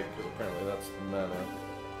strike, because apparently that's the meta.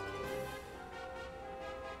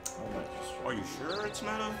 I might just strike. Are you sure it's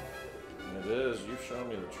meta? It is. You've shown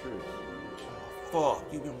me the truth. Fuck,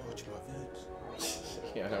 you've been watching my vids.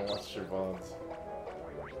 Yeah, I watched your bonds.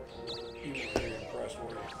 You were very impressed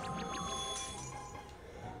with it.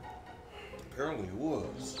 Apparently it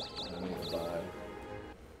was. I need to buy.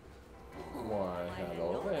 Why,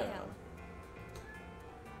 hello there.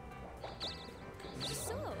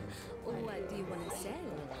 So, what do you want to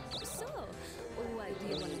sell? So, what do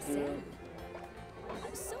you want to sell?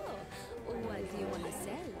 So, what do you want to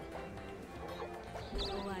sell?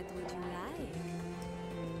 What would you like?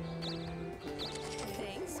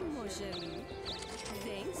 Thanks, mon chéri.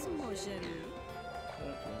 Thanks, mon chéri.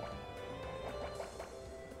 Okay.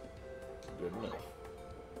 Good enough.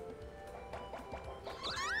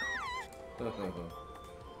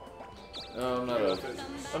 No,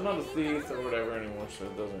 I'm not a thief or whatever anymore, so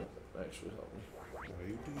it doesn't actually help me.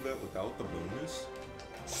 You do that without the bonus?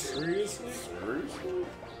 Seriously?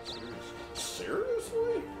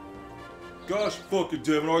 Seriously? Gosh fucking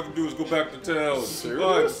damn it, all I can do is go back to town.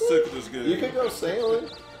 Seriously? I'm sick of this game. You could go sailing.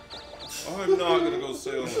 I'm not gonna go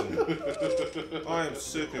sailing. I am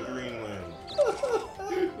sick of Greenland.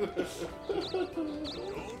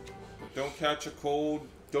 Don't catch a cold.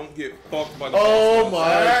 Don't get fucked by the Oh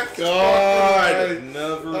my god!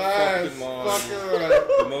 Never That's fucking mind. fucking right.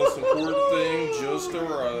 The most important thing just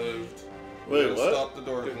arrived. Wait, Gotta what? Stop the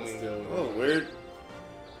Darkling. Oh, weird.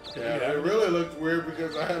 Yeah, it really looked weird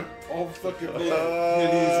because I had all fucking And he's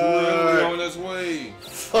really on his way.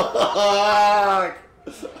 Fuck!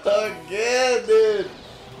 Again, dude!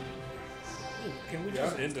 Can we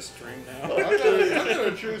just end the stream now? I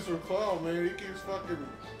gotta choose for Cloud, man. He keeps fucking,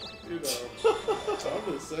 you know.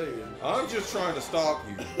 I'm just saying. I'm just trying to stop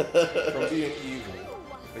you from being evil.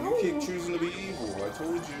 And you keep choosing to be evil. I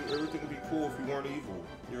told you everything would be cool if you weren't evil.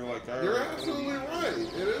 You're like, all right. You're absolutely right.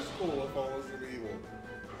 It is cool if I wasn't evil.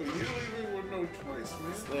 But you leave me with no choice,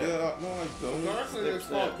 man. Yeah, no, I don't. Darkling is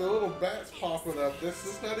pop, the little bats popping up. This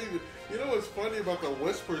is not even. You know what's funny about the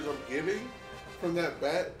whispers I'm getting from that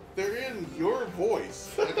bat? They're in your voice.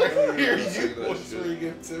 Like I hear you whispering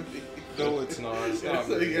it to me. No, it's not. It's not. It's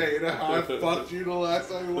like, yeah, you know how I fucked you the last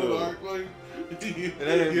time you went Darkling? You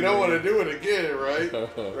don't me. want to do it again, right?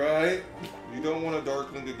 Right? You don't want a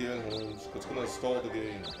Darkling again, Holmes. It's gonna stall the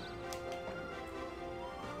game.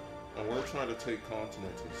 And we're trying to take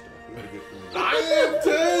continents and stuff. We gotta get through. I am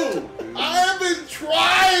too! I have been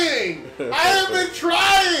trying! I have been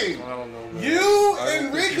trying! I don't know, man. You I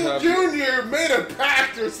and don't think you Rico have- Jr. made a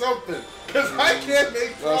pact or something. Because I can't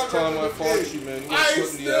make Last progress time in I this fought game. you, man, you I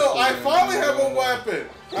couldn't be ethical, I man. finally have a weapon.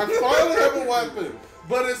 I finally have a weapon.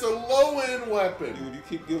 But it's a low-end weapon. Dude, you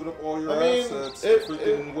keep giving up all your I mean, assets. it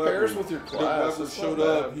Freaking pairs Weber. with your The class. Weber It's showed not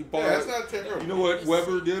up. bad. He bought. Yeah, that's not terrible. You know what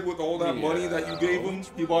Weber did with all that money that you Yeah. gave him?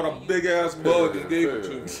 He bought a big ass bug and gave it to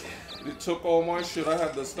me. It took all my shit. I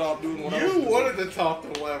had to stop doing what I was You doing. wanted to talk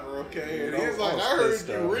to Weber, okay? And You know, he's like, I was I heard pissed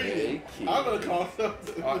you off. reading. I'm gonna call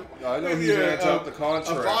something. I know he ran out the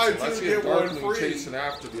contract. buy So I two, see get a one Darkling free. chasing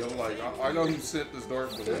after me. I'm like, I know he sent this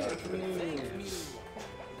Darkling after me.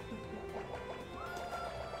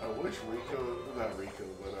 I wish not Rico,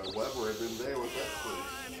 but Weber had been there with that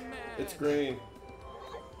place. It's green.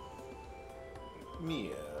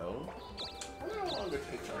 Meow. I wonder how long it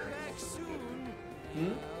takes for animals to forget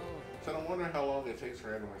people. So I wonder how long it takes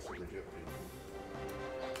for animals to forget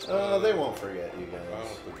people. They won't forget you I don't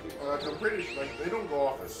guys. think he- I'm pretty sure, like, they don't go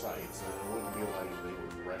off of sight, so it wouldn't be like they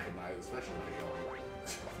would recognize, especially when they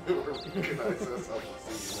they would recognize us off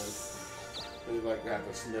the scene. They like have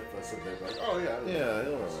to sniff us and they're like, oh yeah. Yeah,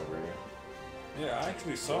 he'll remember you. Yeah, I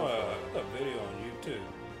actually saw a video on YouTube.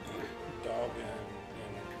 Dog and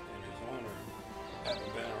his owner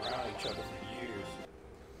haven't been around each other for years.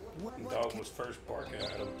 The dog was first barking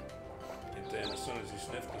at him, and then as soon as he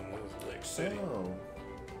sniffed him, it was like city. Oh.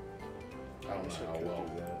 I don't know how Could well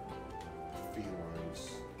do that.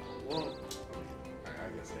 felines. Well, I mean,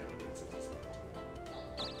 I guess they haven't been since this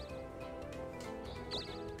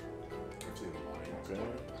I've seen the lions. Okay.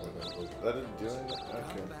 That didn't do anything?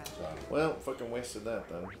 Okay. Well, fucking wasted that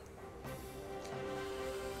then.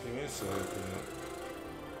 Give me a second.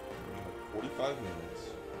 45 minutes.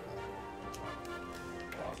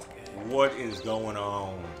 What is going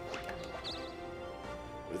on?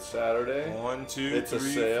 It's Saturday. 1, 2, It's a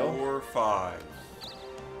 3, sale. 4, 5.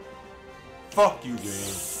 Fuck you,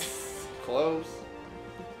 game. Close.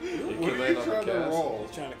 What are you trying to roll?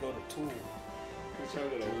 He's trying to go to Tool. He's trying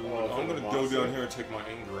to I'm gonna go down here and take my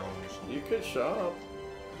anger on you. You could shop.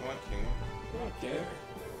 No, I can't. Okay.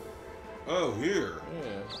 Oh, here.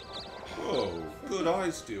 Yeah. Oh, good eye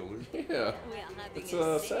stealer. Yeah. We are having It's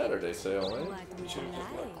a Saturday sale, man. What We would should you have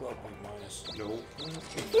just let like? Club be minus. Nope.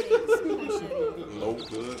 Thanks, No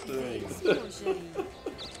good thing. mon chéri.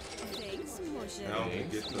 Thanks, mon chéri. Now I'm gonna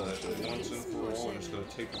get that once and for all, and it's gonna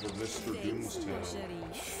take over Mr. Thanks, mon Doomstown.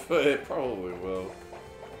 chéri. But it probably will.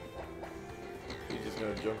 He's just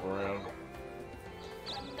gonna jump around.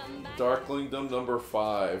 Come back. Darklingdom number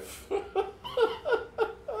 5.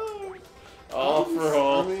 All for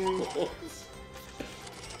all. I mean,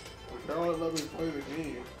 Charlotte let me play the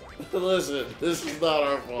game. Listen, this is not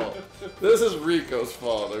our fault. This is Rico's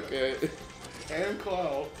fault, okay? And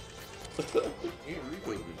Cloud. Yeah,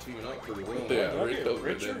 Rico's been teaming up pretty well. Yeah, y'all get Rico's been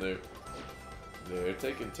richer? in there. They're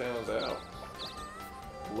taking towns out.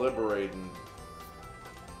 Liberating.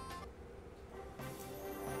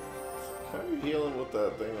 How are you healing with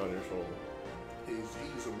that thing on your shoulder?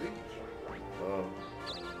 He's a mage. Um,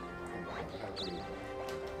 I have to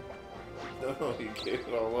No, you gave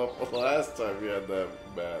it all up last time you had that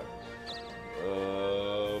bat.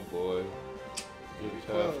 Oh boy. You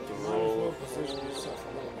have to roll. Position yourself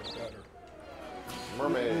a little bit better.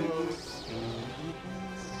 Mermaids.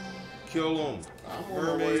 Kill them. I'm on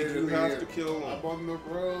my way Mermaid, you have being- to kill them. I'm on the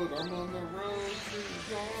road. I'm on the road.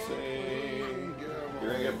 to Sing. God.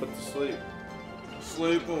 You're gonna get put to sleep.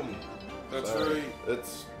 Sleep them. That's Sorry. right.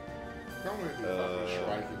 It's Come with me, fucking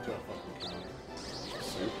strike into a fucking counter.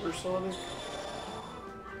 supersonic?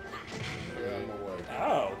 Yeah, I'm away.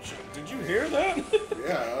 Ouch! Did you hear that?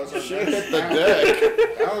 Yeah, I was on Shit that hit the snapping.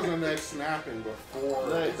 deck. I was on that snapping before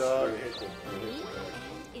Night, it dog. hit the deck.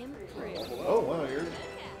 Improve. Oh wow, you're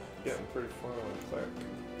getting pretty far on cleric.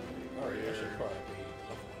 Oh, yeah, I should probably be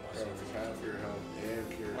leveling myself. Covers half your health and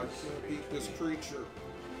cures. I can't beat this creature.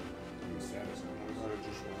 Status on I those.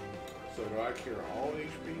 just won. So do I cure all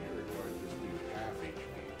HP or do I just do half HP?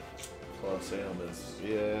 Plus ailments.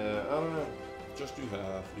 Yeah, I don't know. Just do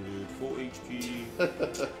half, dude. Full HP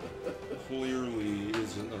clearly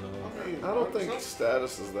isn't enough. I don't think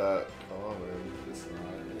status is that common. It's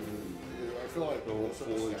not. I feel like The most of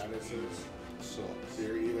the full statuses, Sucks.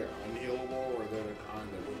 they're either unhealable or they're the kind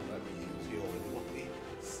that wouldn't let me use heal anyway.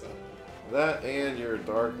 So, That and you're a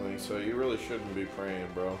darkling, so you really shouldn't be praying,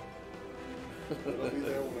 bro. it'll be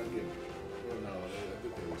there when I get. Well, no, I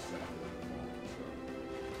think they were set for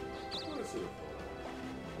the What is it for?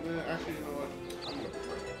 Yeah, actually, you know what? I'm gonna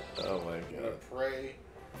pray. Oh my I'm gonna god. pray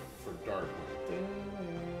for darkling.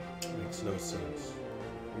 Makes no sense.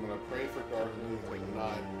 I'm gonna pray for darkling and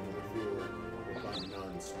not interfere with my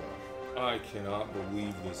nun stuff. I cannot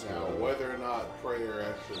believe this Now, guy. whether or not prayer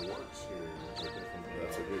actually works here is a different thing.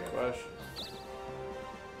 That's a good question.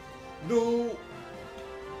 No!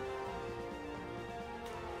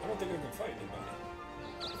 I don't think I can fight anybody.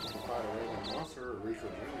 Fight a random monster or Rico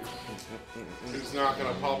Jr. He's not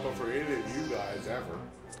gonna pop up for any of you guys ever.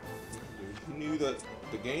 You knew that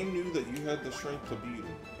the game knew that you had the strength to beat him,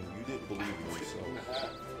 and you didn't believe in yourself.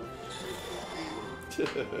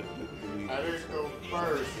 I didn't go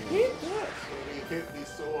first. And he hit me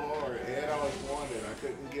so hard, and I was wanted. I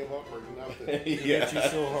couldn't give up or nothing. It hit you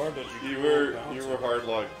so hard that you You were hard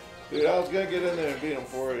luck. Dude, I was gonna get in there and beat him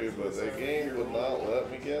for you, but the game would not let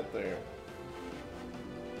me get there.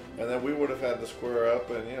 And then we would have had to square up,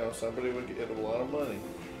 and you know, somebody would get a lot of money.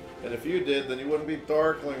 And if you did, then you wouldn't be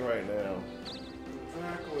darkling right now.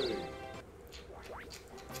 Exactly.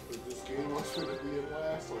 But this game wants me to be a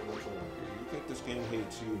last one. That's all. You think this game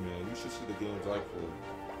hates you, man? You should see the games I play.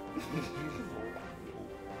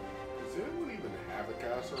 Does anyone even have a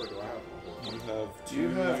castle, or do I have one? You have two. You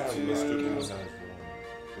have and two. Mr. Doom has one.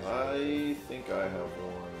 I think I have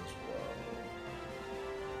one as well.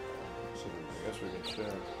 So I guess we can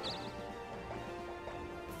check.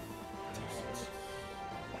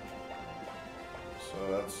 So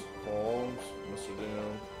that's Holmes, Mr.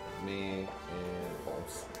 Doom, me, and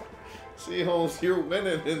Holmes. See, Holmes, you're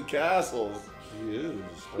winning in castles. he is.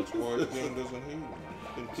 That's why the game doesn't hate him.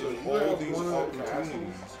 You can So get you all have these one of the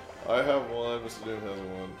opportunities. I have one, Mr. Doom has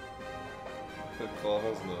one. Claw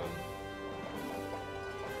has none.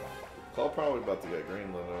 Claw probably about to get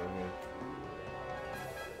greenlit over here.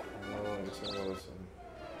 No, I guess I know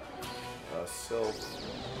some. Silk.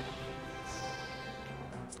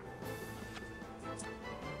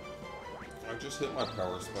 I just hit my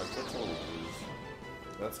power spike. That's all it is.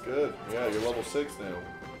 That's good. Yeah, you're level 6 now.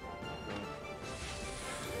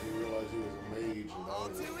 You realize he was a mage and all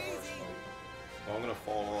too easy. Oh, I'm gonna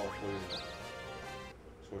fall off later.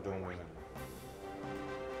 So it don't win.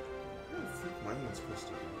 What the freak am I supposed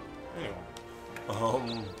to do?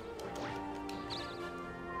 Anyway.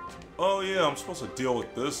 Oh yeah, I'm supposed to deal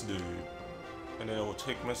with this dude. And then it will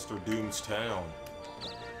take Mr. Doom's town.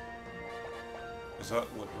 Is that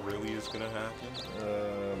what really is gonna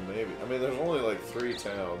happen? Maybe. I mean, there's only like 3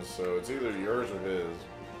 towns, so it's either yours or his.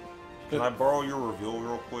 Can I borrow your reveal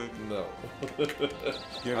real quick? No.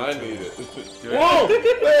 Give I to need me. it. Give it Whoa! to me.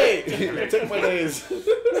 Wait! Take my days.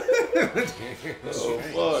 Oh,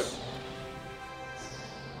 fuck.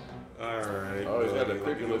 Alright. Oh, he's got buddy, a let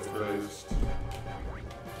creepy me go looking first.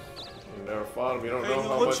 You never fought him. You don't Hey, know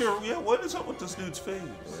how what's much. your what is up with this dude's face?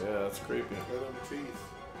 Yeah, that's creepy. Cut him teeth.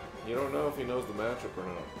 You don't know if he knows the matchup or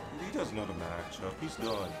not. He doesn't know the matchup. He's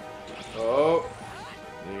done. Oh!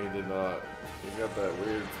 He did not. He's got that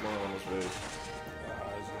weird smile on his face.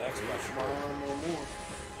 His next Smile match. no more.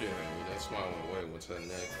 Yeah, that smile went away once that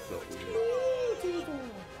neck felt weird.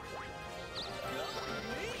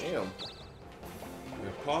 Damn.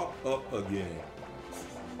 And pop up again.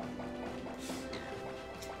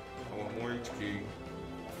 I want more HP.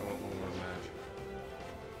 I want more magic.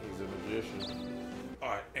 He's a magician.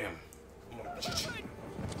 I am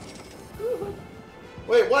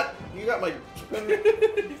Wait, what? You got my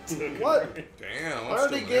what? Damn. I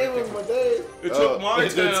already gave him my days. It took my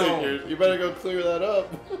it did take town. yours. You better go clear that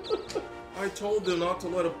up. I told them not to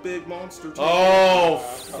let a big monster take Oh,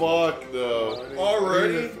 fuck no.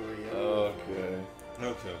 Already? Okay.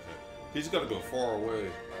 Okay. He's got to go far away.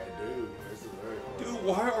 I do. This is very fun. Dude,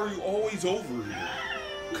 why are you always over here?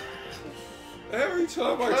 Every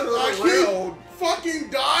time I I turn keep around, fucking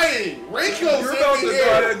dying. Rico you're about sent me to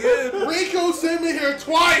die here. again. Rico sent me here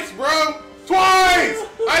twice, bro. Twice!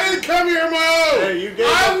 I didn't come here on my own. Hey, you gave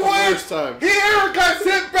up the first time. Here, got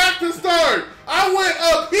sent back to start. I went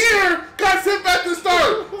up here, got sent back to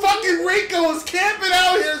start. Fucking Rico is camping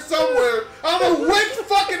out here somewhere. I don't know which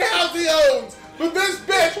fucking house he owns, but this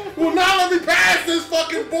bitch will not let me pass this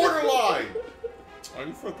fucking borderline. Are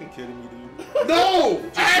you fucking kidding me, dude? No!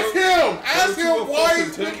 Ask him! Ask Go to him a why fucking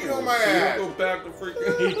he's picking temple, on my so you ass. don't go back to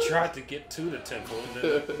freaking. He tried to get to the temple, and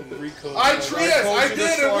then Rico. I was tried, like, I told you to did,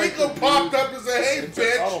 and try Rico to, popped dude. up and said, hey, It's an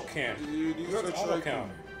bitch. auto counter. Dude, you gotta Auto try.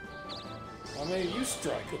 counter. I mean, you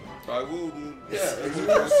strike him. I will, dude. Yeah,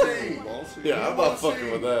 we'll see. I'll see. Yeah, I'm not fucking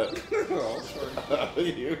with that. I'll try.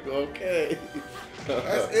 You're okay.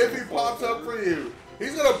 That's if he pops up for you.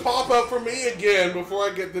 He's gonna pop up for me again before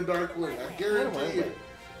I get the Dark Wing. I guarantee you.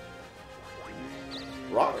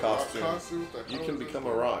 Rock costume. What the You hell can is become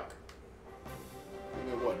this? a rock.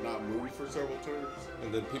 And then what, not move for several turns?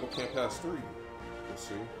 And then people can't pass through. You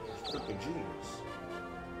see? It's freaking genius.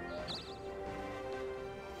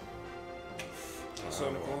 So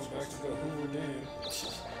I'm going back to the Hoover Dam.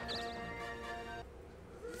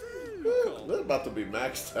 They're about to be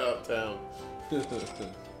maxed out town.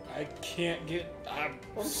 I can't get. I'm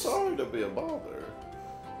sorry to be a bother.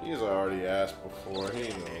 He's already asked before. He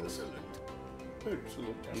knows.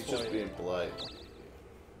 Excellent. He's just being polite.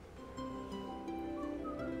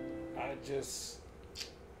 I just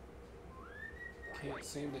can't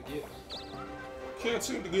seem to get Can't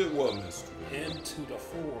seem to get what, mister? into the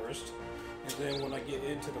forest, and then when I get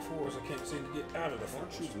into the forest, I can't seem to get out of the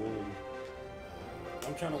Aren't forest. you winning?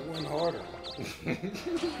 I'm trying to win harder.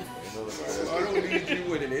 I don't need you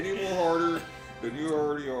winning any more harder than you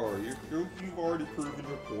already are. You've already proven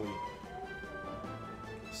your point.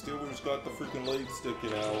 Steelers got the freaking leg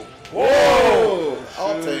sticking out. Whoa!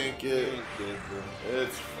 I'll Shit. take it. Ain't dead, bro.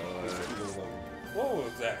 It's fine. What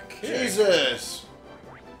was that kick? Jesus!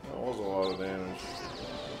 That was a lot of damage.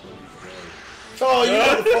 Oh, you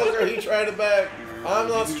motherfucker! He tried it back. I'm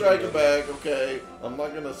not striking back, okay? I'm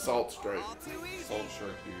not gonna salt strike. Salt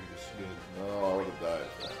strike, dude. It's good. No, I would have died.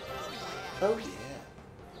 Oh, yeah.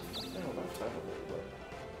 I don't have time to hold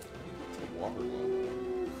It's a water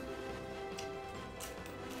gun.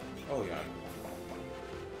 Oh, yeah.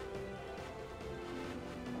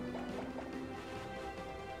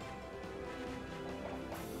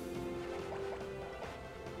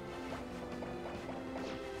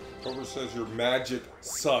 Cover says your magic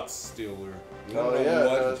sucks, Steeler. You Oh, don't yeah, know it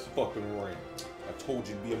what? does. It's fucking right. I told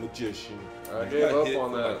you to be a magician. I You gave got up hit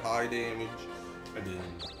on for, that. like, high damage, and then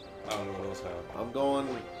I don't know what else happened.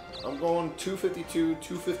 I'm going 252,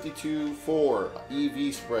 252, 4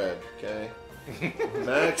 EV spread, okay?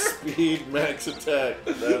 Max speed, max attack.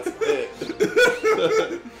 That's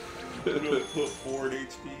it. I'm gonna put 4 in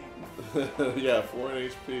HP. Yeah, 4 in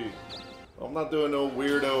HP. I'm not doing no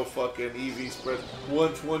weirdo fucking EV spread.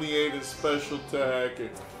 128 in special attack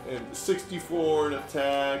and 64 in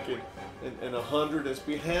attack and 100 in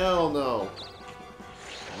speed. Hell no.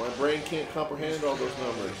 My brain can't comprehend all those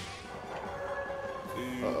numbers.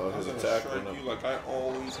 Dude, Uh-oh, his I'm gonna attack strike went up. you like I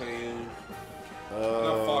always have.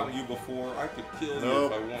 I've fought you before. I could kill you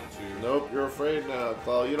Nope. if I want to. Nope, you're afraid now,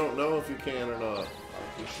 Claw. You don't know if you can or not.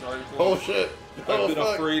 I can strike you. Oh shit! Oh, I've been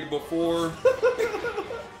fuck. afraid before.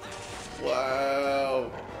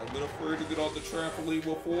 Wow. I've been afraid to get off the trampoline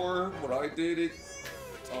before. When I did it,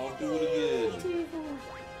 I'll do it again.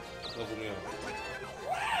 Level me up.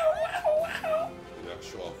 You gotta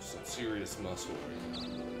show off some serious muscle right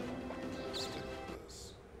now. Stick with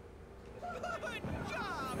this.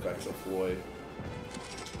 Back to Floyd.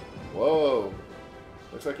 Whoa.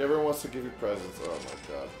 Looks like everyone wants to give you presents. Oh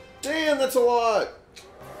my god. Damn, that's a lot!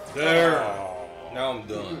 There. Oh. Now I'm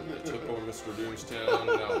done. I took over Mr. Doomstown.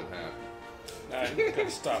 Now I'm happy. Now you gotta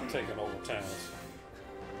stop taking over towns.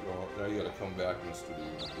 Well, now you gotta come back, Mr. Doom,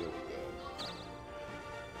 and deal with that.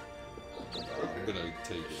 I'm gonna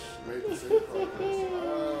take it. Made the same progress.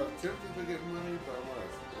 Tempted to get money, but I'm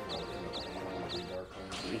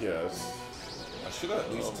like, Yes. I should have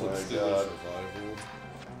at least Oh took my Steelers God. Survival.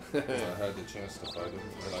 When I had the chance to fight him,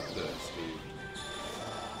 and I could have escaped.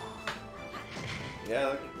 Yeah,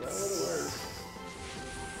 that would work.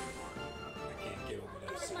 I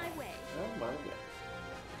Out my way. Oh my god.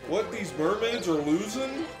 What, these mermaids are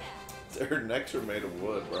losing? Their necks are made of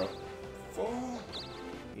wood, bro. Fuck.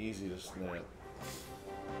 Easy to snap.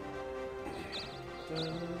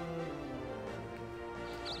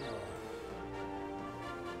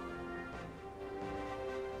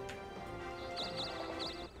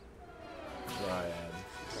 Dryad.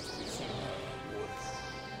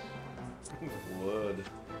 Wood.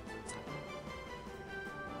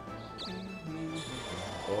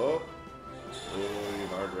 Oh. Oh, you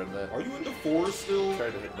hard read that. Are you in the forest still?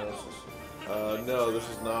 Tried to hypnosis. No, this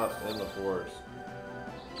is not in the forest.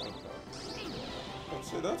 I'll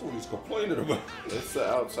say that's what he's complaining about. It's the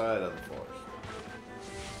outside of the forest.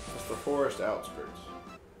 It's the forest outskirts.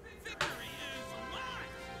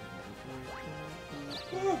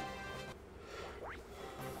 Ah.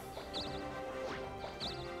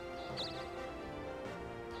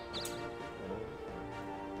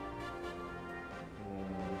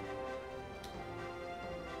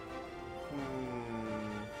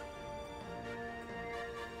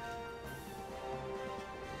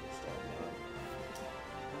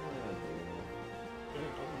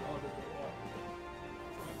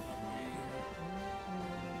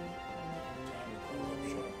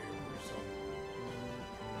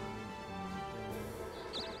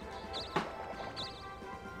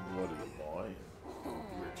 What are you buying? Oh,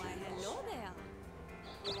 why, hello there.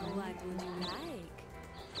 What would you like?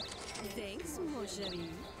 Thanks, mon chéri.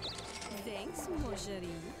 Thanks, mon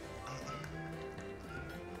chéri.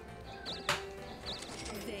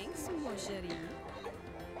 Thanks, mon chéri.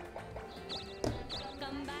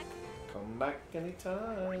 Come back. Come back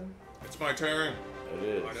anytime. It's my turn. It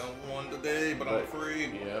is. I don't want today, but I'm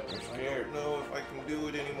afraid. Yep, you're I scared. don't know if I can do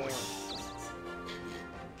it anymore.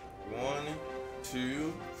 1,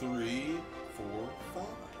 2, 3, 4, 5.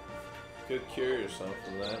 Could cure yourself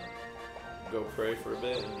of that. Go pray for a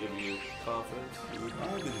bit and give you confidence. Dude,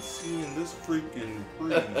 I've been seeing this freaking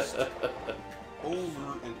priest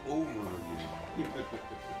over and over again.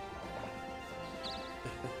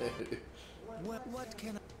 What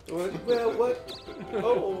can What? Well, what?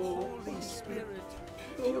 Oh, Holy Spirit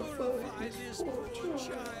purify this poor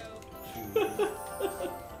child?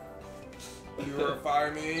 Purify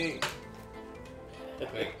me.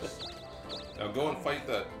 Thanks. Now go and fight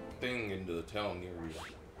that thing into the town near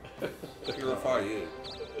you. Purify it.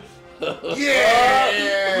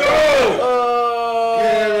 Yeah! No!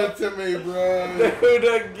 Give it to me, bro. Dude,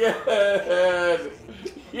 again!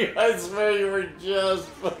 I swear you were just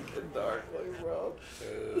fucking Darkling, bro.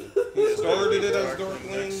 He started it as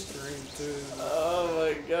Darkling. Oh my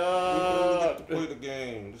We god. get to play the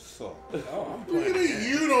game. This sucks. Oh, I'm Look playing. at it,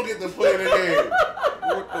 you don't get to play the game.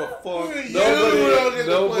 What the fuck? You don't get to play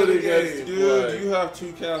Nobody the gets game. to Dude, play. you have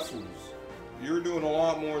 2 castles. You're doing a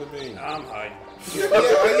lot more than me. I'm hiding. Yeah,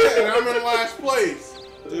 and I'm in last place.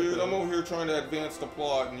 Dude, I'm over here trying to advance the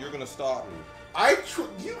plot and you're gonna stop me.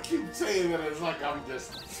 You keep saying that it's like I'm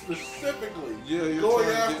just specifically Yeah, you're going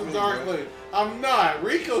trying to after get me, Darkling. I'm not.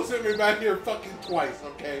 Rico sent me back here fucking twice,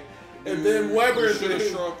 okay? And Dude, then Weber, you should've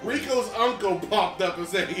struck me. Rico's uncle popped up and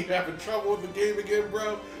said, "You having trouble with the game again,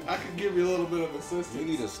 bro? I can give you a little bit of assistance." You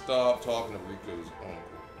need to stop talking to Rico's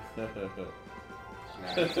uncle.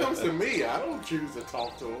 He comes to me. I don't choose to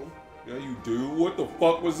talk to him. Yeah, you do. What the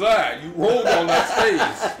fuck was that? You rolled on that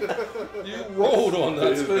space. You rolled on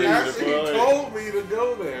that space. Actually, he told me to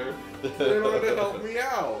go there in order to help me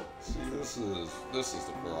out. See, this is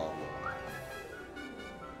the problem.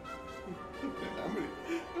 How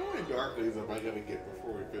many Darklings am I gonna get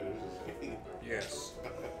before we finish this game? Yes.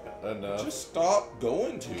 Enough. Just stop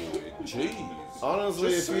going to it. Jeez. Honestly,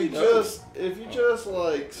 Just if say you no. just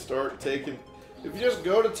like start taking, if you just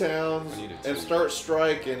go to towns I need it and too. start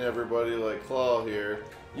striking everybody like Claw here,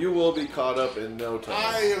 you will be caught up in no time.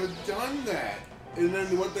 I have done that. And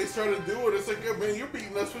then what they started doing, it's like, "Yeah, man, you're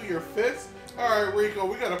beating us with your fists. All right, Rico,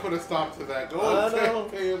 we gotta put a stop to that. Go I and know.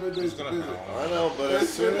 pay him in this It's gonna visit." happen. I know, but That as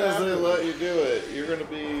soon shit as they happens. let you do it, you're gonna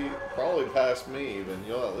be probably past me even.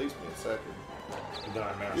 You'll at least be a second.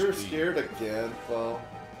 You're scared again, Claw.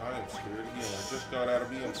 I am scared again. I just got out of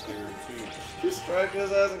being scared too. You strike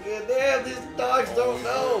us as a kid. Damn, these dogs don't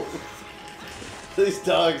know. These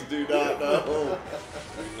dogs do not know.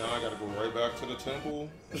 And now I gotta go right back to the temple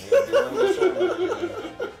and do all this over again.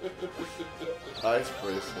 Ice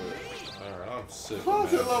bracelet. Alright, I'm sick of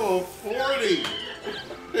Claw's at that. level 40.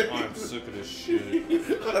 I'm sick of this shit.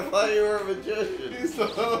 I thought you were a magician. He's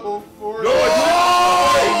level 40.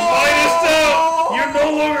 Minus out! You're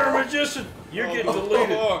no longer a magician. You're getting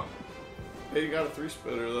deleted. Fuck. Hey, you got a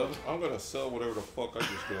 3-spitter though. I'm gonna sell whatever the fuck I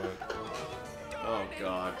just got. Oh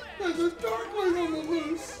god. There's a Darkling on the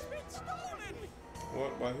loose.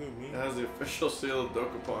 What? By who? Me? It has the official seal of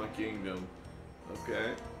Dokapon Kingdom.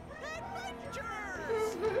 Okay.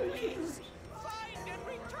 Please find and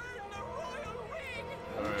return the royal ring.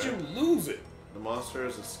 Alright. You lose it. The monster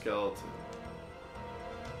is a skeleton.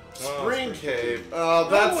 Oh, Spring Spring Cave. Cave. Oh, All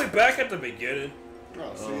that's. the way back at the beginning.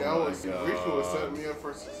 Oh, see, Oh I was my Rico was God. setting me up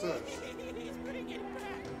for success. Bring it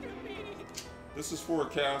back to me. This is for a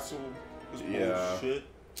castle. This Yeah. bullshit.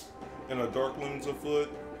 And a Darkling's afoot.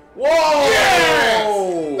 Whoa!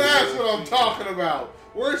 Yes! That's what I'm talking about.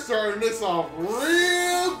 We're starting this off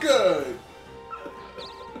real good.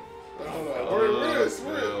 Hold on.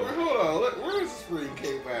 Where's Spring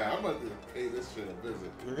Cave at? I'm about to pay this shit a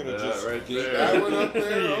visit. We're gonna Yeah, just right get there. That one up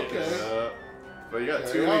there? Okay. Yeah. But you got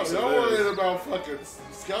Yeah, 2 weeks y'all of worried this. about fucking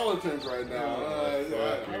skeletons right now. Oh, I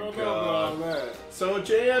fucking don't know God. about all that. So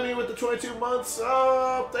Jamie with the 22 months.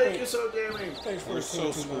 Oh, thank you, so Jamie. Thanks for We're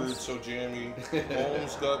so 22 screwed, months. so jammy.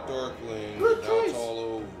 Holmes got Darkling. Good Now choice. it's all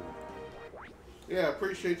over. Yeah,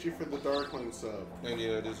 appreciate you for the Darkling sub. And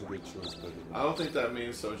yeah, it is a good choice, but I don't think that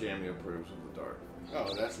means so Jamie approves of the dark.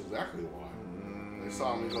 Oh, that's exactly why. They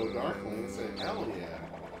saw me go Darkling and said, hell yeah.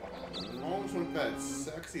 Holmes with that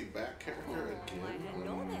sexy back character again.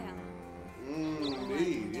 Hello there.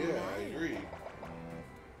 Indeed, yeah, I agree.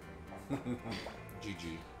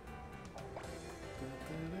 GG.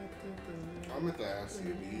 I meant to ask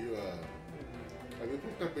you, have you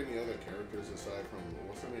picked up any other characters aside from,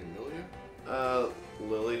 what's her name, Milia?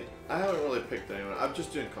 Lily. I haven't really picked anyone. I'm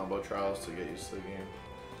just doing combo trials to get used to the game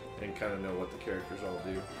and kind of know what the characters all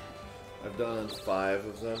do. I've done 5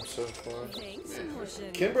 of them so far. Thanks, Yeah. mon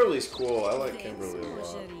chéri. Kimberly's cool. I like Thanks, Kimberly a mon lot.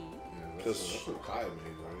 chéri. Yeah, Because- that's what Kyle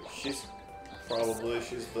made, right? She's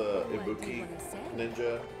the Ibuki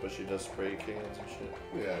ninja, but she does spray cans and shit.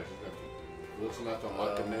 Yeah, she's got looks nothing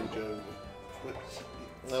like a ninja.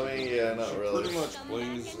 I mean, yeah, not She really. pretty much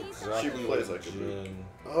plays exactly She plays like a Jin.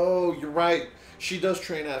 Oh, you're right. She does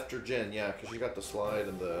train after Jen, yeah, because she got the slide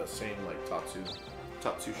and the same like Tatsu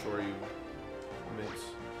Shoryu mix.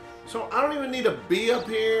 So I don't even need to be up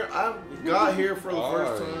here. I got here for the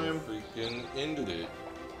first time. Freaking ended it.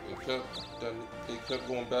 They kept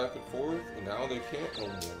going back and forth, and now they can't no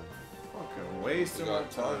more. Fucking They wasting my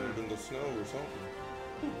got tired time. in the snow or something.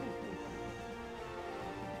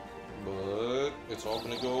 But it's all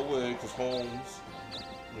gonna go away because Holmes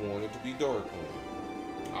wanted to be Darkling.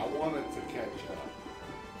 I wanted to catch up.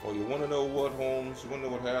 Oh, you want to know what, Holmes? You want to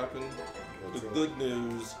know what happened? What's The up? good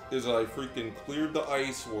news is I freaking cleared the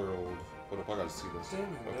ice world. Hold up, I gotta see this.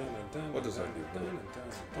 What does that do?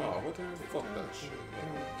 Oh, what the hell? Fuck that shit.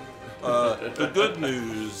 The good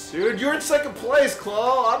news. Dude, you're in second place,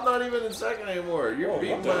 Claw. I'm not even in second anymore. You're Whoa,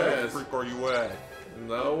 beating what the my heck ass. freak are you at?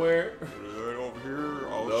 Nowhere. Right over here.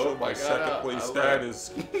 I'll Nope, show my I got second out. place I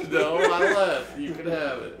status. No, I left. You can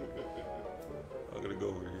have it. I'm gonna go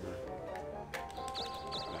over here.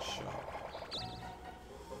 This shop.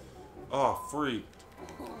 Oh, freak.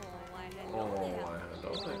 Oh, why Oh, hello there. I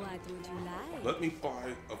don't think. What would you like? Let me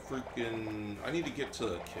buy a freaking. I need to get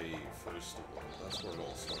to a cave first of all. That's where it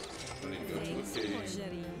all starts. I need to go to Thanks, a mon cave.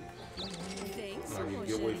 chéri. Thanks, And I need mon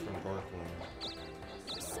to get away chéri. from Darkland.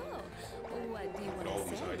 So, what do you And want all to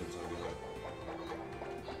these say? items I got.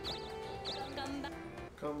 Come back.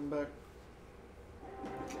 Come back.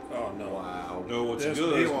 Oh no. Wow. No, what's This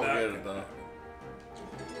good? He is won't not get gonna it though. happen.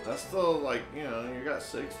 That's still like, you know, you got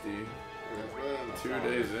 60. 2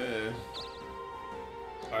 days in.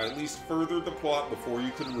 I at least furthered the plot before you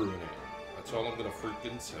could ruin it. That's all I'm gonna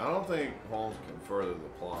freaking say. I don't think Holmes can further the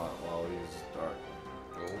plot while he's dark.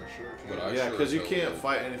 Oh, sure but can. I Yeah, sure because you as hell can't will.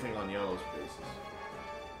 fight anything on yellow spaces.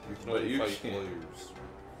 You can but only you fight can't. players.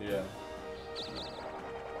 Yeah.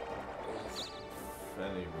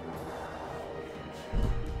 Fenny.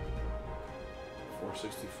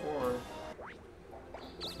 464.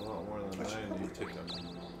 It's a lot more than I should 90. probably take that.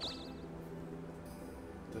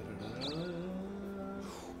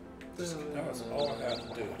 That was all I had to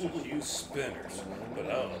do, just use spinners. But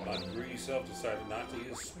my greedy self decided not to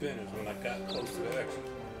use spinners when I got close to the exit.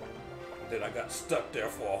 Then I got stuck there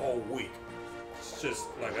for a whole week. It's just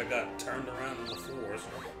like I got turned around in the forest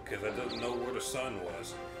because I didn't know where the sun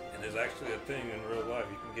was. And there's actually a thing in real life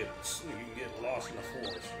you can get lost in the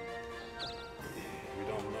forest. You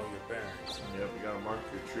don't know your bearings. Yep, you gotta mark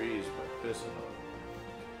your trees by pissing on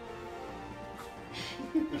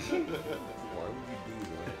Why would you do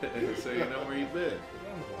that? them. So you know where you've been.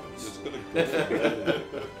 It's gonna go.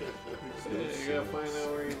 Yeah, you gotta find out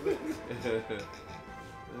where you've been. I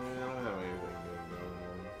don't have anything good going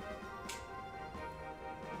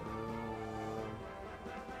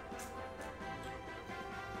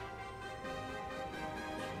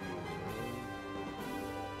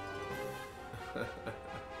on.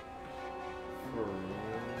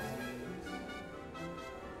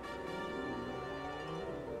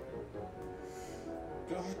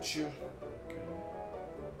 Gotcha.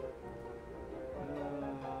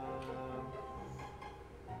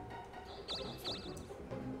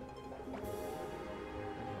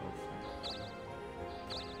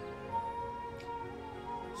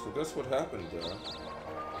 So guess what happened there?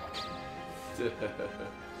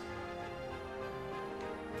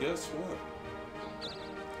 Guess what?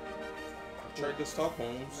 Tried to stop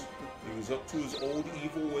Holmes. He was up to his old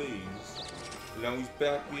evil ways. And now he's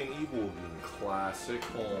back being evil again. Classic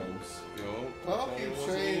Holmes. You know? I'll Holmes keep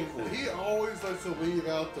wasn't saying, evil. he always likes to leave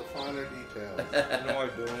out the finer details. No, I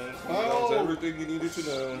don't. Oh. That's everything you needed to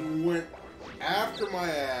know. Went after my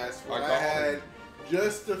ass when I I got had him.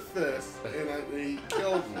 just a fist and he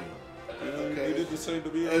killed me. Okay. You did the same to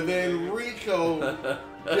me. And then Rico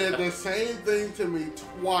did the same thing to me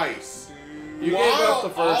twice. You While gave up the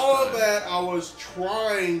first all of time. that, I was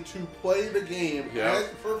trying to play the game Yeah. as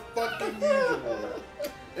per fucking usual.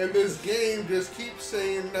 And this game just keeps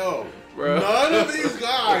saying no. Bro. None of these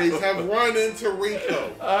guys have run into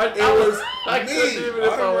Rico. I me. couldn't even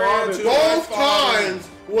if I I ran wanted to- to. Both times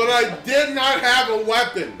when I did not have a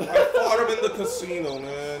weapon. I fought him in the casino,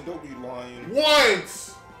 man. Don't be lying. Once.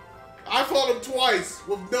 I fought him twice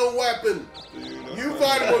with no weapon. Dude, You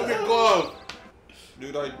fight him with your glove.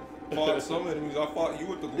 Dude, I fought some enemies. I fought you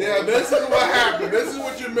with the glove. Yeah, this is what happened. This is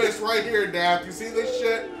what you missed right here, Daft. You see this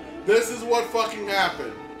shit? This is what fucking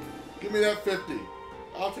happened. Give me that 50.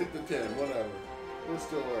 I'll take the 10, whatever. We're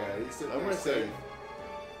still at. He's sitting I'm there right safe.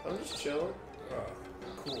 there. I'm just chilling.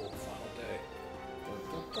 Cool. Final day.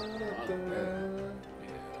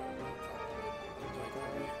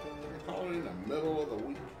 Call it in the middle of the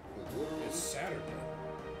week. Literally. It's Saturday.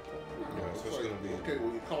 Yeah, so it's gonna be. Okay,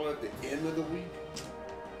 well, you call it the end of the week?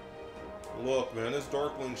 Look, man, this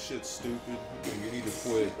Darkling shit's stupid. And you need to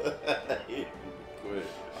quit. Quit.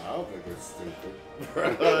 I don't think it's stupid. Bro,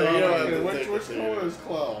 you don't have to which take which it color is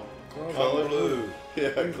Cloud? Color blue. Yeah,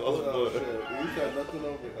 Oh, close shit. blue. He's got nothing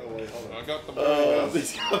over. Oh, wait, hold on. I got the balls.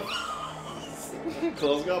 These got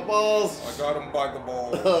Close got balls. I got him by the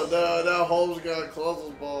balls. Oh no, now Holmes got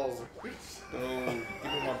Close's balls. No, give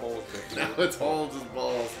me my balls Now back. it's Holmes'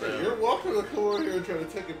 balls Hey, now. you're welcome to come over here and try to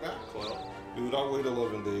take it back, Cloud. Dude, I'll wait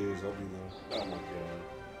 11 days. I'll be there. Oh my god.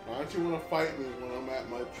 Why don't you want to fight me when I'm at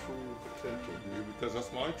my true potential? Dude, because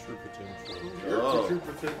that's my true potential. Your Oh. true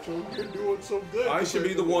potential, you're doing so good. I should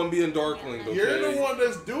be the one being Darkling, okay? You're the one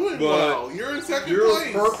that's doing But well. You're in second You're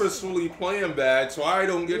place. purposefully playing bad, so I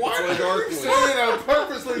don't get Why to play are you Darkling. saying I'm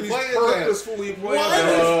purposely He's playing purposefully playing Why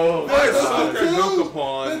bad. Oh, I There's suck at the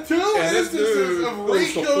Dokapon, two and this instances dude of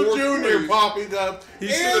goes to Rico fourth Jr. place. popping up He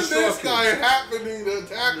and should've this struck guy him. happening to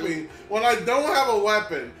attack me when I don't have a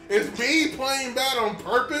weapon. It's me playing bad on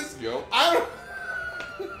purpose? Yup. I don't...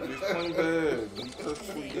 He's playing bad. He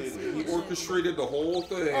purposely did it. He orchestrated the whole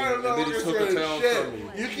thing, I don't and know then he took the orchestrated town shit. from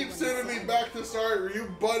me. You keep sending me back to start, or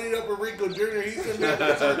you buddied up with Rico Jr. He sent me up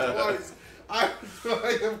to start twice.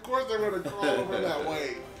 Of course I'm gonna crawl over that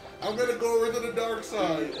way. I'm gonna go over to the dark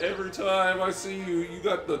side. Every time I see you, you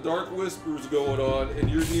got the dark whispers going on, and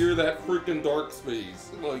you're near that freaking dark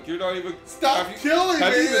space. Like, you're not even... Stop killing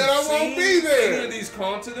have me you even and I won't be seen there. any of these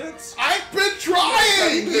continents? I've been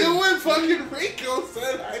trying! You and fucking Rico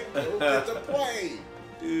said I'd go get to play.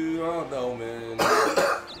 Dude, I don't know, man.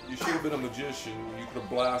 You should have been a magician. You could have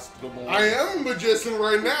blasted them all. I am a magician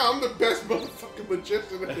right now. I'm the best motherfucking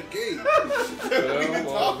magician in the game. What are you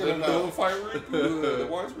talking then about? don't fight Rico.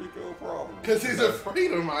 Why is Rico a problem? Because he's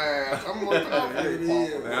afraid of my ass. I'm more powerful than he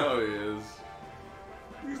is. Now he is.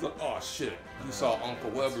 He's like, oh shit, you saw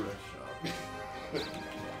Uncle Weber.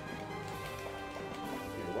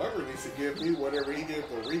 Whoever needs to give me whatever he gave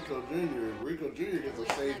to Rico Jr. Rico Jr. gets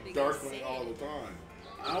to save Darkling all the time.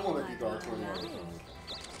 I want to be Darkling all the time.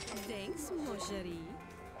 Thanks, mon chéri.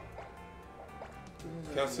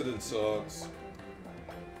 Cassidy sucks.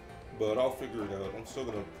 But I'll figure it out. I'm still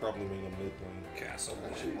gonna probably make a mid lane. Castle. I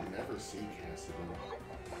actually never see Cassidy.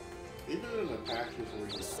 Even in the patches where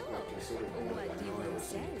he's So, not considered good, what I do you don't want ever to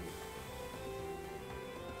see say? him.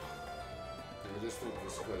 I just think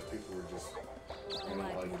it's because people were just What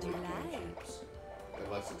like would you late game like? shapes.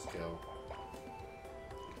 Unless it's Kel.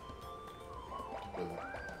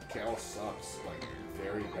 But Kel sucks, like,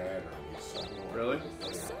 very bad or he's sucking. Really?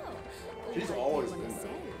 So, She's what always do you been want to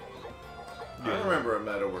that. say? I remember a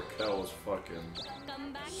meta where Kel was fucking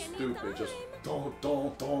Come back stupid, just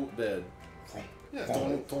anytime. don't dead. Yeah,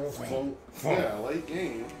 Don't. yeah, late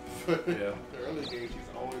game. Yeah. Early game, she's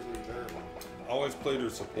always been terrible. I always played her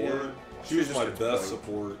support. Yeah. She was She my just best gets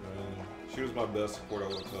support, man. She was my best support. I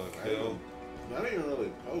would Kel. Not even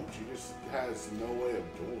really poke, she just has no way of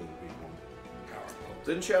dueling people.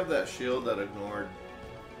 Didn't she have that shield that ignored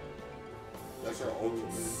That's our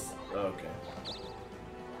ultimate. Okay.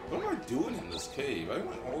 What am I doing in this cave? I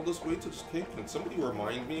went all this way to this cave. Can somebody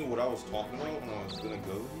remind me what I was talking about when I was gonna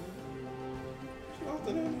go here? There's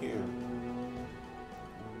nothing in here.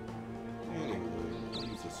 Anyway, I'll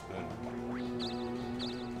use a spin.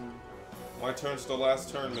 My turn's the last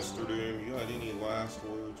turn, Mr. Doom. You got any last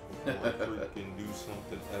words before I freaking do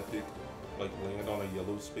something epic? Like land on a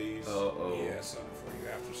yellow space? Uh-oh. Yeah, something for you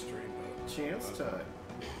after stream. Chance time.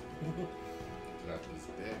 Not just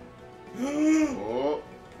dead. Oh.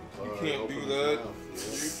 You can't do that.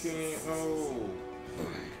 You can't. Oh.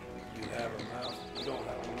 You have a mouth. You don't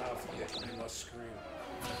have a mouth yet. You must scream.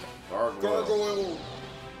 Gargoyle. Gargoyle.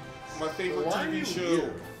 My favorite Why are TV you show.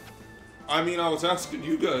 here? I mean, I was asking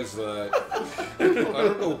you guys that. I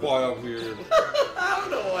don't know why I'm here. I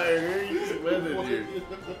don't know why you're here. You just went in here.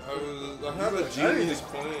 I have a genius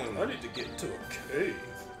plan. I need to get into a cave.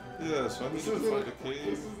 Yes, I need This to is find a This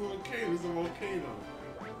cave. is a volcano. This is a volcano.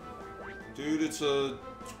 Dude, it's a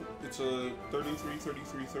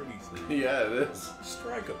 33. Yeah, it is.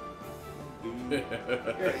 Strike him. Dude,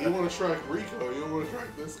 Yeah, you want to strike Rico? You don't want to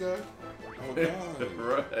strike this guy? oh god.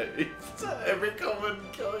 Right. Rico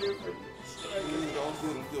wouldn't kill you for Dude, I'll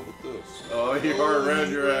deal with this. Oh, you are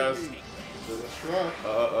around your ass. So the strike.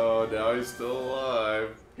 Uh-oh, now he's still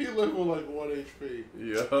alive. He lived with like 1 HP.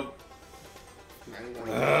 Yup.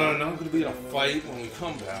 Not gonna be in a fight when we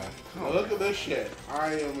come back. Look at this shit.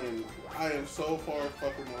 I am so far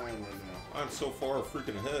fucking behind right now. I'm so far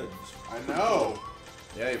freaking ahead. I know.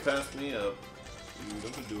 Yeah, you passed me up. Dude,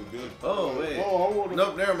 I've been doing good. Oh, wait. Oh, I wanna,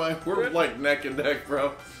 Nope, never mind. We're like neck and neck,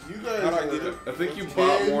 bro. You guys How'd I are get it? I think you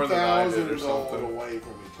bought more than I did or 10,000 gold something. away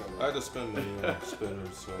from each I other. had to spend money on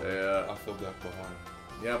spinners, so Yeah. I feel that behind.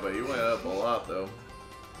 Yeah, but you went up a lot, though.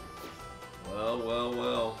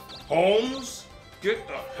 Well. Holmes, get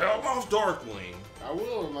the hell off Darkling. I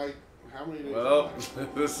will in like how many days? Well,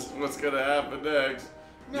 this is what's gonna happen next.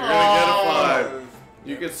 No. You're gonna get a 5.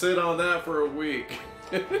 You can sit on that for a week.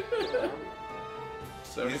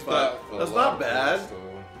 75. That's not bad.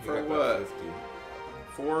 For what?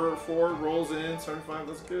 4 rolls in, 75.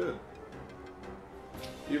 That's good.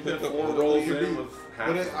 You've been Pick up 4 the rolls little in with half.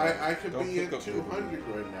 But the I could Don't be pick at up the 200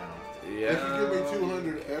 right now. Yeah. If you give me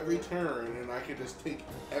 200 every turn, and I can just take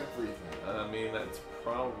everything. I mean, that's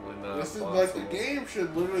probably not This is possible. like the game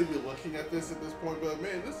should literally be looking at this at this point, but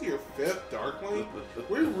man, this is your 5th Darkling.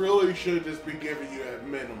 We really should just be giving you at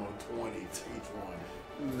minimum 20 to each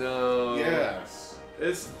one. No. Yes.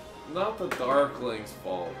 It's not the Darkling's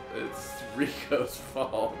fault. It's Rico's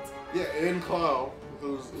fault. Yeah, and Cloud,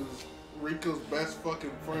 who's Rico's best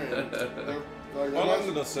fucking friend. Like, All I'm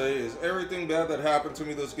gonna say is everything bad that happened to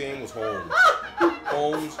me this game was Holmes.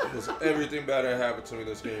 Holmes was everything bad that happened to me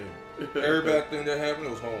this game. Every bad thing that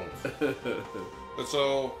happened was Holmes. And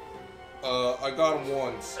so, I got him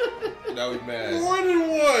once. Now he's mad. More than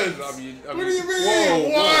once. I mean, What do you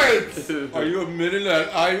mean once? Are you admitting that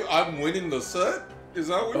I'm winning the set? Is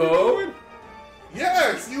that what Oh. you're doing?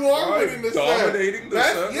 Yes, you are I'm winning the dominating the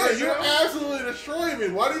set Yeah, right you're now? absolutely destroying me.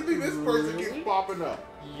 Why do you think this person keeps popping up?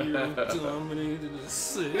 You dominated the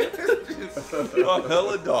set. I'm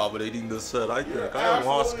hella dominating the set, I think. You're I haven't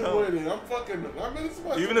lost absolutely count. winning. I'm fucking. I mean, it's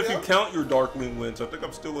about Even to if be you up. count your Darkling wins, I think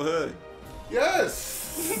I'm still ahead.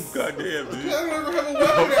 Yes. Goddamn, I dude. don't ever have a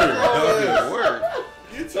weapon after all How did this. it work?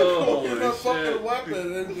 You took Holy a fucking shit.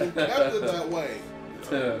 weapon and kept it that way.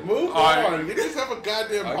 Move I- on. You just have a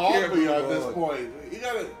goddamn I can't hobby move at this on. point. You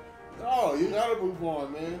gotta. No, you gotta move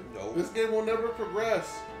on, man. Nope. This game will never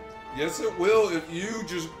progress. Yes, it will if you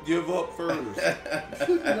just give up first.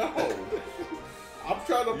 No. I'm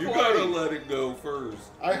trying to You play. gotta let it go first.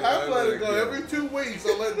 I You have gotta let it go. Every 2 weeks,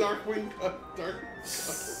 I let Darkwing go.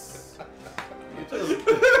 You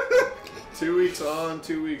just 2 weeks on,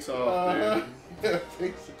 2 weeks off, dude. Yeah,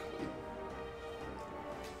 basically.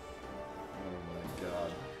 Oh my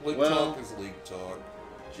god. League Well- talk is league talk.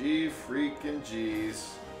 Gee freaking jeez.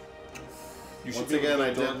 You Once be able again, to I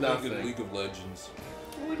did Dark League nothing. in League of Legends.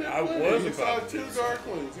 We didn't I play. was You saw about to 2 do so.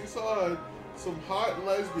 Darklings. You saw some hot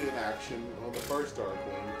lesbian action on the first Darkling.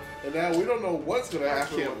 And now we don't know what's going to I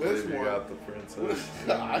happen can't with this believe you one. got the princess.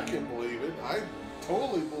 I can believe it. I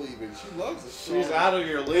totally believe it. She loves it. She's out of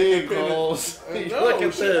your league, Coles. No, Look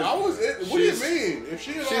at this. I was in, what do you She's- mean? If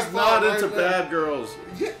she and I She's fought not right into now- bad girls.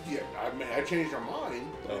 Yeah. I mean, I changed her mind.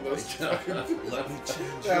 Oh in my those God. fucking- Let me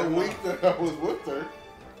change that your week that I was with her.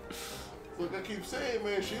 Like I keep saying,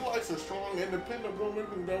 man, she likes a strong, independent woman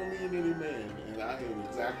who don't need any man, and I am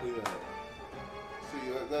exactly that.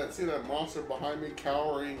 See that monster behind me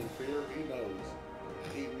cowering in fear? He knows.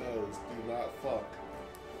 He knows. Do not fuck.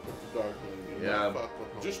 with the Darkling. Do Yeah. not fuck with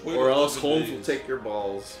Holmes. Just wait Or else 11 Holmes days. will take your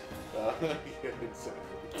balls. Yeah,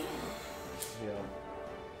 exactly. Yeah.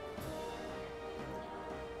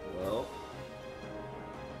 Well,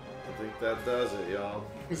 I think that does it, y'all. No.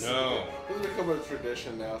 This has become a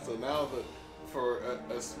tradition now. So now that for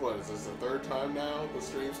what is this the third time now the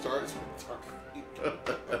stream starts with Darkling.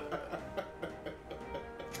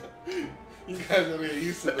 You guys are gonna get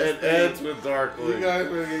used to this. It ends with Darkling. You guys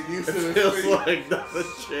are gonna get used to It this. feels thing. like nothing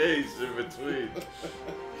changed in between.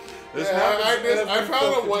 This Yeah, happens I every found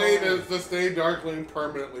a fucking way time. to stay Darkling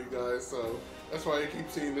permanently, guys. So that's why you keep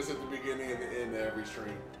seeing this at the beginning and the end of every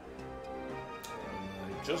stream.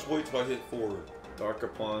 Just wait till I hit forward.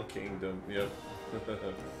 Dokapon Kingdom. Yep. Alright.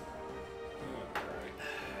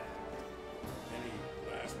 Any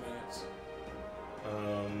last minutes?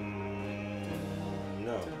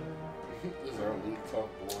 No. Is our league talk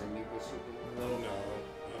boring? You guys should do? No,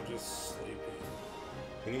 I'm just sleepy.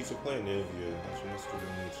 He needs to play Navia. That's what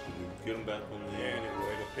Mr. needs to do. Get him back on the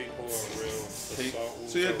Anyway, the people are real. The salt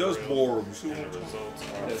See, it are does real, bore him. And the results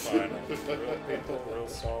are final. Real people, real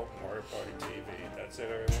salt, Mario Party TV. That's it,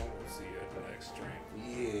 everyone. We'll see you at the next stream.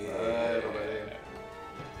 Yeah.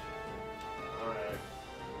 Alright.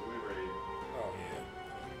 Are we ready? Oh,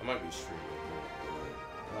 yeah. I might be streaming.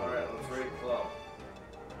 Alright, let's rate club.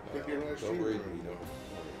 Pick your next Don't stream. raid me, though.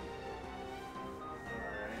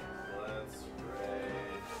 Alright, let's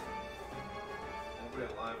raid.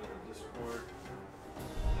 Anybody live on the Discord?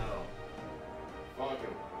 No. Fuck it.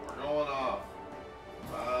 We're going off.